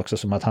känns också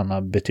som att han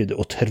har betyder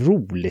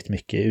otroligt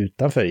mycket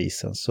utanför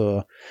isen.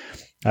 Så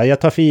ja, jag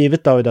tar för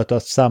givet, David, att du har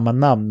samma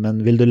namn,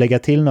 men vill du lägga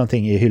till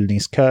någonting i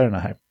hyllningskörerna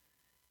här?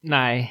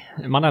 Nej,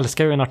 man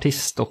älskar ju en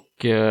artist, och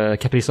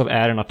Kaprizov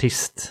är en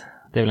artist.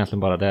 Det är väl egentligen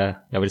bara det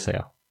jag vill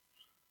säga.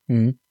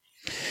 Mm.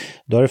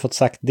 Då har du fått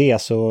sagt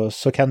det,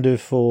 så kan du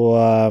få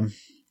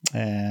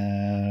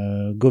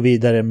gå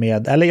vidare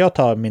med, eller jag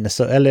tar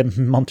Minnesota,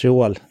 eller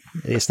Montreal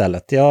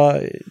istället. Jag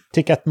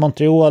tycker att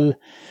Montreal,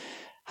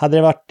 hade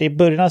det varit i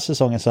början av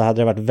säsongen så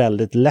hade det varit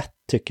väldigt lätt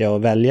tycker jag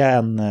att välja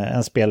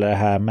en spelare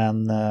här,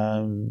 men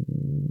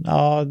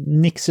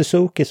Nick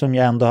Suzuki som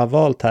jag ändå har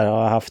valt här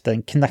har haft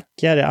en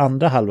knackigare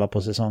andra halva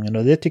på säsongen,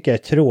 och det tycker jag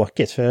är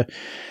tråkigt, för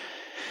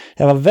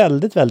jag var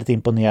väldigt, väldigt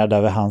imponerad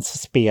över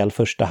hans spel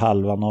första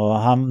halvan, och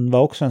han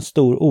var också en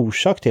stor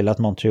orsak till att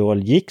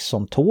Montreal gick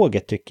som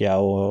tåget tycker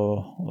jag,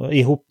 och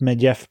ihop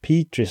med Jeff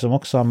Petrie som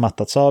också har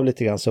mattats av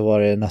lite grann, så var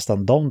det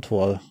nästan de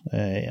två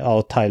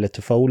och Tyler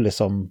Toffoli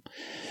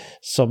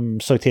som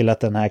såg till att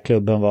den här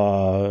klubben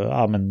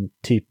var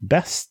typ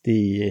bäst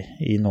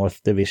i North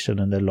Division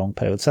under en lång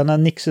period. Sen har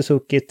Nick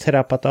Suzuki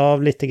trappat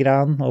av lite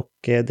grann, och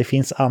det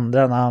finns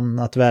andra namn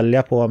att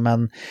välja på,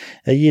 men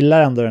jag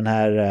gillar ändå den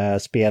här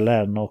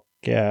spelaren, och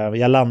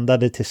jag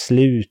landade till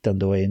slut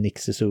ändå i Nick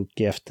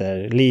Suzuki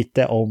efter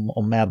lite om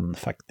och men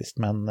faktiskt.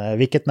 Men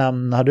vilket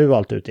namn har du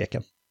valt ut,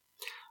 Eken?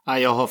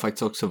 Jag har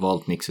faktiskt också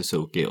valt Nick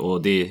Suzuki,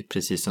 och det är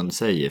precis som du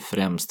säger,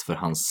 främst för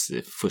hans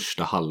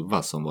första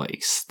halva som var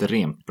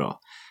extremt bra.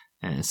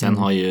 Sen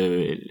har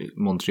ju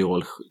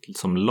Montreal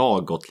som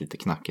lag gått lite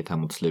knackigt här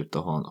mot slutet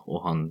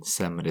och har en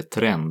sämre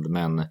trend,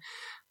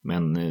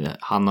 men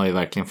han har ju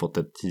verkligen fått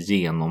ett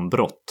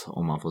genombrott,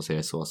 om man får säga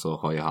det så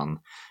har ju han,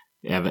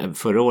 även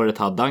förra året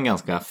hade han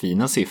ganska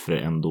fina siffror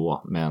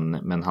ändå,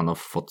 men han har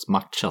fått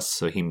matchas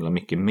så himla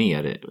mycket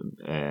mer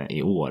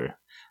i år.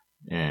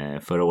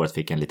 Förra året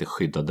fick han lite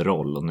skyddad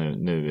roll, och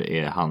nu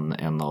är han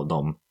en av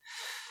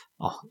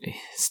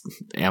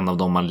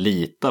dem man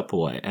litar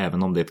på,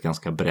 även om det är ett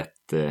ganska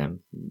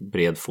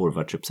bred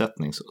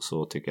forwardsuppsättning,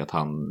 så tycker jag att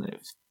han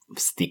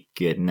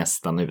sticker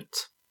nästan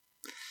ut.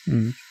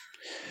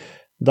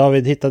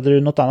 David, hittade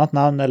du något annat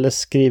namn eller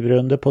skriver du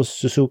under på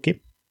Suzuki?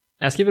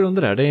 Jag skriver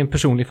under där, det är en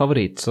personlig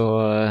favorit,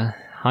 så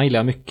han gillar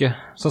jag mycket.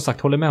 Som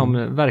sagt, håller med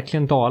om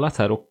verkligen dalat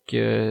här, och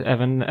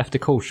även efter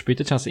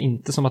coachbytet känns det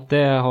inte som att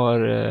det har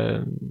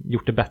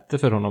gjort det bättre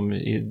för honom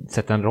i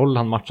sett den roll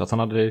han matchat. Han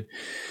hade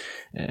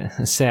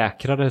en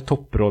säkrare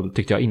topproll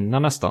tyckte jag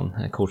innan nästan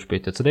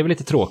coachbytet, så det är väl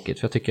lite tråkigt,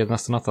 för jag tycker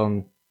nästan att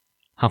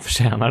han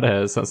förtjänar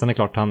det. Sen är det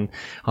klart,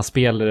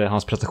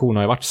 hans prestation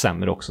har ju varit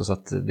sämre också, så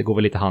att det går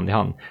väl lite hand i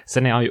hand.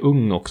 Sen är han ju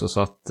ung också,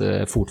 så att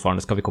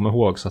fortfarande ska vi komma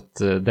ihåg, så att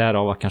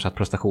därav kanske att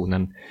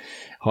prestationen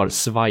har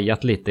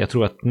svajat lite. Jag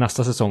tror att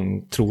nästa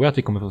säsong att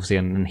vi kommer få se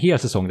en hel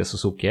säsong där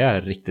Suzuki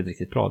är riktigt,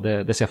 riktigt bra.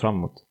 Det ser jag fram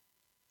emot.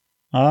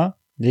 Ja,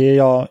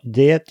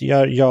 det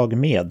gör jag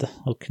med.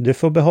 Och du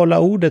får behålla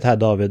ordet här,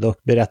 David, och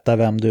berätta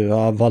vem du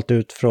har valt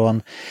ut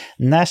från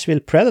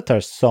Nashville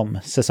Predators som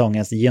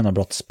säsongens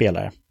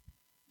genombrottsspelare.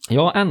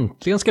 Ja,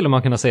 äntligen skulle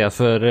man kunna säga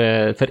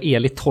för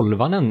Eeli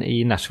Tolvanen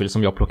i Nashville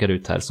som jag plockar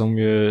ut här, som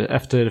ju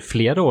efter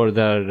flera år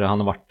där han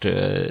har varit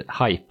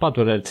hypad,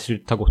 och det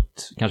har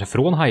gått kanske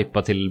från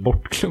hypad till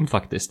bortglömd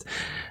faktiskt.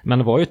 Men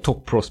det var ju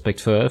top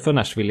prospect för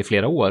Nashville i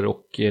flera år,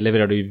 och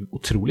levererade ju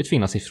otroligt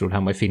fina siffror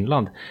hemma i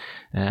Finland.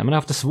 Men har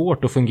haft det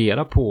svårt att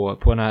fungera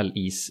på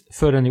NHL-is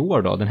förrän i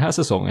år då, den här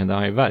säsongen där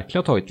han ju verkligen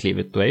har tagit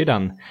klivet. Då är ju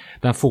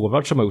den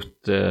forward som har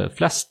gjort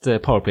flest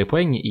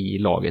powerplay-poäng i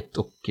laget,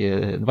 och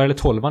vad gäller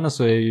Tolvanen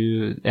så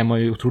är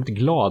man ju otroligt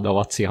glad av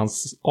att se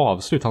hans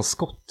avslut, hans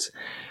skott.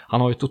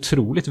 Han har ju ett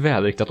otroligt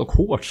välriktat och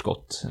hårt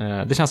skott.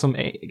 Det känns som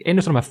en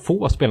av de här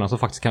få spelarna som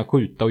faktiskt kan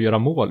skjuta och göra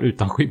mål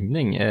utan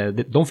skymning.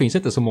 De finns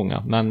inte så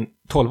många, men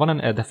Tolvanen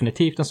är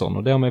definitivt en sån,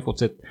 och det har man ju fått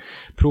sett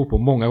prov på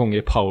många gånger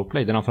i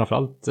powerplay, där han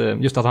framförallt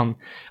just att han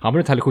behöver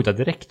inte heller skjuta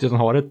direkt, utan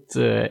har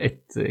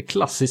ett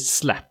klassiskt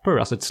slapper,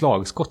 alltså ett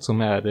slagskott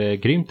som är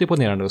grymt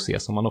imponerande att se,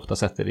 som man ofta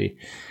sätter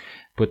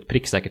på ett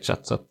pricksäkert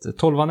sätt. Så att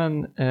Tolvanen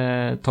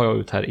tar jag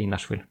ut här i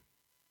Nashville.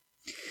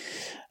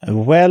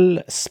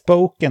 Well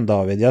spoken,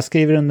 David. Jag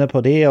skriver under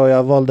på det, och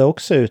jag valde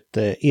också ut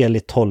Eeli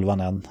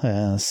Tolvanen.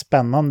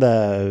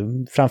 Spännande,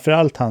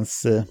 framförallt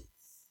hans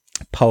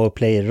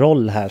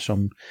powerplay-roll här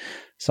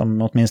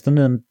som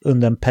åtminstone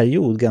under en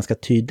period ganska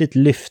tydligt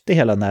lyfte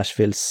hela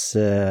Nashvilles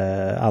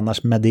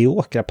annars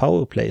mediokra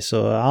powerplay. Så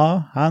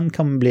ja, han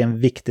kommer bli en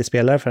viktig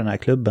spelare för den här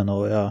klubben,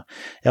 och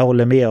jag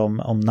håller med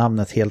om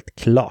namnet helt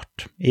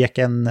klart.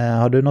 Eken,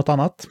 har du något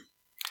annat?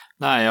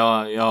 Nej,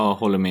 jag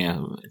håller med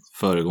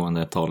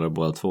föregående talare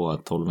båda två,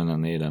 att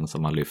Tolvanen är den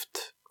som har lyft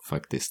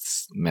faktiskt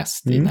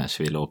mest i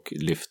Nashville, och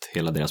lyft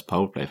hela deras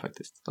powerplay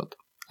faktiskt. Så att,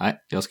 nej,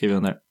 jag skriver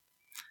under.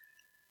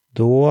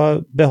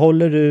 Då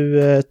behåller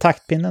du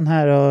taktpinnen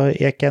här,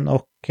 och Eken,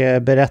 och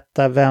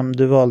berätta vem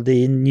du valde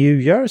i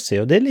New Jersey.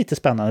 Och det är lite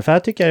spännande, för här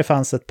tycker jag det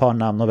fanns ett par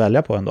namn att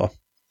välja på ändå.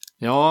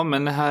 Ja,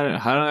 men här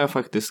har jag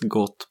faktiskt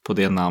gått på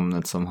det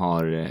namnet som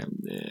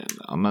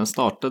man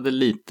startade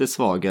lite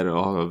svagare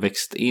och har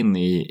växt in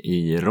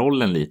i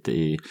rollen lite,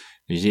 i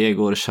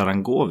Jegor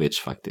Sharangovic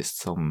faktiskt,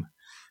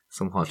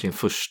 som har sin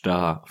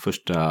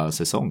första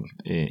säsong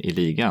i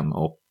ligan,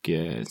 och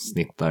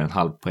snittar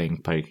 0,5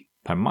 poäng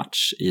per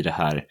match i det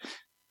här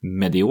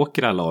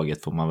mediokra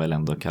laget, får man väl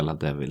ändå kalla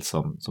Devils,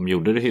 som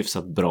gjorde det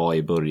hyfsat bra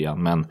i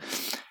början, men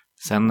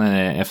sen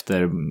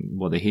efter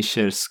både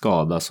Hischers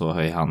skada så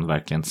har han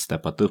verkligen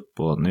steppat upp,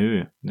 och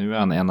nu är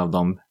han en av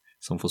dem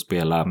som får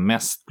spela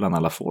mest bland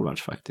alla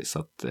forwards faktiskt. Så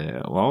att,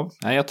 ja,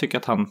 jag tycker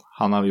att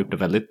han har gjort det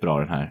väldigt bra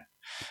den här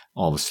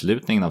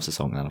avslutningen av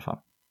säsongen i alla fall.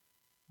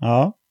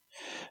 Ja,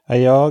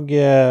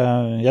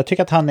 Jag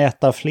tycker att han är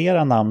ett av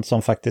flera namn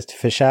som faktiskt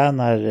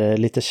förtjänar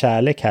lite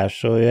kärlek här.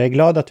 Så jag är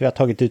glad att vi har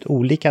tagit ut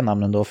olika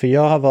namn ändå. För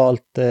jag har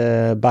valt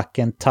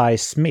backen Ty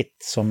Smith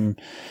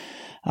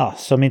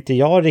som inte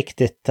jag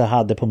riktigt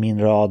hade på min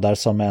radar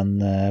som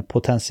en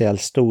potentiell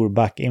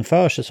storback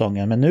inför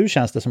säsongen. Men nu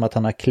känns det som att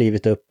han har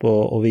klivit upp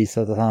och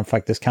visat att han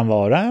faktiskt kan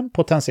vara en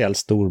potentiell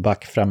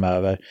storback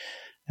framöver.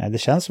 Det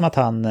känns som att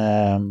han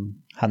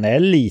är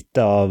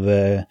lite av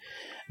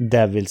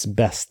Devils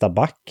bästa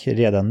back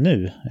redan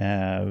nu.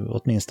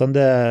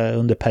 Åtminstone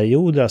under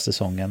perioder av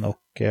säsongen.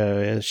 Och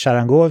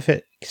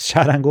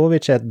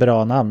Sharangovic är ett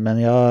bra namn, men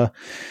jag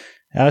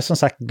är som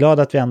sagt glad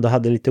att vi ändå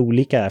hade lite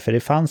olika här, för det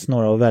fanns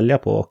några att välja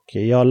på och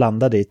jag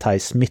landade i Ty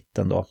Smith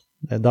ändå.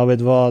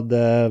 David,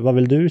 vad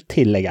vill du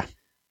tillägga?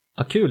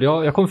 Ja, kul.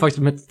 Jag kommer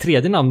faktiskt med ett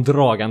tredje namn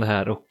dragande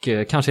här och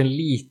kanske en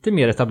lite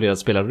mer etablerad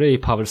spelare. Det är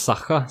Pavel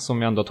Zacha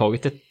som ju ändå har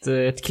tagit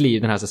ett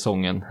kliv den här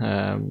säsongen.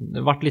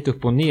 Varit lite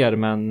upp och ner,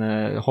 men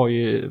har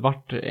ju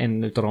varit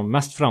en av de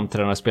mest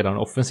framträdande spelarna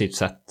offensivt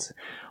sett.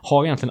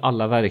 Har egentligen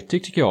alla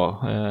verktyg tycker jag.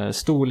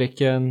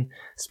 Storleken,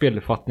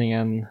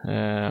 speluppfattningen,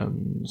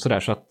 sådär.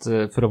 Så att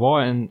för att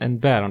vara en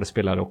bärande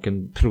spelare och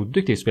en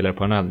produktiv spelare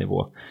på en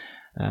nivå.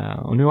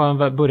 Och nu har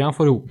han börjat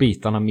få ihop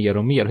bitarna mer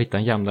och mer och hitta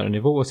en jämnare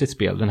nivå i sitt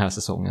spel den här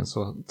säsongen.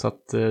 Så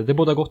att det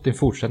båda gott i en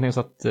fortsättning. Så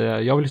att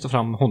jag vill lyfta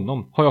fram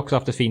honom. Har jag också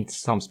haft ett fint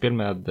samspel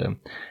med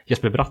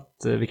Jesper Bratt,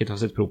 vilket jag har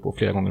sett prov på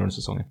flera gånger under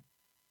säsongen.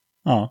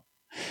 Ja.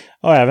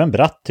 Och även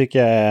Bratt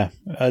tycker jag,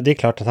 det är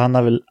klart att han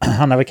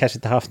har väl kanske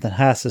inte haft den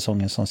här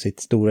säsongen som sitt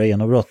stora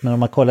genombrott, men om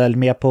man kollar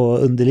mer på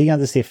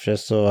underliggande siffror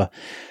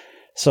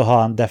så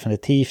har han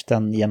definitivt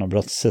en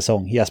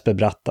genombrottssäsong, Jesper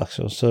Bratt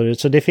också.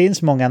 Så det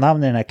finns många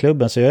namn i den här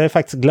klubben, så jag är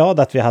faktiskt glad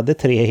att vi hade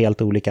 3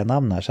 helt olika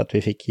namn här, så att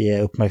vi fick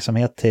ge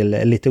uppmärksamhet till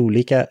lite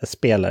olika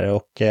spelare,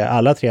 och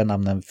alla 3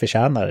 namnen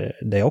förtjänar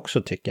det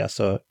också tycker jag.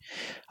 Så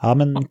ja,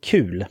 men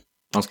kul.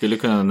 Man skulle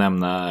kunna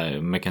nämna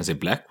Mackenzie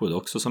Blackwood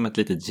också som ett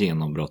litet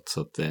genombrott,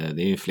 så att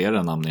det är ju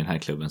flera namn i den här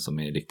klubben som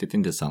är riktigt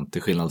intressant,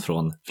 till skillnad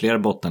från flera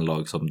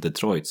bottenlag som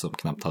Detroit som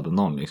knappt hade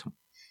någon liksom.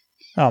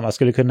 Ja, man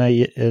skulle kunna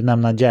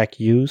nämna Jack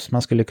Hughes,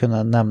 man skulle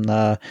kunna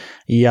nämna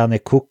Janne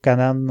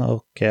Kukkanen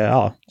och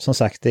ja, som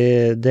sagt,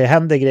 det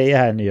händer grejer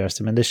här i New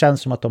Jersey, men det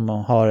känns som att de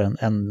har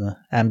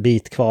en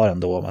bit kvar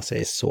ändå om man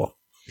säger så.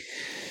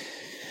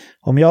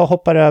 Om jag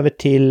hoppar över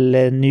till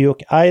New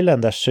York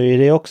Islanders så är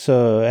det också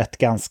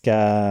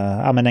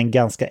en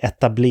ganska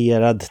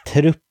etablerad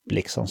trupp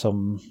liksom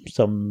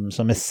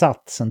som är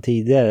satt sedan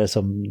tidigare,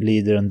 som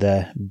lider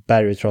under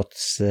Barry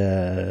Trotz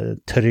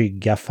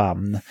trygga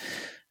famn.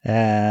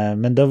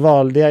 Men då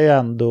valde jag ju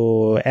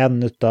ändå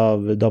en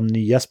av de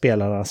nya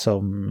spelarna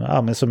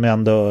som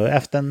ändå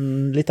efter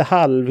en lite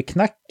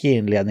halvknackig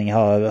inledning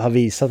har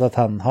visat att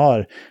han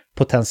har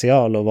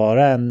potential att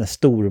vara en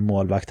stor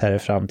målvakt här i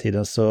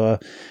framtiden. Så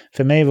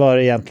för mig var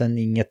det egentligen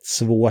inget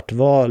svårt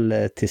val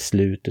till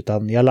slut,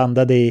 utan jag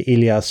landade i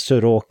Ilja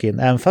Sorokin,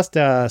 även fast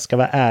jag ska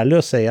vara ärlig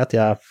och säga att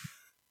jag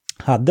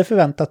hade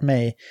förväntat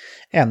mig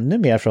ännu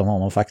mer från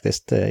honom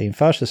faktiskt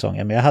inför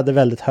säsongen, men jag hade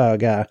väldigt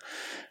höga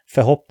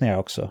förhoppningar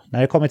också.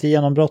 När det kommer till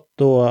genombrott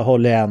då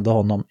håller jag ändå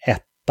honom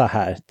etta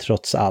här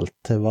trots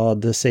allt.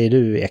 Vad säger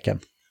du, Eken?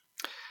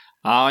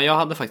 Ja, jag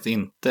hade faktiskt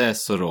inte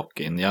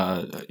Sorokin. Jag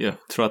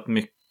tror att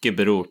mycket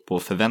beror på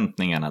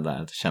förväntningarna där.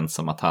 Det känns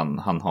som att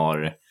han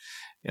har...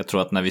 Jag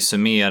tror att när vi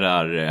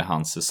summerar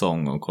hans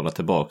säsong och kollar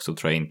tillbaka så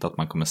tror jag inte att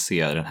man kommer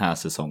se den här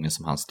säsongen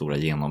som hans stora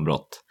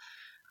genombrott.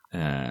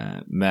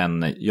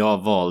 Men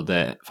jag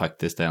valde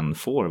faktiskt en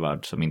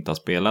forward som inte har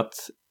spelat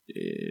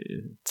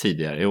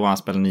tidigare. Jo, han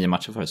spelade 9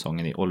 matcher för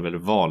säsongen i Oliver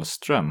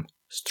Wahlström.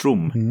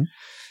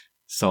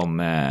 Som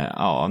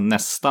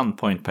nästan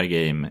point per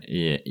game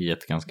i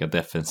ett ganska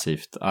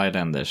defensivt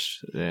Islanders.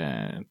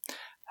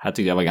 Här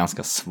tyckte jag var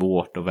ganska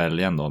svårt att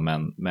välja ändå,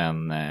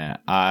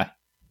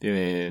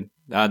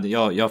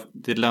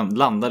 det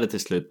landade till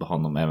slut på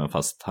honom, även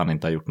fast han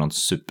inte har gjort någon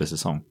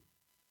supersäsong.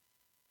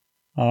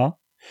 Ja,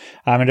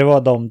 men det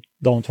var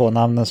de 2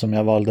 namnen som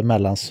jag valde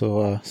mellan,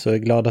 så jag är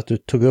glad att du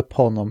tog upp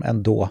honom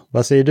ändå.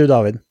 Vad säger du,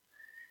 David?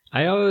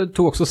 Jag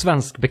tog också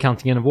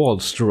svenskbekantingen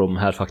Wahlström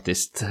här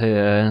faktiskt,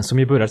 som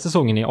ju började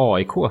säsongen i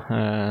AIK.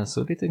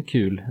 Så lite en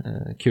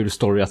kul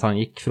story att han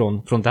gick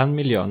från den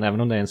miljön,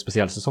 även om det är en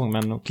speciell säsong,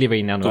 men att kliva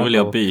in i NHL. Då vill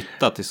jag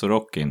byta till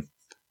Sorokin.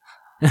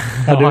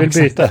 Ja, du vill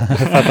byta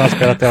för att han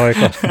spelat i AIK.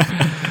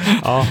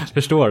 Ja,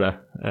 förstår det.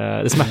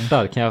 Det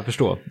smärtar, kan jag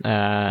förstå.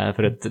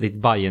 För ett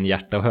litet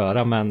Bayern-hjärta att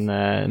höra.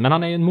 Men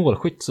han är ju en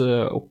målskytt.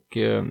 Och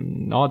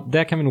ja,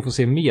 där kan vi nog få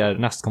se mer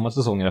nästkommande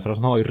säsonger. För att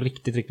han har ju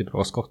riktigt, riktigt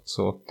bra skott.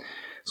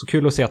 Så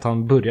kul att se att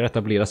han börjar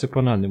etablera sig på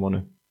en nivå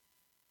nu.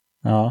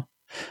 Ja,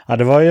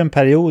 det var ju en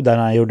period där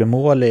han gjorde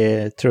mål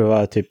i, tror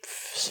jag, typ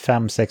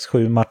 5, 6,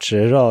 7 matcher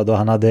i rad. Och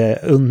han hade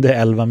under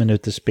 11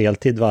 minuters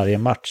speltid varje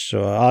match. Så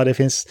ja, det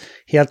finns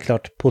helt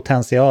klart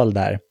potential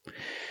där.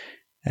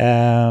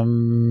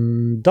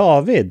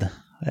 David,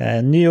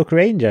 New York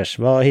Rangers,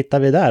 vad hittar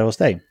vi där hos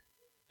dig?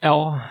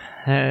 Ja,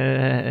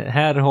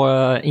 här har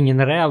jag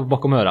ingen räv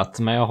bakom örat,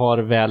 men jag har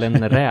väl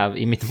en räv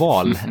i mitt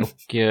val.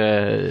 Och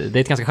det är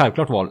ett ganska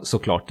självklart val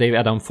såklart. Det är ju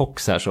Adam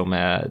Fox här som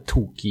är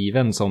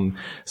tokgiven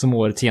som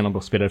årets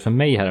genombrottsspelare för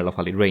mig här i alla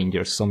fall i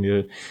Rangers, som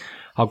ju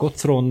har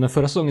gått från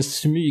förra säsongen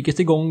smyget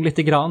igång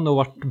lite grann och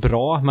varit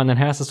bra, men den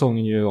här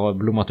säsongen ju har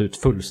blommat ut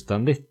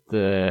fullständigt.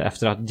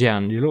 Efter att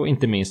Giangelo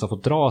inte minst har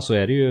fått dra, så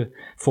är det ju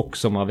Fox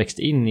som har växt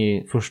in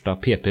i första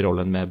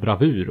PP-rollen med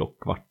bravur och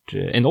varit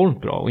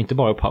enormt bra. Och inte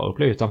bara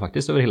powerplay utan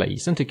faktiskt över hela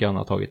isen tycker jag han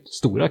har tagit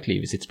stora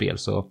kliv i sitt spel.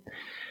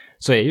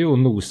 Så är ju och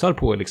nosar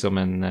på liksom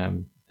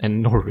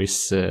en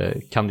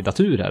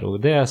Norris-kandidatur här,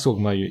 och det såg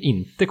man ju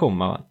inte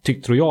komma,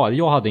 tror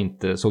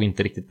jag. Såg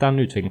inte riktigt den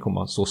utvecklingen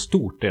komma så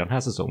stort i den här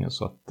säsongen,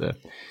 så att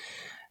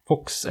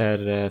Fox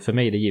är för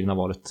mig det givna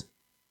valet.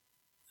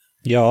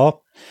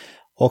 Ja,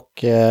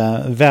 och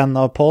vän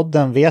av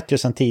podden vet ju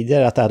sedan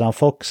tidigare att Adam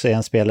Fox är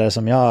en spelare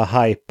som jag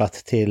har hypat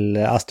till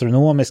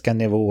astronomiska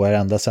nivåer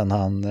ända sedan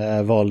han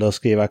valde att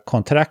skriva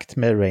kontrakt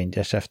med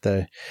Rangers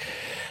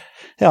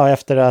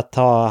efter att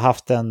ha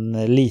haft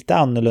en lite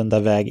annorlunda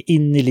väg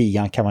in i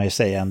ligan kan man ju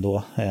säga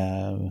ändå.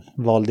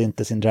 Valde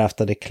inte sin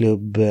draftade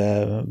klubb,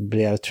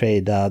 blev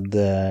tradad,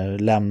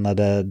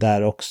 lämnade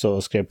där också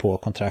och skrev på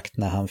kontrakt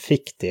när han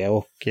fick det.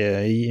 Och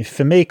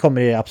för mig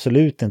kommer det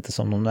absolut inte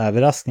som någon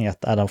överraskning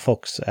att Adam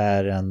Fox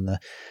är en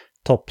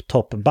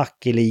topp back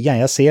i ligan.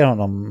 Jag ser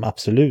honom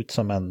absolut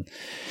som en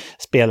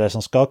spelare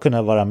som ska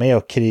kunna vara med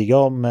och kriga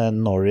om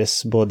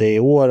Norris både i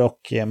år och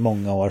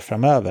många år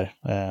framöver.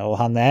 Och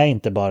han är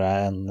inte bara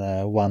en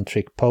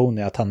one-trick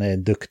pony, att han är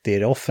duktig i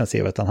det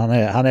offensiva, utan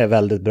han är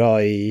väldigt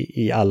bra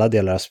i alla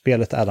delar av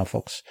spelet, Adam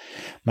Fox.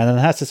 Men den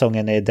här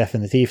säsongen är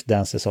definitivt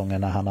den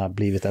säsongen när han har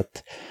blivit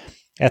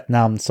ett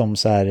namn som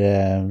så här,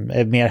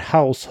 är mer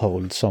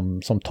household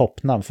som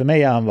toppnamn. För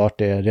mig har han varit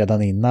det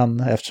redan innan,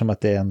 eftersom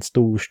att det är en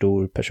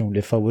stor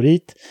personlig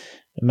favorit.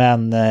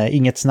 Men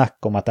inget snack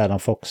om att Adam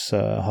Fox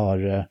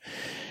har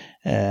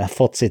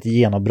fått sitt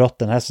genombrott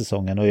den här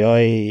säsongen. Och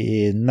jag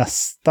är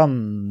nästan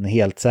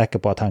helt säker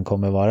på att han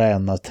kommer vara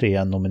en av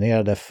 3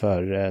 nominerade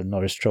för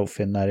Norris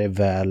Trophy när det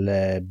väl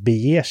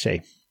beger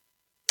sig.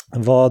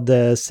 Vad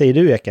säger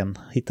du, Eken?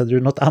 Hittade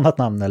du något annat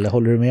namn eller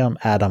håller du med om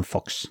Adam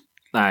Fox?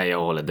 Nej,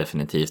 jag håller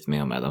definitivt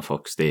med om Adam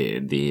Fox.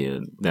 Det är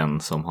den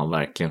som har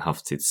verkligen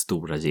haft sitt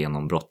stora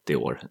genombrott i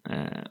år.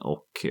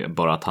 Och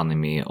bara att han är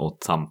med och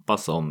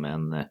tampas om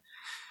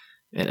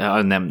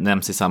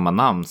nämns i samma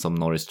namn som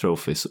Norris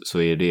Trophy,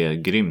 så är det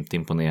grymt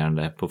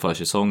imponerande. På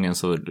försäsongen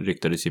så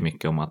ryktades ju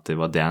mycket om att det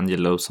var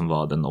D'Angelo som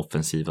var den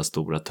offensiva,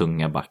 stora,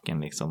 tunga backen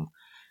liksom.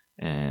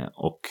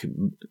 Och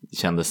det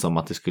kändes som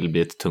att det skulle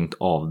bli ett tungt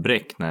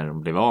avbräck när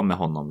de blev av med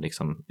honom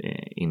liksom,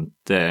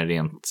 inte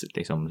rent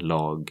liksom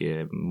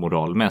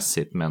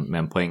lagmoralmässigt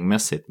men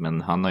poängmässigt,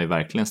 men han har ju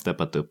verkligen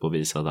steppat upp och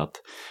visat att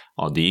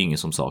ja, det är ingen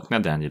som saknar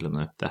D'Angelo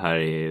nu. Det här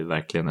är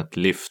verkligen ett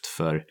lyft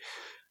för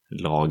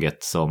laget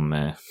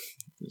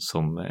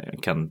som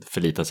kan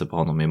förlita sig på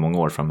honom i många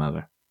år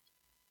framöver.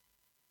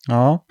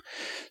 Ja,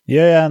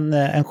 jag gör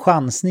en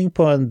chansning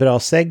på en bra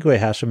segway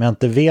här som jag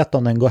inte vet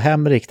om den går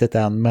hem riktigt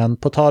än. Men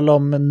på tal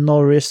om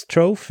Norris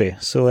Trophy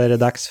så är det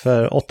dags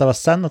för Ottawa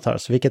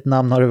Senators. Vilket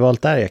namn har du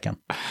valt där, Eken?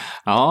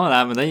 Ja,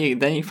 nej, men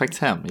den gick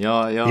faktiskt hem.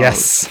 Jag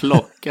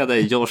plockade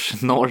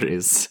Josh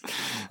Norris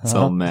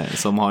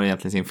som har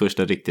egentligen sin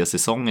första riktiga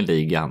säsong i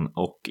ligan.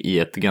 Och i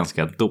ett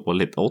ganska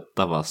dåligt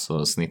Ottawa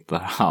så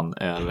snittar han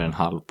över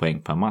 0,5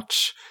 poäng per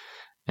match.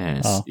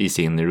 I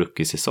sin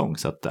rookie-säsong.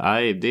 Så att, det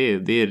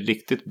är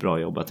riktigt bra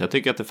jobbat. Jag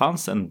tycker att det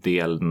fanns en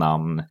del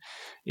namn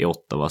i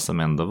Ottawa som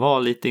ändå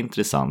var lite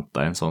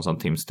intressanta. En sån som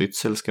Tim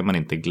Stützle ska man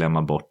inte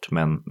glömma bort.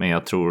 Men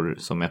jag tror,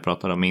 som jag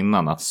pratade om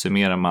innan, att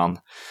summerar man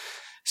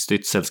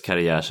Stützles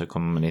karriär så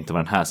kommer det inte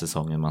vara den här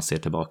säsongen man ser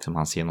tillbaka som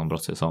hans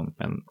genombrottssäsong.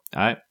 Men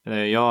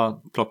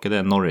jag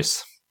plockade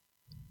Norris.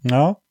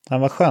 Ja,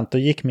 han var skönt. Då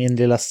gick min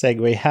lilla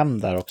segway hem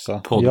där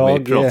också.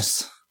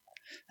 Podway-proffs.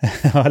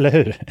 Ja, eller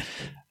hur?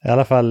 I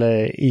alla fall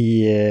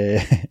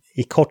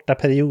i korta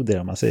perioder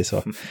om man säger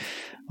så.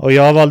 Och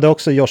jag valde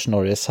också Josh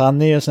Norris.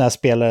 Han är ju en sån här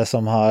spelare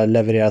som har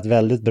levererat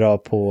väldigt bra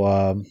på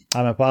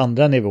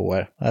andra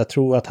nivåer. Jag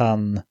tror att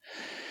han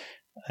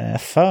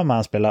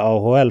spelade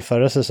AHL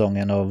förra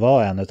säsongen och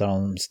var en av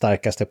de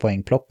starkaste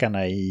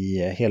poängplockarna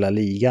i hela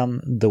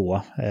ligan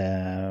då.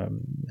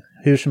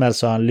 Hur som helst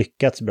så har han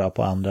lyckats bra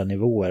på andra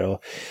nivåer. Och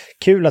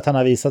kul att han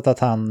har visat att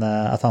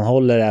han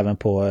håller även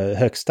på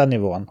högsta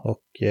nivån.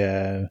 Och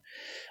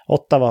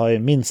Ottawa har ju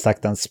minst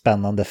sagt en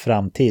spännande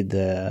framtid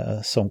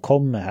som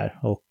kommer här.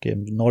 Och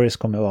Norris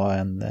kommer vara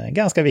en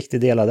ganska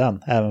viktig del av den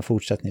även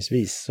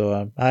fortsättningsvis.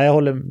 Så jag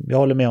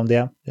håller med om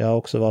det. Jag har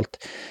också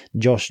valt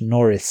Josh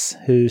Norris.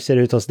 Hur ser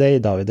det ut hos dig,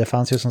 David? Det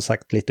fanns ju som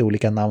sagt lite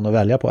olika namn att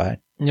välja på här.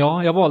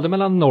 Ja, jag valde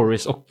mellan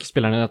Norris och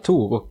spelaren jag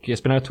tog. Och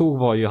spelaren jag tog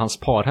var ju hans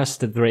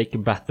parhäst Drake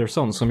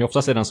Batherson, som ju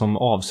oftast är den som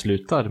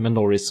avslutar, med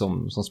Norris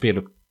som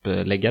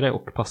speluppläggare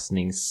och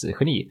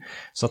passningsgeni.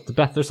 Så att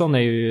Batherson är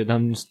ju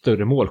den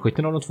större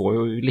målskytten av de två.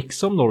 Och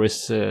liksom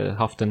Norris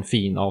haft en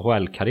fin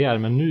AHL-karriär,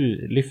 men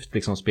nu lyft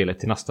liksom spelet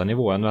till nästa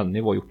nivå,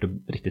 NHL-nivå, gjort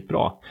det riktigt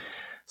bra.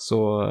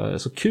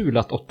 Så kul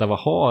att Ottawa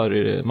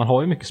man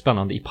har ju mycket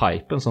spännande i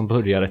pipen som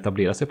börjar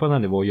etablera sig på den här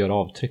nivån och göra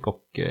avtryck,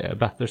 och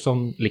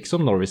Batherson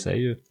liksom Norris är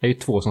ju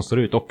två som står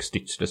ut, och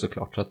Stützle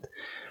såklart. Så att,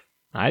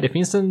 nej, det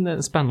finns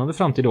en spännande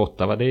framtid i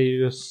Ottawa. Det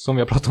är ju som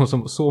vi har pratat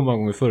om så många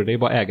gånger förr, det är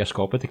bara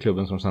ägarskapet i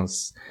klubben som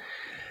känns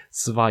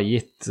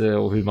svajigt,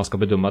 och hur man ska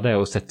bedöma det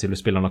och sett till hur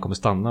spelarna kommer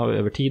stanna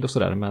över tid och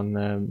sådär. Men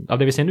av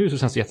det vi ser nu så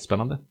känns det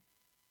jättespännande.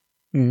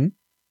 Mm.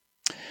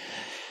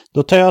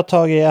 Då tar jag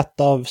tag i ett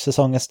av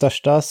säsongens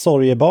största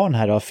sorgebarn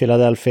här då,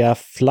 Philadelphia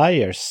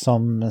Flyers,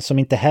 som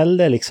inte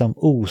heller liksom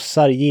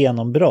osar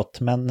genombrott.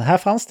 Men här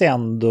fanns det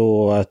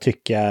ändå,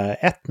 tycker jag,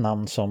 ett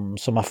namn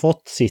som har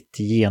fått sitt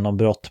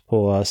genombrott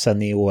på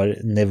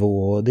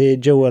seniornivå. Det är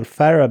Joel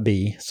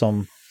Farabee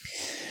som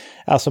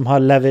har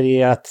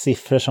levererat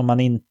siffror som man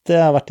inte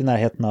har varit i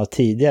närheten av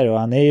tidigare. Och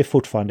han är ju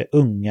fortfarande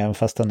ung, även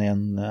fast han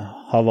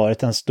har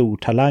varit en stor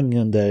talang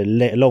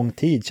under lång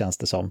tid, känns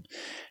det som.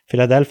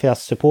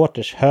 Philadelphias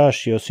supporters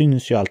hörs ju och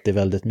syns ju alltid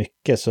väldigt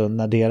mycket, så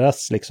när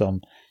deras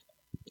liksom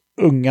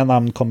unga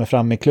namn kommer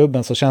fram i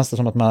klubben så känns det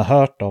som att man har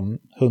hört dem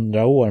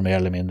 100 år mer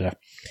eller mindre.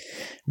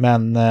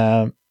 Men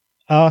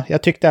ja,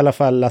 jag tyckte i alla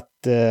fall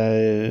att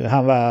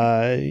han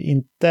var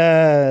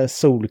inte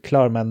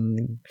solklar, men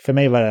för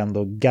mig var det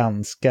ändå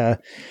ganska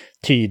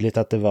tydligt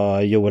att det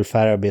var Joel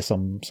Farabee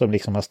som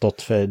liksom har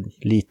stått för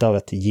lite av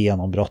ett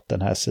genombrott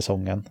den här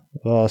säsongen.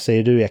 Vad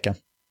säger du, Eken?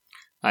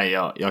 Nej,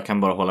 jag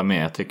kan bara hålla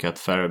med. Jag tycker att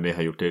Farabee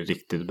har gjort det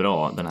riktigt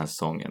bra den här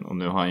säsongen. Och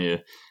nu har han ju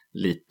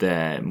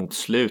lite mot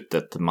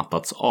slutet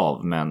mattats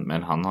av.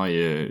 Men han har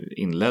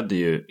inledde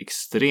ju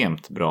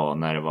extremt bra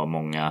när det var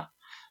många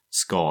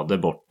skador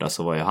borta.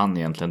 Så var ju han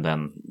egentligen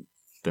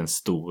den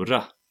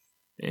stora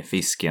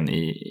fisken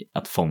i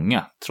att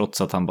fånga.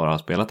 Trots att han bara har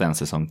spelat en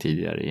säsong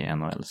tidigare i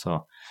NHL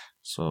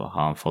så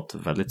har han fått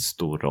väldigt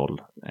stor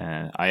roll.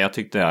 Jag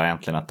tyckte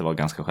egentligen att det var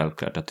ganska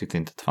självklart. Jag tyckte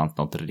inte att det fanns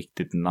något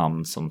riktigt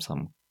namn som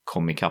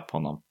kom ikapp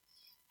honom.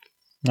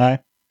 Nej.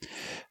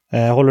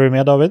 Håller du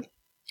med, David?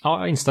 Ja,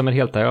 jag instämmer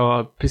helt där. Jag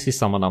har precis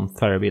samma namn,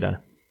 Farabee där.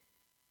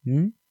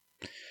 Mm.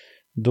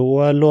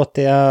 Då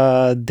låter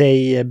jag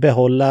dig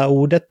behålla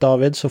ordet,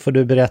 David, så får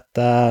du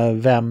berätta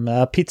vem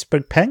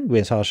Pittsburgh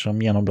Penguins har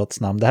som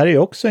genombrottsnamn. Det här är ju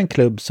också en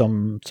klubb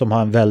som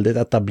har en väldigt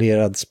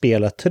etablerad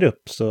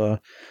spelartrupp, så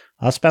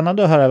ja,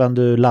 spännande att höra vem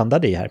du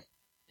landade i här.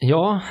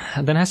 Ja,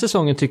 den här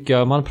säsongen tycker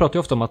jag, man pratar ju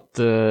ofta om att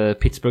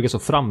Pittsburgh är så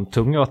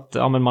framtunga och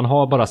att men man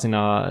har bara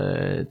sina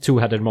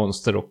two-headed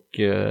monster och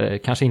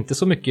kanske inte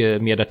så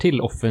mycket mer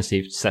därtill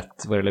offensivt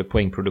sett vad det gäller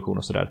poängproduktion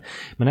och sådär.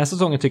 Men den här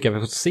säsongen tycker jag vi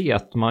får se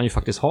att man ju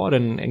faktiskt har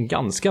en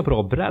ganska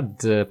bra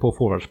bredd på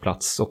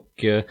forwardsplats,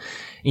 och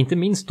inte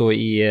minst då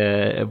i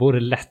vår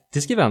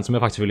lettiske vän som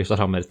jag faktiskt vill lyfta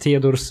fram här,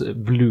 Theodors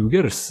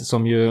Blugers,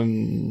 som ju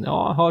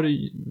har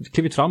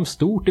klivit fram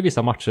stort i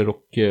vissa matcher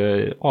och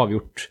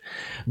avgjort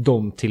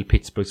dem till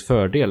Pittsburghs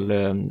fördel.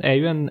 Är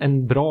ju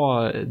en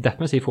bra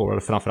defensiv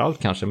forward framförallt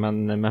kanske,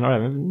 men har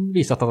även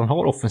visat att han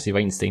har offensiva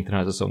instinkter den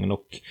här säsongen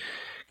och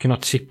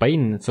kunnat chippa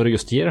in för att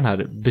just ge den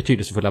här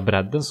betydelsefulla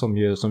bredden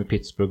som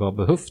Pittsburgh har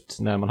behövt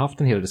när man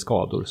haft en hel del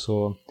skador.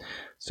 Så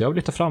jag vill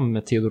lyfta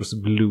fram Theodors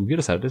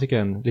Blugers här. Det tycker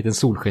jag är en liten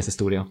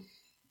solskenshistoria.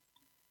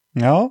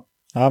 Ja,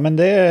 men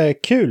det är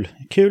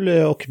kul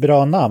och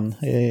bra namn.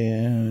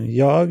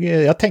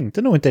 Jag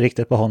tänkte nog inte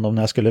riktigt på honom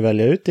när jag skulle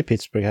välja ut i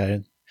Pittsburgh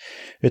här.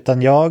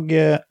 Utan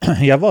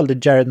jag valde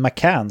Jared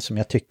McCann, som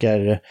jag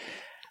tycker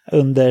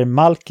under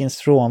Malkins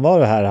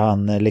frånvaro här har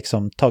han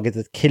liksom tagit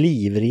ett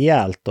kliv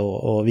rejält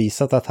och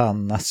visat att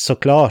han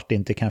såklart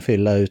inte kan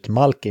fylla ut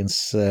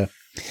Malkins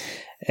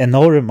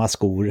enorma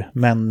skor,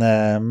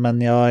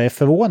 men jag är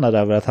förvånad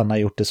över att han har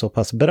gjort det så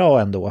pass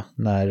bra ändå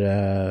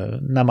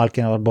när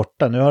Malkin har varit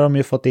borta. Nu har de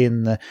ju fått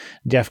in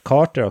Jeff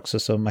Carter också,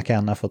 så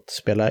McCann har fått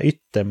spela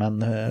ytter,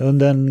 men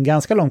under en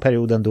ganska lång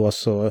period ändå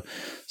så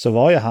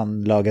var ju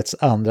han lagets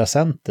andra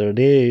center, och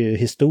det är ju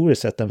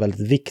historiskt sett en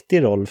väldigt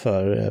viktig roll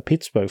för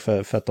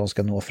Pittsburgh för att de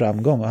ska nå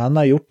framgång, och han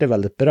har gjort det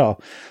väldigt bra.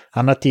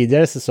 Han har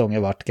tidigare säsonger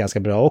varit ganska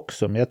bra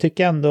också, men jag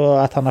tycker ändå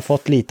att han har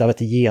fått lite av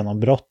ett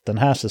genombrott den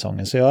här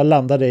säsongen, så jag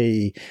landade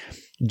i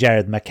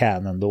Jared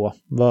McCann ändå.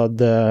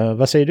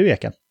 Vad säger du,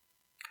 Eken?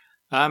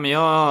 Men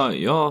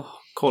jag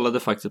kollade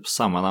faktiskt på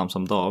samma namn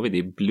som David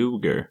i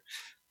Bluger.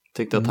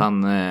 Tyckte att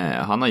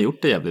han har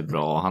gjort det jävligt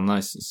bra. Han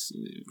har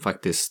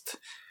faktiskt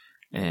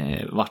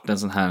varit en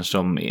sån här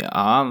som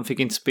han fick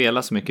inte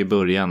spela så mycket i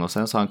början, och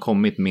sen så har han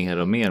kommit mer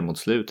och mer mot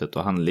slutet,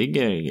 och han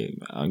ligger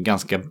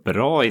ganska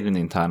bra i den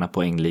interna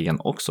poängligan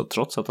också,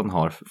 trots att han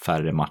har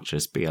färre matcher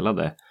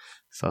spelade.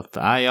 Så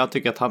att jag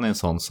tycker att han är en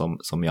sån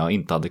som jag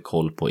inte hade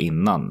koll på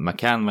innan.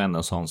 McCann var ändå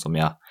en sån som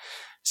jag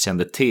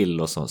kände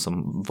till och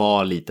som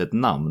var lite ett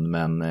namn,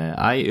 men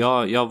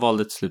jag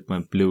valde till slut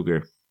med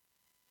Bluger.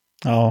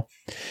 Ja,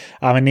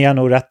 men ni har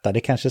nog rätt där. Det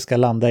kanske ska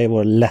landa i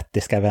vår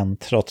lettiska vän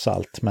trots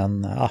allt.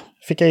 Men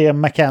fick jag ge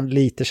McCann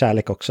lite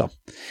kärlek också.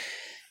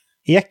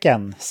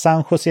 Eken,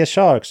 San Jose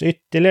Sharks,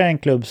 ytterligare en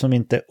klubb som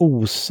inte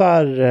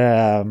osar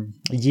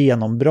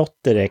genombrott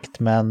direkt,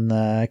 men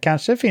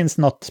kanske finns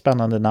något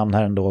spännande namn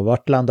här ändå.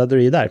 Vart landade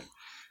du i där?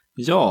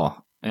 Ja,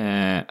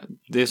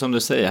 Det är som du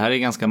säger, här är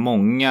ganska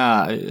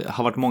många,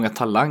 har varit många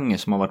talanger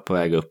som har varit på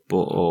väg upp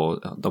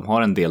och de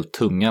har en del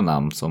tunga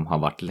namn som har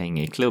varit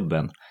länge i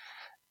klubben.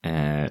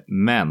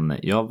 Men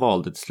jag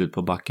valde till slut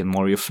på backen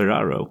Mario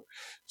Ferraro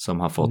som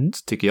har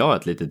fått, tycker jag,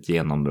 ett litet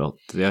genombrott.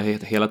 Det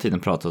har hela tiden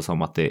pratats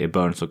om att det är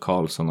Burns och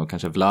Karlsson och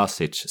kanske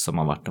Vlasic som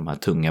har varit de här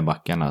tunga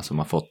backarna som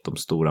har fått de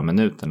stora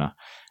minuterna.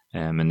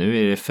 Men nu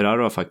är det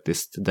Ferraro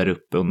faktiskt där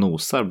uppe och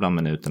nosar bland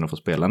minuterna och får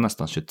spela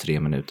nästan 23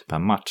 minuter per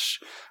match.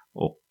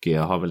 Och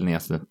jag har väl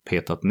nästan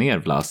petat ner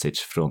Vlasic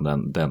från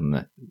den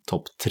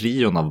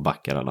topptrion av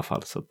backar i alla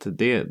fall. Så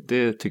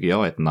det tycker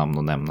jag är ett namn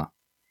att nämna.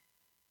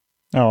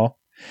 Ja,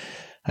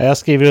 jag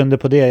skriver under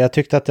på det. Jag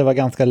tyckte att det var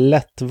ganska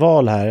lätt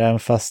val här, även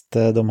fast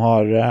de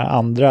har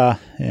andra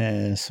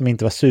som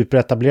inte var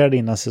superetablerade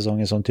innan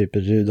säsongen, som typ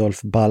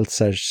Rudolf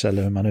Baltzers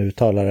eller hur man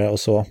uttalar det och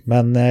så.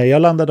 Men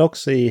jag landade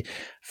också i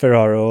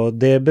Ferraro och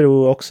det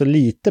beror också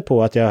lite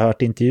på att jag har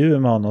hört intervjuer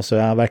med honom, så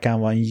jag verkar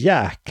vara en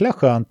jäkla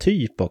skön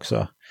typ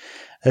också.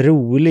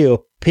 Rolig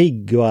och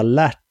pigg och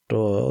alert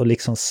och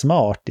liksom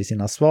smart i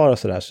sina svar och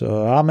sådär. Så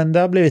ja, men det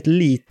har blivit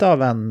lite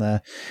av en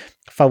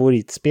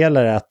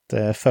favoritspelare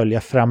att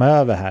följa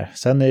framöver här.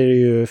 Sen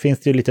är finns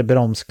det ju lite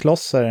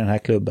bromsklossar i den här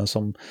klubben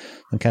som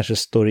kanske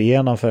står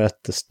igenom för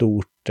ett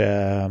stort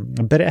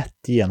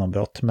brett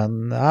genombrott.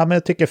 Men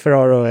jag tycker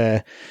Ferraro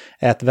är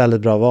ett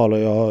väldigt bra val och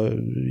jag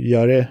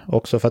gör det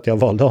också för att jag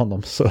valde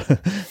honom.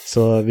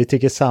 Så vi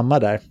tycker samma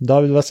där.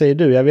 David, vad säger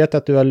du? Jag vet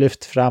att du har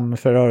lyft fram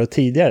Ferraro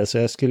tidigare, så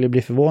jag skulle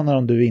bli förvånad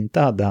om du inte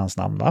hade hans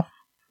namn, va?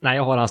 Nej,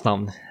 jag har hans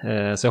namn.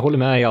 Så jag håller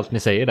med i allt ni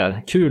säger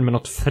där. Kul med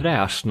något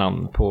fräscht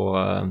namn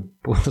på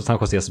San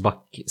Joses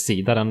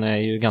backsida. Den är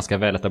ju ganska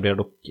väletablerad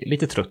och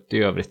lite trött i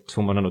övrigt,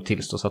 får man ändå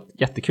tillstå. Så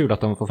jättekul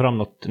att de får fram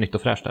något nytt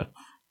och fräscht där.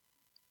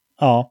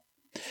 Ja.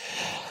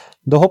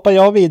 Då hoppar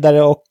jag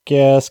vidare och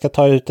ska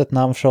ta ut ett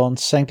namn från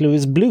St.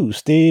 Louis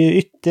Blues. Det är ju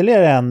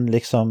ytterligare en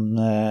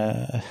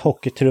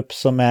hockeytrupp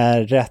som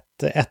är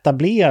rätt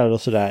etablerad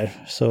och sådär.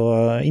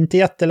 Så inte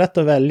jättelätt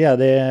att välja.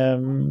 Det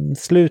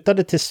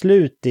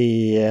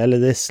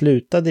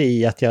slutade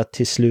i att jag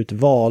till slut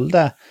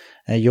valde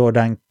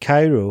Jordan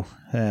Kyrou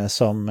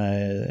som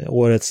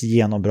årets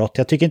genombrott.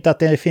 Jag tycker inte att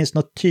det finns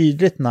något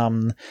tydligt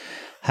namn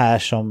här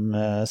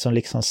som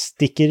liksom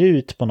sticker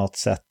ut på något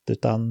sätt,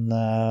 utan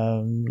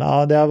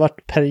det har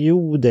varit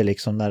perioder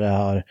liksom när det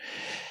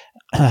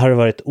har det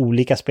varit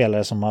olika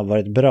spelare som har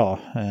varit bra.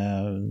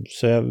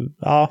 Så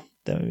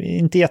det är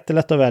inte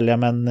jättelätt att välja,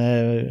 men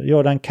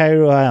Jordan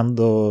Kyrou har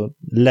ändå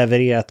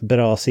levererat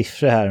bra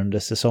siffror här under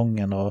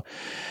säsongen och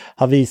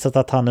har visat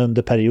att han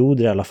under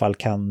perioder i alla fall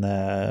kan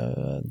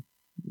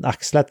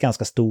axla ett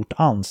ganska stort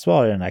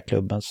ansvar i den här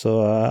klubben.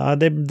 Så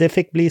det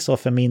fick bli så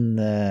för min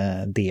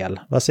del.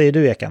 Vad säger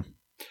du, Eken?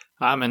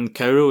 Ja, men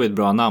Kyrou är ett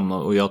bra namn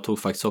och jag tog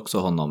faktiskt också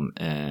honom.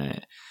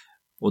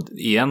 Och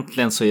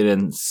egentligen så är det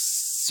en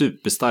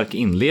superstark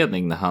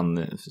inledning när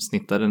han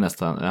snittade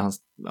nästan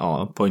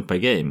point per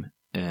game.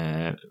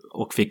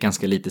 Och fick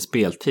ganska lite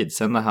speltid.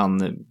 Sen när han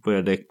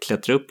började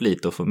klättra upp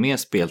lite och få mer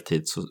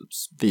speltid så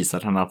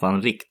visade han att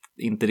han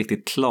inte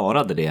riktigt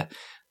klarade det.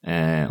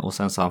 Och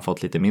sen så har han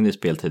fått lite mindre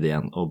speltid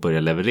igen och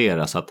börjar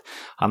leverera, så att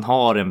han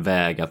har en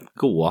väg att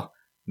gå,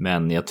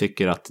 men jag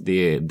tycker att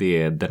det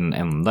är den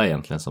enda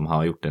egentligen som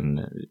har gjort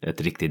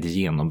ett riktigt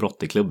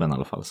genombrott i klubben i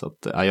alla fall, så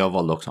att jag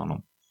valde också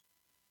honom.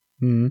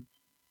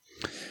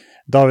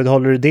 David,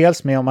 håller du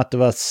dels med om att det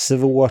var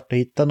svårt att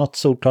hitta något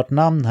solklart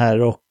namn här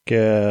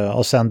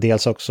och sen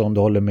dels också om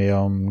du håller med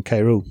om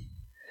Kyrou?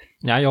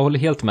 Ja, jag håller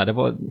helt med.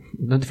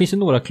 Det finns ju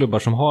några klubbar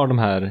som har de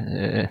här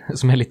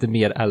som är lite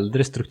mer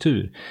äldre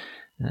struktur.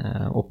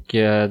 Och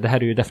det här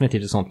är ju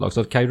definitivt ett sånt lag.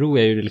 Så att Kyrou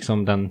är ju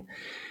liksom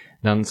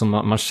den som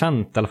man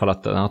känt i alla fall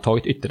att han har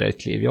tagit ytterligare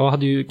ett kliv. Jag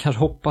hade ju kanske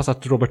hoppats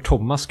att Robert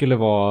Thomas skulle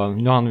vara,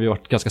 nu har han ju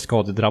varit ganska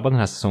skadedrabbad den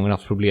här säsongen,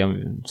 haft problem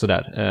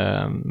sådär,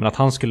 men att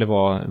han skulle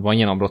vara en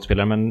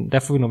genombrottsspelare, men där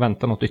får vi nog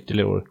vänta något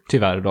ytterligare år,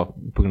 tyvärr då,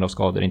 på grund av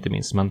skador inte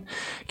minst. Men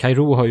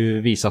Kyrou har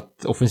ju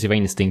visat offensiva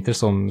instinkter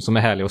som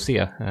är härliga att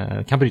se,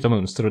 kan bryta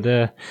mönster, och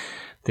det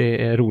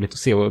är roligt att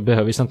se, och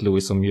behöver St.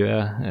 Louis som ju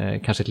är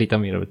kanske ett lite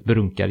mer av ett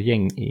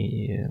brunkargäng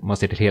om man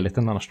ser till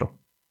helheten annars då.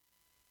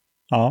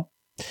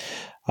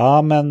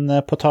 Ja,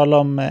 men på tal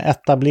om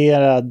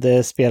etablerad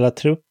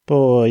spelartrupp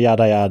och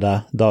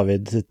jada,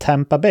 David,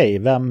 Tampa Bay,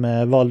 vem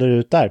valde du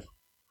ut där?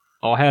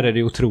 Ja, här är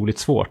det otroligt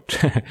svårt,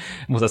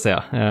 måste jag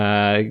säga.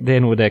 Det är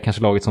nog det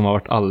kanske laget som har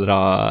varit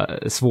allra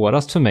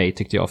svårast för mig,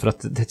 tyckte jag, för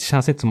att det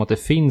känns inte som att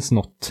det finns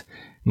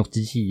något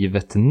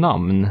givet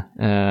namn.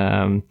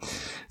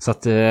 Så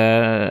att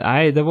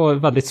nej, det var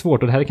väldigt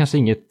svårt, och det här är kanske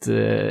inget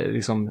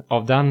liksom,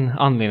 av den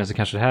anledningen så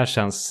kanske det här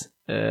känns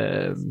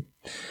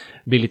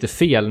blir lite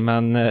fel,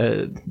 men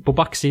på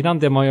backsidan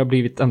där man ju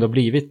har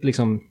blivit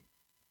liksom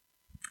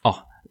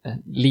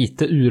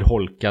lite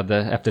urholkade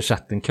efter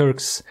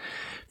Shattenkirks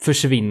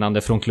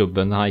försvinnande från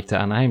klubben när han gick till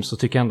Anaheim, så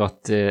tycker jag ändå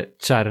att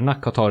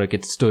Cernak har tagit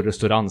ett större och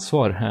större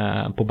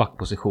ansvar på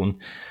backposition.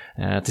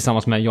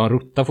 Tillsammans med Jan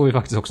Rutta får vi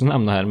faktiskt också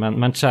nämna här,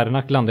 men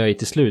Cernak landar jag i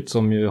till slut,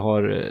 som ju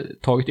har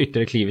tagit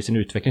ytterligare kliv i sin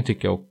utveckling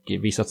tycker jag, och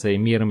visat sig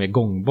mer och mer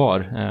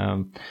gångbar.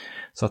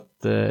 Så att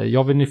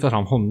jag vill lyfta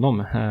fram honom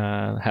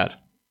här.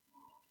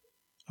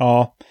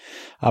 Ja,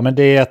 men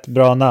det är ett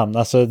bra namn.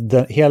 Alltså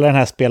hela den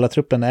här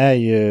spelartruppen är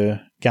ju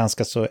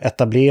ganska så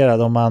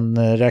etablerad om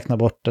man räknar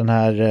bort den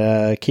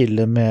här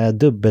killen med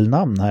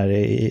dubbelnamn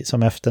här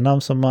som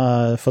efternamn som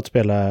har fått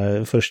spela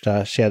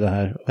första kedjan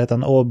här. Vad heter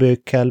han? Åby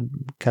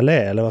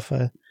Calais eller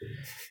vad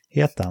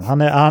heter han?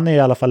 Han är i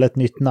alla fall ett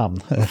nytt namn.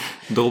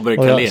 Dover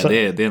Calais,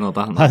 det är något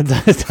annat.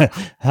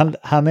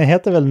 han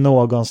heter väl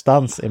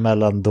någonstans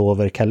emellan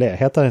Dover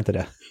Calais, heter han inte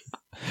det?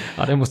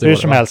 Ja, det måste hur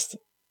vara som helst.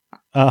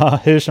 Ja,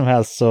 hur som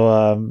helst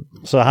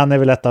så han är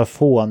väl ett av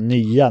få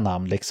nya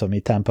namn liksom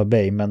i Tampa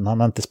Bay, men han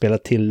har inte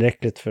spelat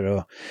tillräckligt för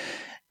att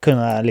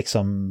kunna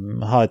liksom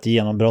ha ett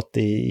genombrott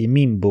i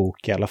min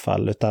bok i alla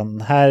fall,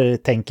 utan här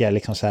tänker jag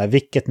liksom så här,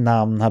 vilket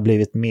namn har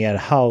blivit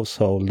mer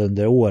household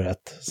under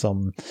året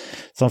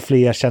som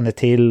fler känner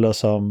till och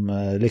som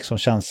liksom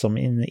känns som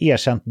en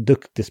erkänt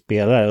duktig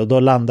spelare, och då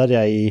landade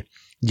jag i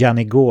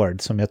Johnny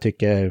Gourde som jag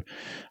tycker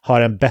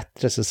har en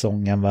bättre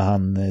säsong än vad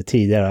han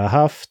tidigare har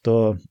haft,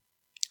 och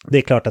det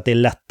är klart att det är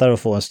lättare att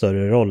få en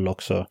större roll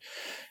också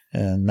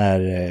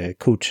när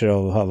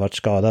Kucherov har varit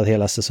skadad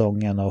hela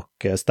säsongen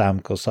och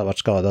Stamkos har varit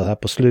skadad här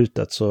på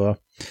slutet. Så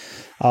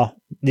ja,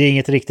 det är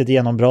inget riktigt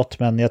genombrott,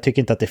 men jag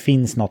tycker inte att det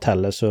finns något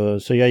heller.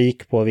 Så jag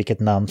gick på vilket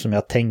namn som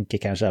jag tänker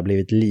kanske har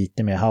blivit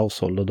lite mer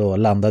household, och då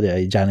landade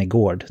jag i Johnny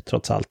Gourde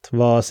trots allt.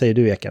 Vad säger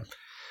du, Eken?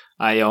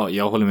 Nej,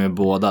 jag håller med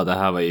båda. Det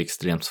här var ju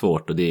extremt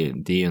svårt, och det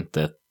är ju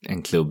inte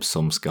en klubb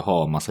som ska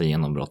ha massa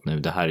genombrott nu.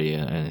 Det här är ju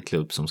en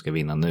klubb som ska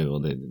vinna nu,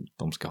 och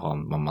de ska ha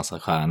en massa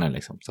stjärnor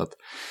liksom. Så att,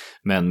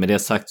 men med det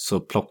sagt så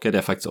plockade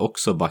jag faktiskt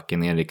också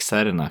backen Erik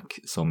Cernak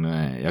som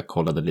jag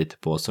kollade lite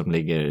på, som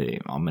ligger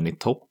i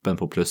toppen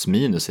på plus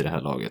minus i det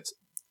här laget.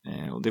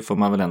 Och det får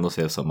man väl ändå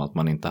se som att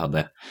man inte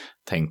hade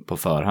tänkt på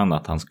förhand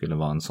att han skulle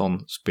vara en sån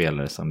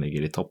spelare som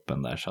ligger i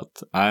toppen där. Så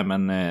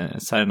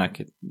att,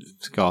 Cernak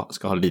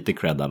ska ha lite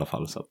cred i alla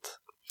fall, så att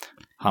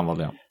han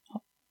valde jag.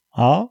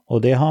 Ja,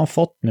 och det har han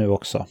fått nu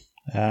också.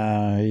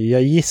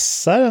 Jag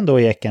gissar ändå,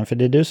 Eken, för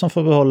det är du som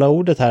får behålla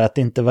ordet här, att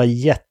det inte var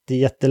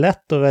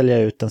jättelätt att välja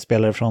ut en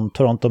spelare från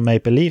Toronto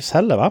Maple Leafs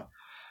heller, va?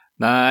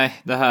 Nej,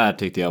 det här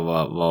tyckte jag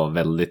var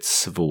väldigt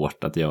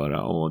svårt att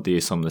göra, och det är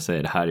som du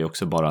säger, det här är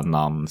också bara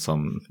namn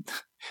som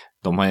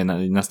de har ju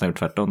nästan gjort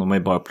tvärtom. De har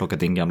ju bara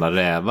plockat in gamla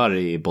rävar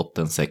i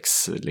botten 6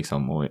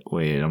 liksom,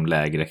 och i de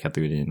lägre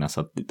kategorierna,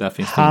 så att där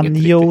finns det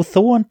inget Joe riktigt.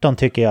 Thornton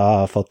tycker jag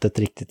har fått ett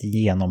riktigt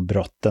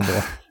genombrott ändå.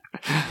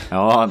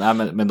 Ja,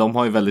 nej, men de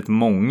har ju väldigt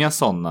många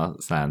sådana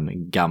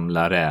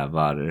gamla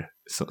rävar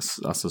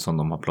alltså, som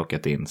de har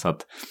plockat in, så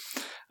att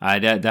nej,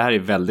 det här är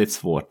väldigt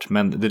svårt,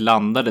 men det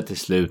landade till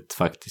slut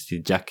faktiskt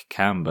i Jack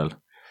Campbell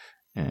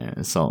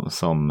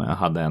som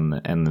hade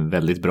en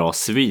väldigt bra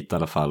svit i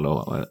alla fall,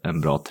 och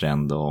en bra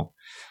trend, och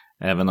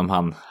även om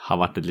han har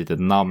varit ett litet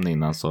namn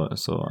innan så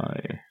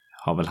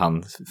har väl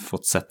han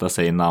fått sätta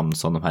sig i namn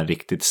som de här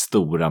riktigt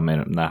stora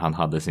när han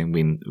hade sin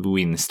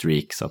win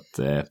streak, så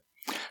att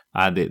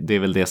det är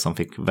väl det som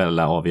fick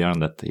välja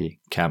avgörandet i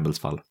Campbells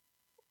fall.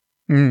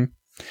 Mm.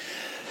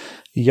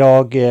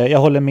 Jag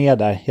håller med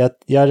där.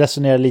 Jag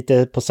resonerar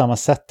lite på samma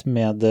sätt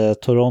med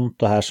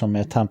Toronto här som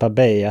med Tampa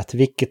Bay. Att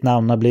vilket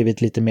namn har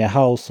blivit lite mer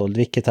household,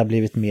 vilket har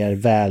blivit mer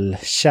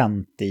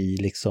välkänt i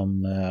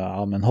liksom,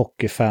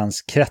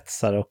 hockeyfans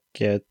kretsar.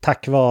 Och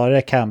tack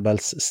vare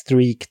Campbells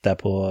streak där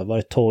på var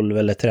det 12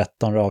 eller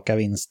 13 raka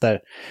vinster,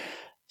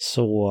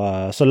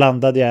 så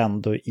landade jag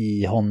ändå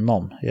i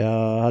honom.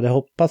 Jag hade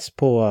hoppats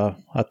på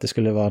att det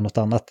skulle vara något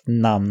annat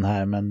namn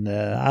här, men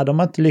de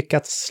har inte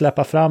lyckats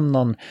släppa fram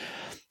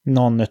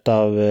någon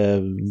av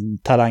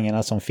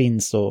talangerna som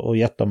finns och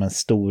gett dem en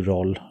stor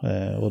roll.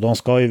 Och de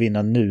ska ju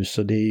vinna nu,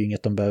 så det är ju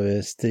inget de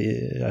behöver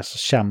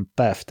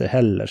kämpa efter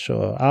heller.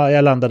 Så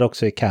jag landade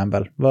också i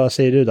Campbell. Vad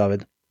säger du,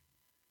 David?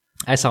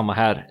 Nej, samma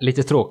här.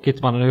 Lite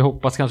tråkigt. Man har ju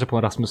hoppats kanske på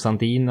en Rasmus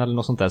Sandin eller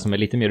något sånt där som är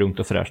lite mer ungt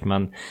och fräscht,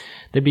 men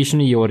det blir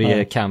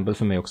 29-årig Campbell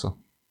för mig också.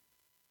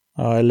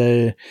 Ja,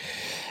 eller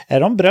är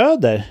de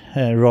bröder,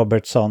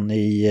 Robertson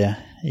i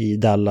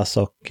Dallas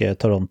och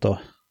Toronto?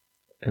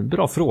 En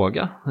bra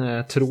fråga.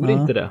 Tror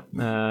inte det.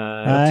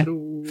 Nej,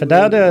 för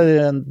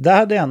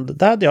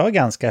där hade jag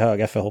ganska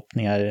höga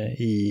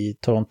förhoppningar i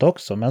Toronto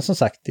också. Men som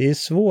sagt, det är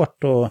svårt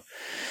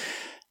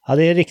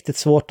det är riktigt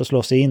svårt att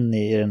slå sig in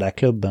i den där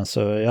klubben. Så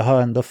jag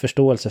har ändå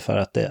förståelse för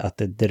att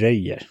det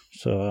dröjer.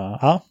 Så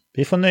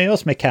vi får nöja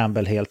oss med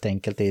Campbell helt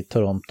enkelt i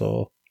Toronto.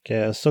 Och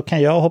så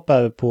kan jag hoppa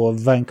över på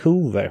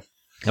Vancouver.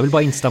 Jag vill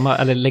bara instämma,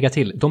 eller lägga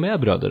till. De är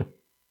bröder.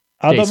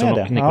 Ja, Jason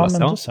de är det. Nicholas. Ja,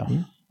 men då så.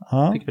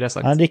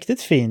 Ja, en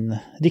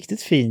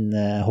riktigt fin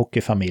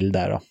hockeyfamilj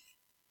där då.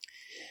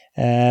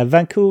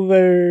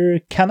 Vancouver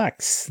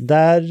Canucks,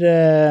 där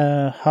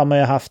har man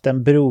ju haft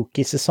en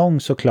brokig säsong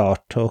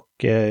såklart, och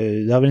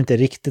det har väl inte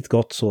riktigt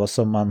gått så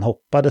som man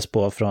hoppades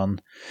på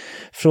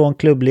från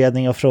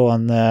klubbledning och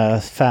från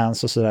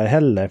fans och sådär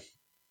heller.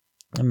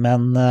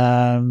 Men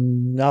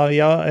ja,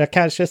 jag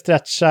kanske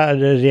stretchar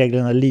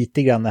reglerna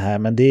lite grann här,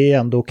 men det är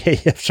ändå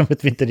okej eftersom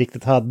att vi inte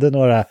riktigt hade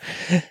några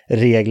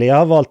regler. Jag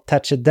har valt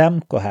Thatcher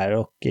Demko här,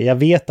 och jag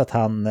vet att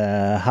han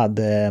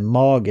hade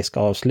magisk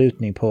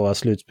avslutning på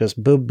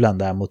slutspelsbubblan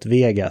där mot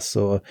Vegas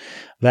och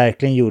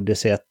verkligen gjorde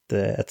sig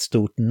ett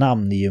stort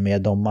namn i och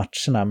med de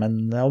matcherna.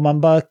 Men om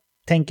man bara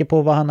tänker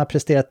på vad han har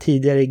presterat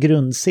tidigare i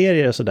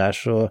grundserier och sådär,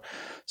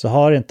 så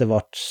har det inte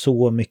varit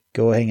så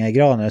mycket att hänga i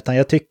granen, utan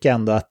jag tycker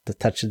ändå att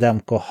Thatcher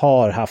Demko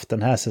har haft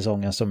den här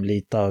säsongen som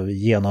lite av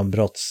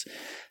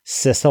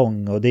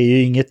genombrottssäsong, och det är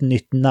ju inget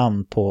nytt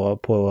namn på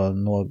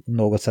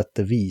något sätt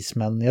och vis,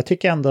 men jag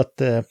tycker ändå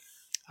att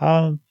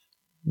ja,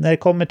 när det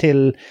kommer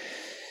till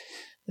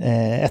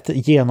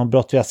ett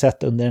genombrott vi har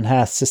sett under den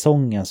här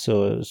säsongen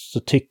så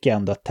tycker jag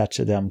ändå att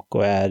Thatcher Demko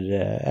är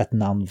ett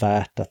namn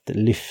värt att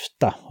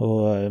lyfta.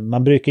 Och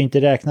man brukar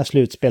inte räkna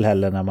slutspel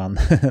heller när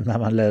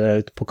man lärar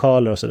ut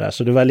pokaler och sådär.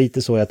 Så det var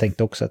lite så jag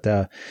tänkte också, att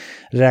jag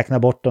räknar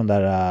bort de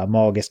där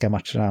magiska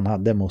matcherna han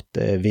hade mot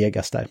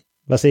Vegas där.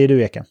 Vad säger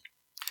du, Eken?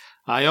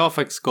 Ja, jag har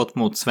faktiskt gått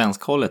mot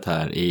svenskhållet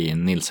här i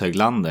Nils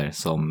Höglander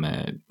som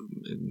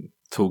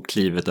tog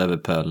klivet över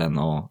pölen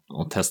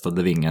och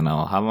testade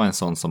vingarna, och han var en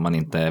sån som man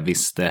inte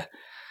visste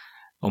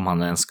om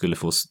han ens skulle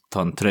få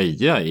ta en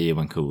tröja i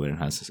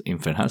Vancouver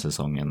inför den här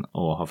säsongen,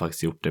 och har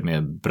faktiskt gjort det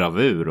med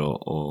bravur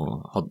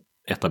och har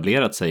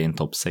etablerat sig i en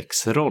topp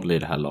 6-roll i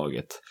det här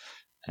laget.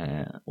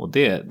 Och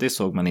det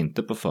såg man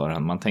inte på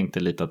förhand. Man tänkte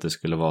lite att det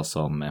skulle vara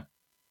som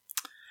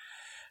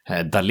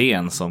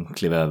Dahlén som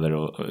klev över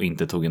och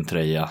inte tog en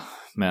tröja.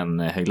 Men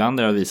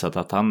Höglander har visat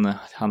att han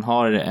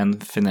har en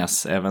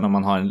finess, även om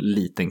han har en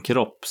liten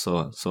kropp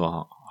så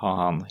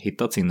har han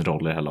hittat sin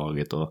roll i det här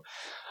laget och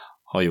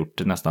har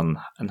gjort nästan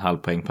en halv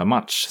poäng per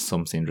match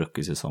som sin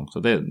rookie-säsong. Så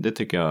det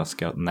tycker jag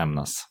ska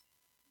nämnas.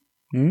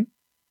 Mm.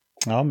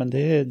 Ja, men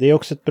det är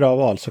också ett bra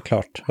val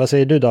såklart. Vad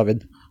säger du,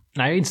 David?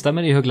 Nej, jag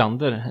instämmer i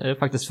Höglander. Jag är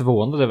faktiskt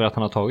förvånad över att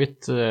han har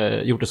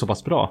gjort det så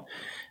pass bra.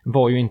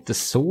 Var ju inte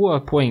så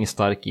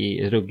poängstark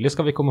i Rögle,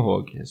 ska vi komma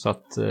ihåg. Så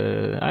att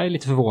jag är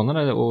lite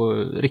förvånad,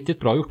 och riktigt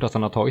bra gjort att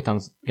han har tagit den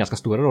ganska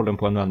stora rollen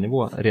på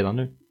NHL-nivå redan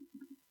nu.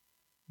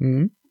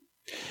 Mm.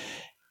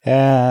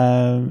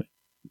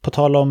 På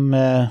tal om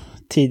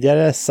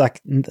tidigare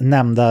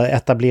nämnda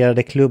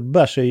etablerade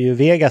klubbar, så är ju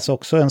Vegas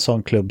också en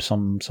sån klubb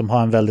som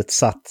har en väldigt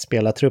satt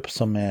spelartrupp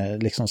som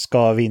liksom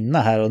ska vinna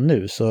här och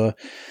nu.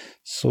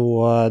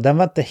 Så den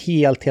var inte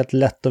helt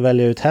lätt att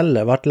välja ut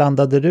heller. Vart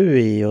landade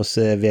du i hos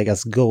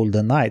Vegas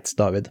Golden Knights,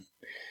 David?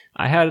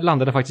 Nej, här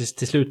landade faktiskt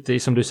till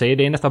slut, som du säger,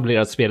 det är en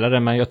etablerad spelare,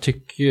 men jag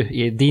tycker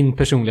ju, är din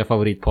personliga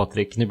favorit,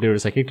 Patrik, nu blir du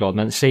säkert glad,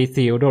 men Shea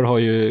Theodore har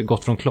ju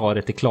gått från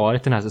klarhet till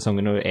klarhet den här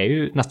säsongen och är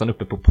ju nästan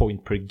uppe på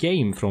point per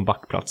game från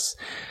backplats.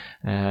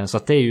 Så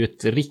att det är ju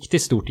ett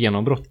riktigt stort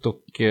genombrott,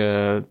 och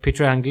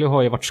Pietrangelo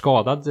har ju varit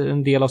skadad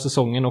en del av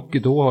säsongen, och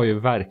då har ju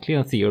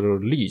verkligen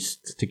Theodore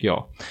lyst, tycker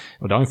jag.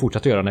 Och det har han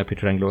fortsatt att göra när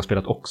Pietrangelo har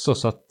spelat också,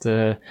 så att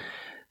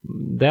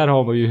där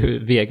har vi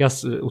ju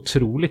Vegas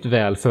otroligt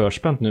väl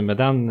förspänt nu med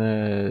den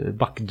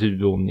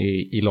backduon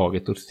i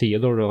laget, och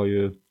Theodore har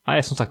ju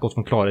som sagt gått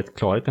från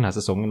klarhet den här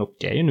säsongen och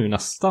är ju nu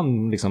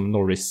nästan liksom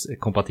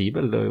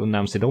Norris-kompatibel och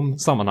nämns i de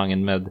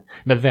sammanhangen med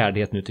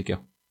värdighet nu, tycker jag.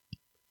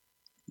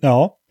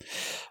 Ja,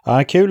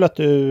 kul att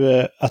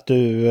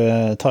du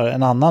tar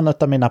en annan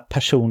av mina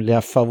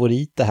personliga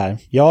favoriter här.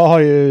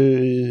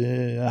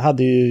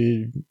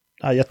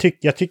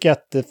 Jag tycker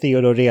att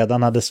Theodore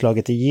redan hade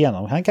slagit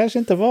igenom. Han kanske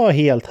inte var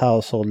helt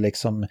household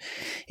liksom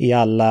i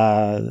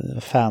alla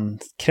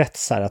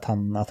fankretsar att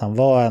han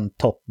var en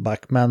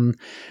toppback, men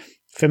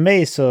för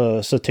mig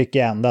så tycker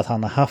jag ändå att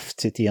han har haft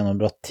sitt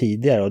genombrott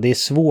tidigare, och det är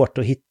svårt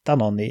att hitta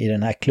någon i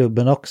den här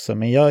klubben också.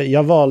 Men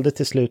jag valde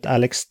till slut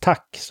Alex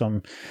Tuch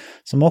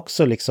som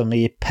också liksom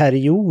i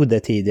perioder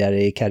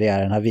tidigare i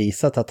karriären har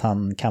visat att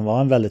han kan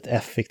vara en väldigt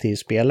effektiv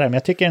spelare. Men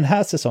jag tycker den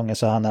här säsongen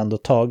så har han ändå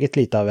tagit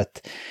lite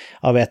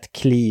av ett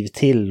kliv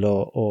till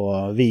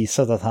och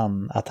visat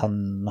att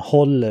han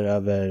håller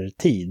över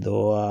tid.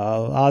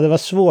 Och det var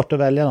svårt att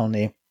välja någon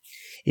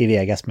i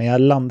Vegas, men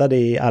jag landade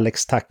i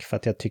Alex Tuch för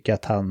att jag tycker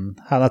att han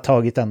har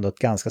tagit ändå ett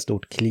ganska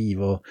stort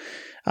kliv och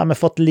men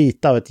fått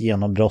lite av ett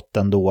genombrott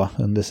ändå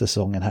under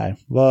säsongen här.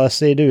 Vad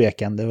säger du,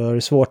 Eken? Det var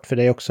svårt för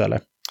dig också, eller?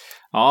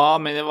 Ja,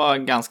 men det var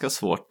ganska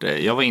svårt.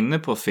 Jag var inne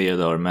på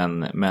Theodore,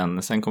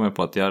 men sen kom jag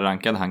på att jag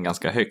rankade han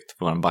ganska högt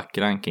på en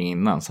backranking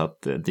innan, så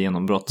att det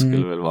genombrott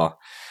skulle väl vara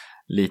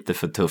lite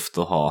för tufft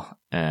att ha.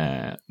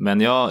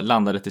 Men jag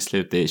landade till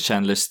slut i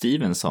Chandler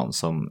Stevenson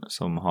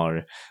som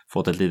har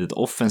fått ett litet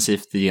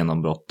offensivt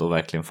genombrott och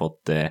verkligen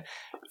fått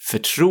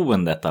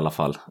förtroendet i alla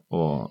fall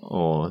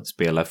och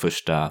spela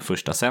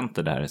första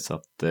center där. Så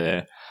att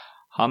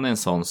han är en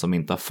sån som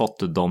inte har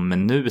fått de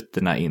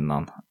minuterna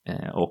innan,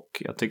 och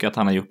jag tycker att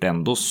han har gjort det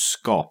ändå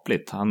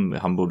skapligt.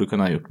 Han borde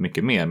kunna ha gjort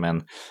mycket mer,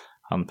 men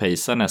Han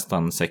pacear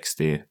nästan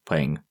 60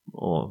 poäng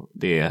och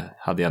det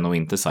hade jag nog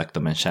inte sagt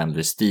om en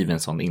Chandler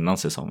Stevenson innan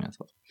säsongen.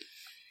 Så.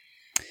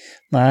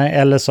 Nej,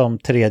 eller som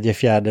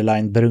fjärde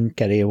line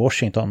brunkare i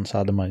Washington så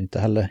hade man inte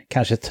heller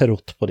kanske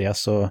trott på det.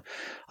 Så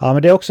ja,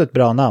 men det är också ett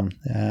bra namn.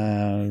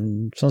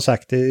 Som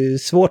sagt, det är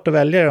svårt att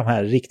välja de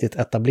här riktigt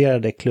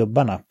etablerade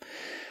klubbarna.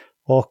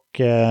 Och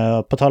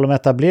på tal om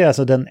etablerade,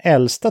 så den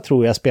äldsta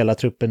tror jag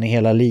spelartruppen i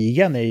hela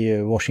ligan är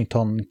ju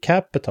Washington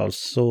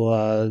Capitals. Så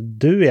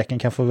du Eken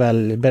kan få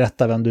väl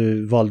berätta vem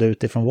du valde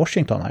ut ifrån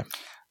Washington här.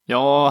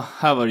 Ja,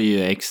 här var det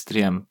ju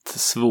extremt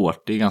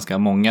svårt. Det är ganska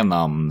många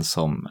namn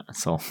som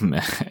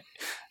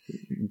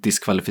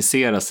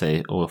diskvalificerar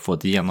sig och får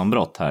ett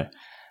genombrott här.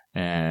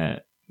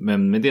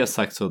 Men med det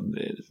sagt så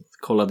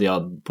kollade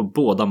jag på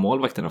båda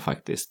målvakterna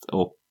faktiskt.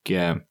 Och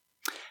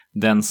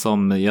den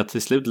som jag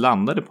till slut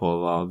landade på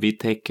var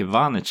Vitek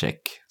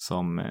Vanecek,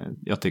 som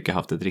jag tycker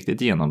haft ett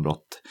riktigt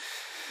genombrott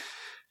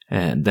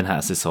den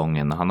här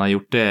säsongen. Han har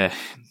gjort det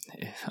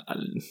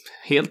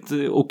helt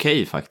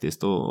okej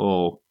faktiskt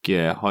och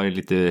har ju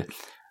lite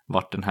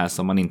varit den här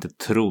som man inte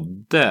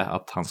trodde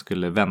att han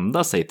skulle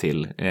vända sig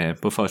till.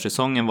 På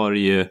försäsongen var det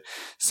ju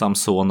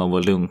Samsonov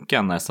och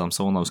Lunkan när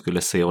Samsonov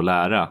skulle se och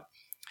lära.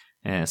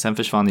 Sen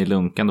försvann ju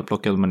Lunkan, då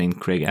plockade man in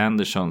Craig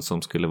Anderson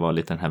som skulle vara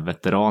lite den här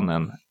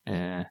veteranen.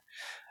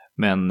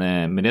 Men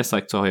med det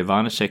sagt så har ju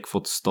Vanecek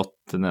fått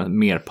stått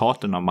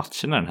merparten av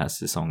matcherna den här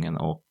säsongen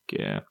och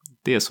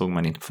det såg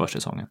man inte på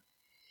försäsongen.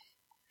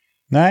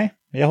 Nej,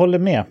 jag håller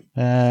med.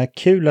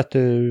 Kul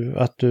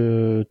att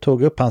du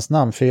tog upp hans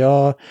namn, för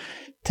jag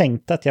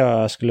tänkte att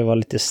jag skulle vara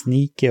lite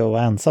sneaky och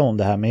vara ensam om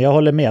det här, men jag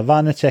håller med.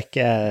 Vanecek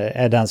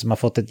är den som har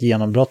fått ett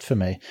genombrott för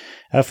mig.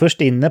 Jag var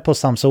först inne på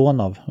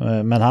Samsonov,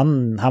 men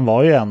han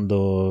var ju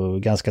ändå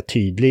ganska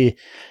tydlig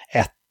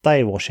etta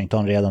i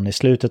Washington redan i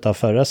slutet av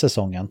förra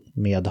säsongen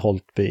med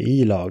Holtby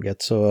i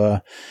laget. Så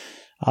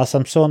ja,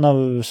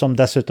 Samsonov, som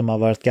dessutom har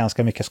varit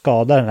ganska mycket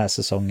skadad den här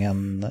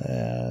säsongen,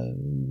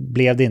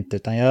 blev det inte,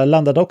 utan jag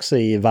landade också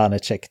i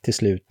Vanecek till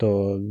slut.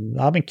 Och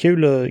ja, men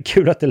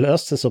kul att det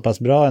löste så pass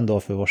bra ändå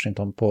för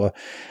Washington på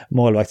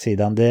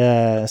målvaktssidan.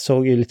 Det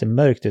såg ju lite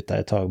mörkt ut där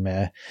ett tag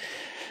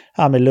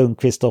med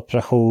Lundqvist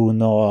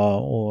operation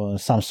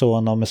och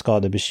Samsonov med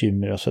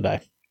skadebekymmer och sådär.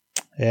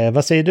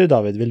 Vad säger du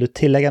David? Vill du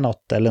tillägga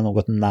något eller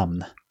något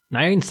namn?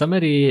 Nej, jag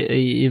instämmer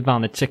i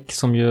Vanecek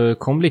som ju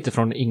kom lite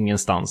från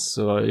ingenstans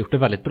och gjort det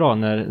väldigt bra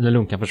när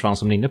Lunkan försvann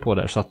som ni är inne på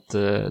där. Så att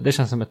det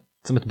känns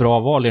som ett bra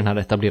val i den här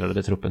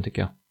etablerade truppen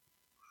tycker jag.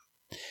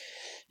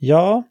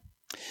 Ja,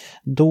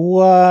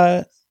 då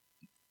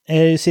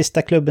är ju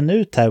sista klubben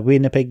ut här,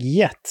 Winnipeg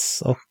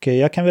Jets. Och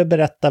jag kan väl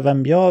berätta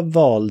vem jag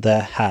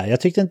valde här.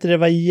 Jag tyckte inte det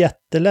var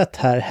jättelätt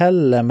här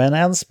heller, men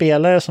en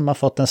spelare som har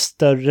fått en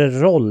större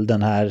roll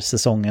den här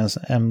säsongen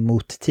än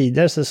mot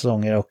tidigare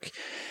säsonger och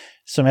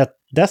som jag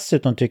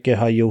dessutom tycker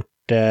har gjort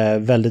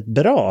väldigt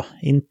bra.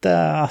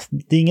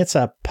 Det är inget så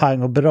här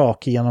pang och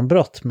brak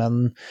genombrott,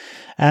 men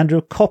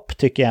Andrew Kopp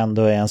tycker jag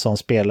ändå är en sån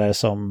spelare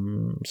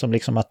som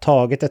liksom har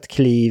tagit ett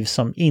kliv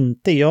som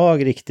inte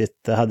jag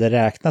riktigt hade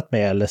räknat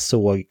med eller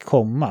såg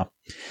komma.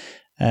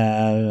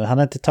 Han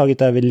har inte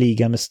tagit över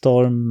ligan med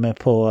storm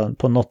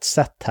på något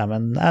sätt här,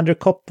 men Andrew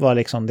Kopp var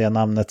liksom det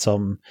namnet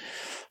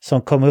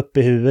som kom upp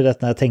i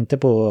huvudet när jag tänkte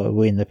på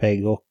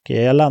Winnipeg, och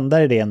jag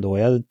landar i det ändå.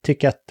 Jag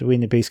tycker att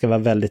Winnipeg ska vara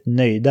väldigt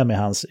nöjda med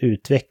hans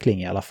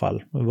utveckling i alla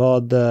fall.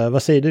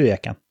 Vad säger du,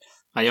 Ekan?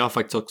 Ja, jag har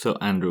faktiskt också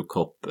Andrew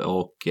Kopp,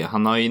 och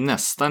han har ju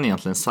nästan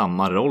egentligen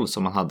samma roll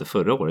som han hade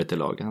förra året i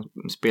laget.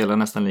 Han spelar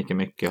nästan lika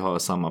mycket, har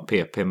samma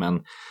PP, men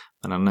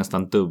han har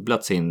nästan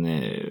dubblat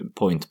sin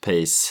point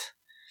pace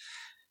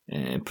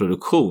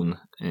produktion,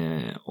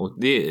 och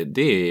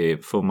det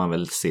får man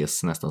väl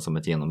ses nästan som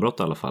ett genombrott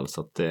i alla fall,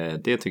 så att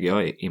det tycker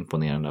jag är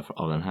imponerande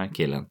av den här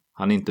killen.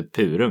 Han är inte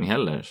purung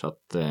heller, så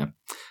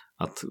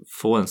att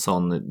få en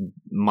sån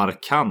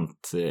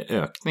markant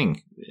ökning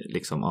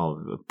liksom av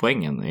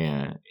poängen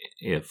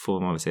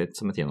får man väl se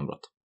som ett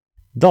genombrott.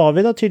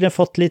 David har tydligen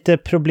fått lite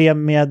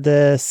problem med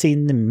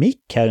sin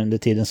mick här under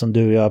tiden som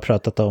du och jag har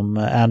pratat om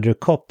Andrew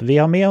Kopp. Vi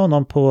har med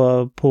honom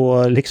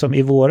på liksom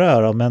i våra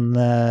öron, men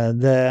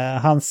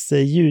hans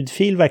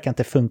ljudfil verkar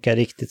inte funka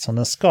riktigt som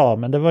den ska.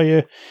 Men det var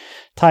ju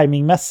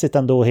timingmässigt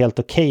ändå helt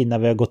okej när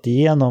vi har gått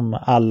igenom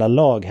alla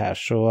lag här.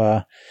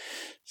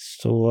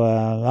 Så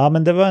ja,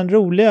 men det var en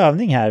rolig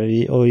övning här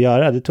att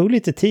göra. Det tog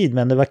lite tid,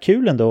 men det var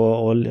kul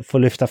ändå att få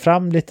lyfta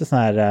fram lite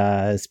såna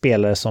här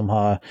spelare som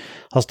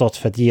har stått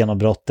för ett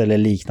genombrott eller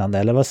liknande.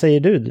 Eller vad säger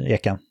du,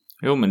 Ekan?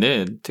 Jo, men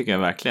det tycker jag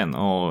verkligen.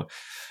 Och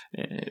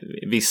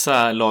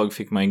vissa lag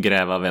fick man ju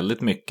gräva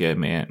väldigt mycket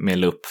med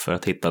lupp för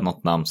att hitta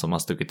något namn som har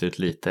stuckit ut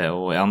lite.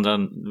 Och i andra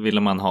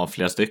ville man ha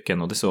flera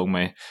stycken, och det såg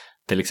man ju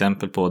till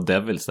exempel på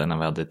Devils där när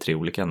vi hade 3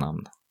 olika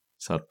namn.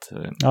 Så att,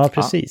 ja,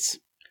 precis.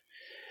 Ja.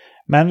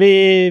 Men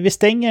vi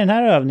stänger den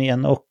här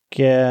övningen och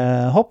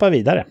hoppar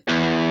vidare.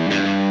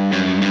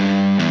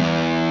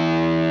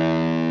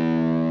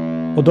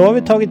 Och då har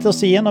vi tagit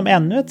oss igenom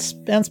ännu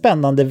en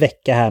spännande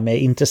vecka här med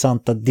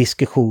intressanta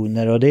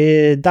diskussioner, och det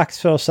är dags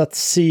för oss att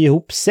sy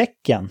ihop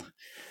säcken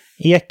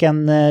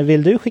Eken,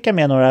 vill du skicka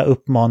med några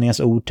uppmaningens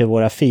ord till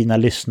våra fina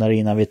lyssnare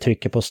innan vi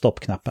trycker på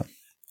stoppknappen?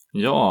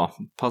 Ja,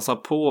 passa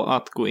på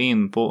att gå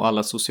in på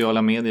alla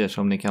sociala medier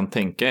som ni kan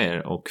tänka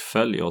er och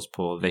följ oss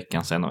på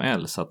veckans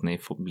NHL så att ni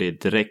får bli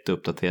direkt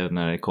uppdaterade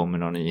när det kommer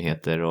några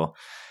nyheter och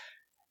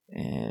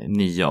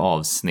nya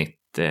avsnitt.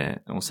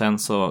 Och sen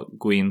så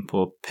gå in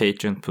på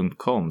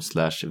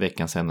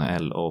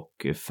patreon.com/veckansNHL och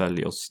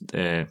följ oss.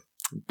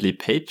 Bli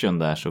Patreon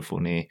där så får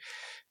ni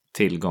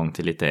tillgång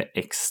till lite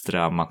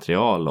extra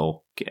material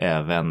och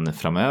även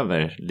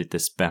framöver lite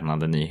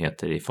spännande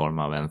nyheter i form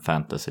av en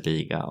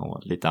fantasyliga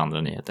och lite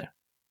andra nyheter.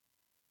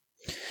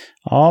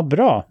 Ja,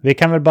 bra. Vi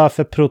kan väl bara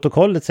för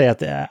protokollet säga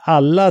att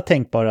alla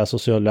tänkbara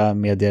sociala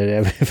medier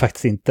är vi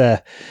faktiskt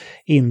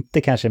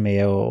inte kanske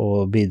med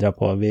och bidra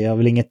på. Vi har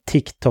väl inget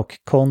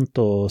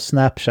TikTok-konto och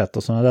Snapchat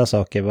och sådana där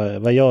saker,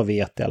 vad jag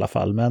vet i alla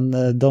fall. Men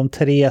de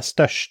 3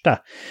 största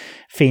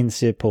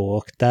finns ju på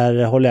och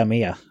där håller jag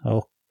med.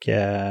 Och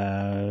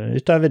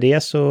utöver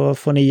det så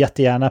får ni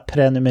jättegärna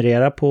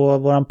prenumerera på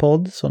våran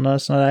podd. Sådana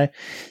där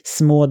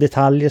små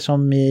detaljer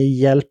som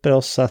hjälper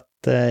oss att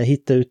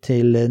hitta ut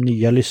till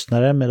nya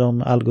lyssnare med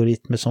de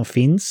algoritmer som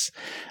finns.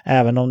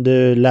 Även om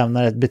du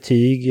lämnar ett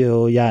betyg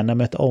och gärna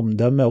med ett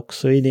omdöme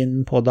också i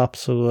din poddapp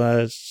så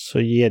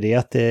ger det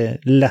att det är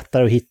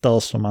lättare att hitta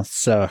oss om man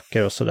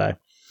söker och sådär.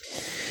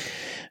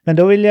 Men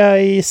då vill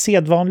jag i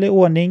sedvanlig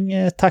ordning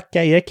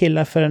tacka er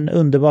killar för en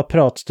underbar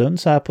pratstund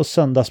så här på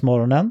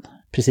söndagsmorgonen.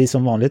 Precis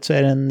som vanligt så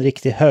är det en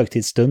riktig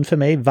högtidsstund för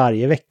mig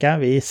varje vecka.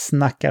 Vi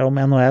snackar om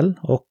NHL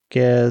och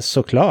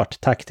såklart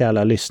tack till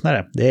alla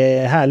lyssnare. Det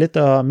är härligt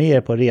att ha med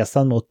er på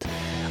resan mot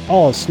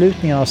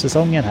avslutningen av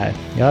säsongen här.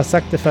 Jag har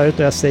sagt det förut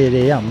och jag säger det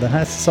igen. Den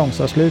här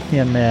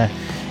säsongsavslutningen med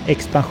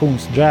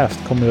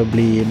expansionsdraft kommer att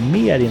bli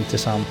mer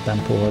intressant än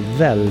på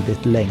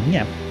väldigt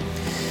länge.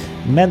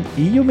 Men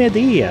i och med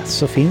det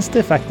så finns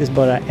det faktiskt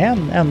bara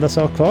en enda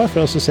sak kvar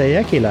för oss att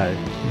säga killar.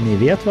 Ni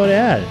vet vad det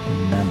är,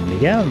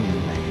 nämligen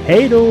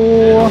hej då!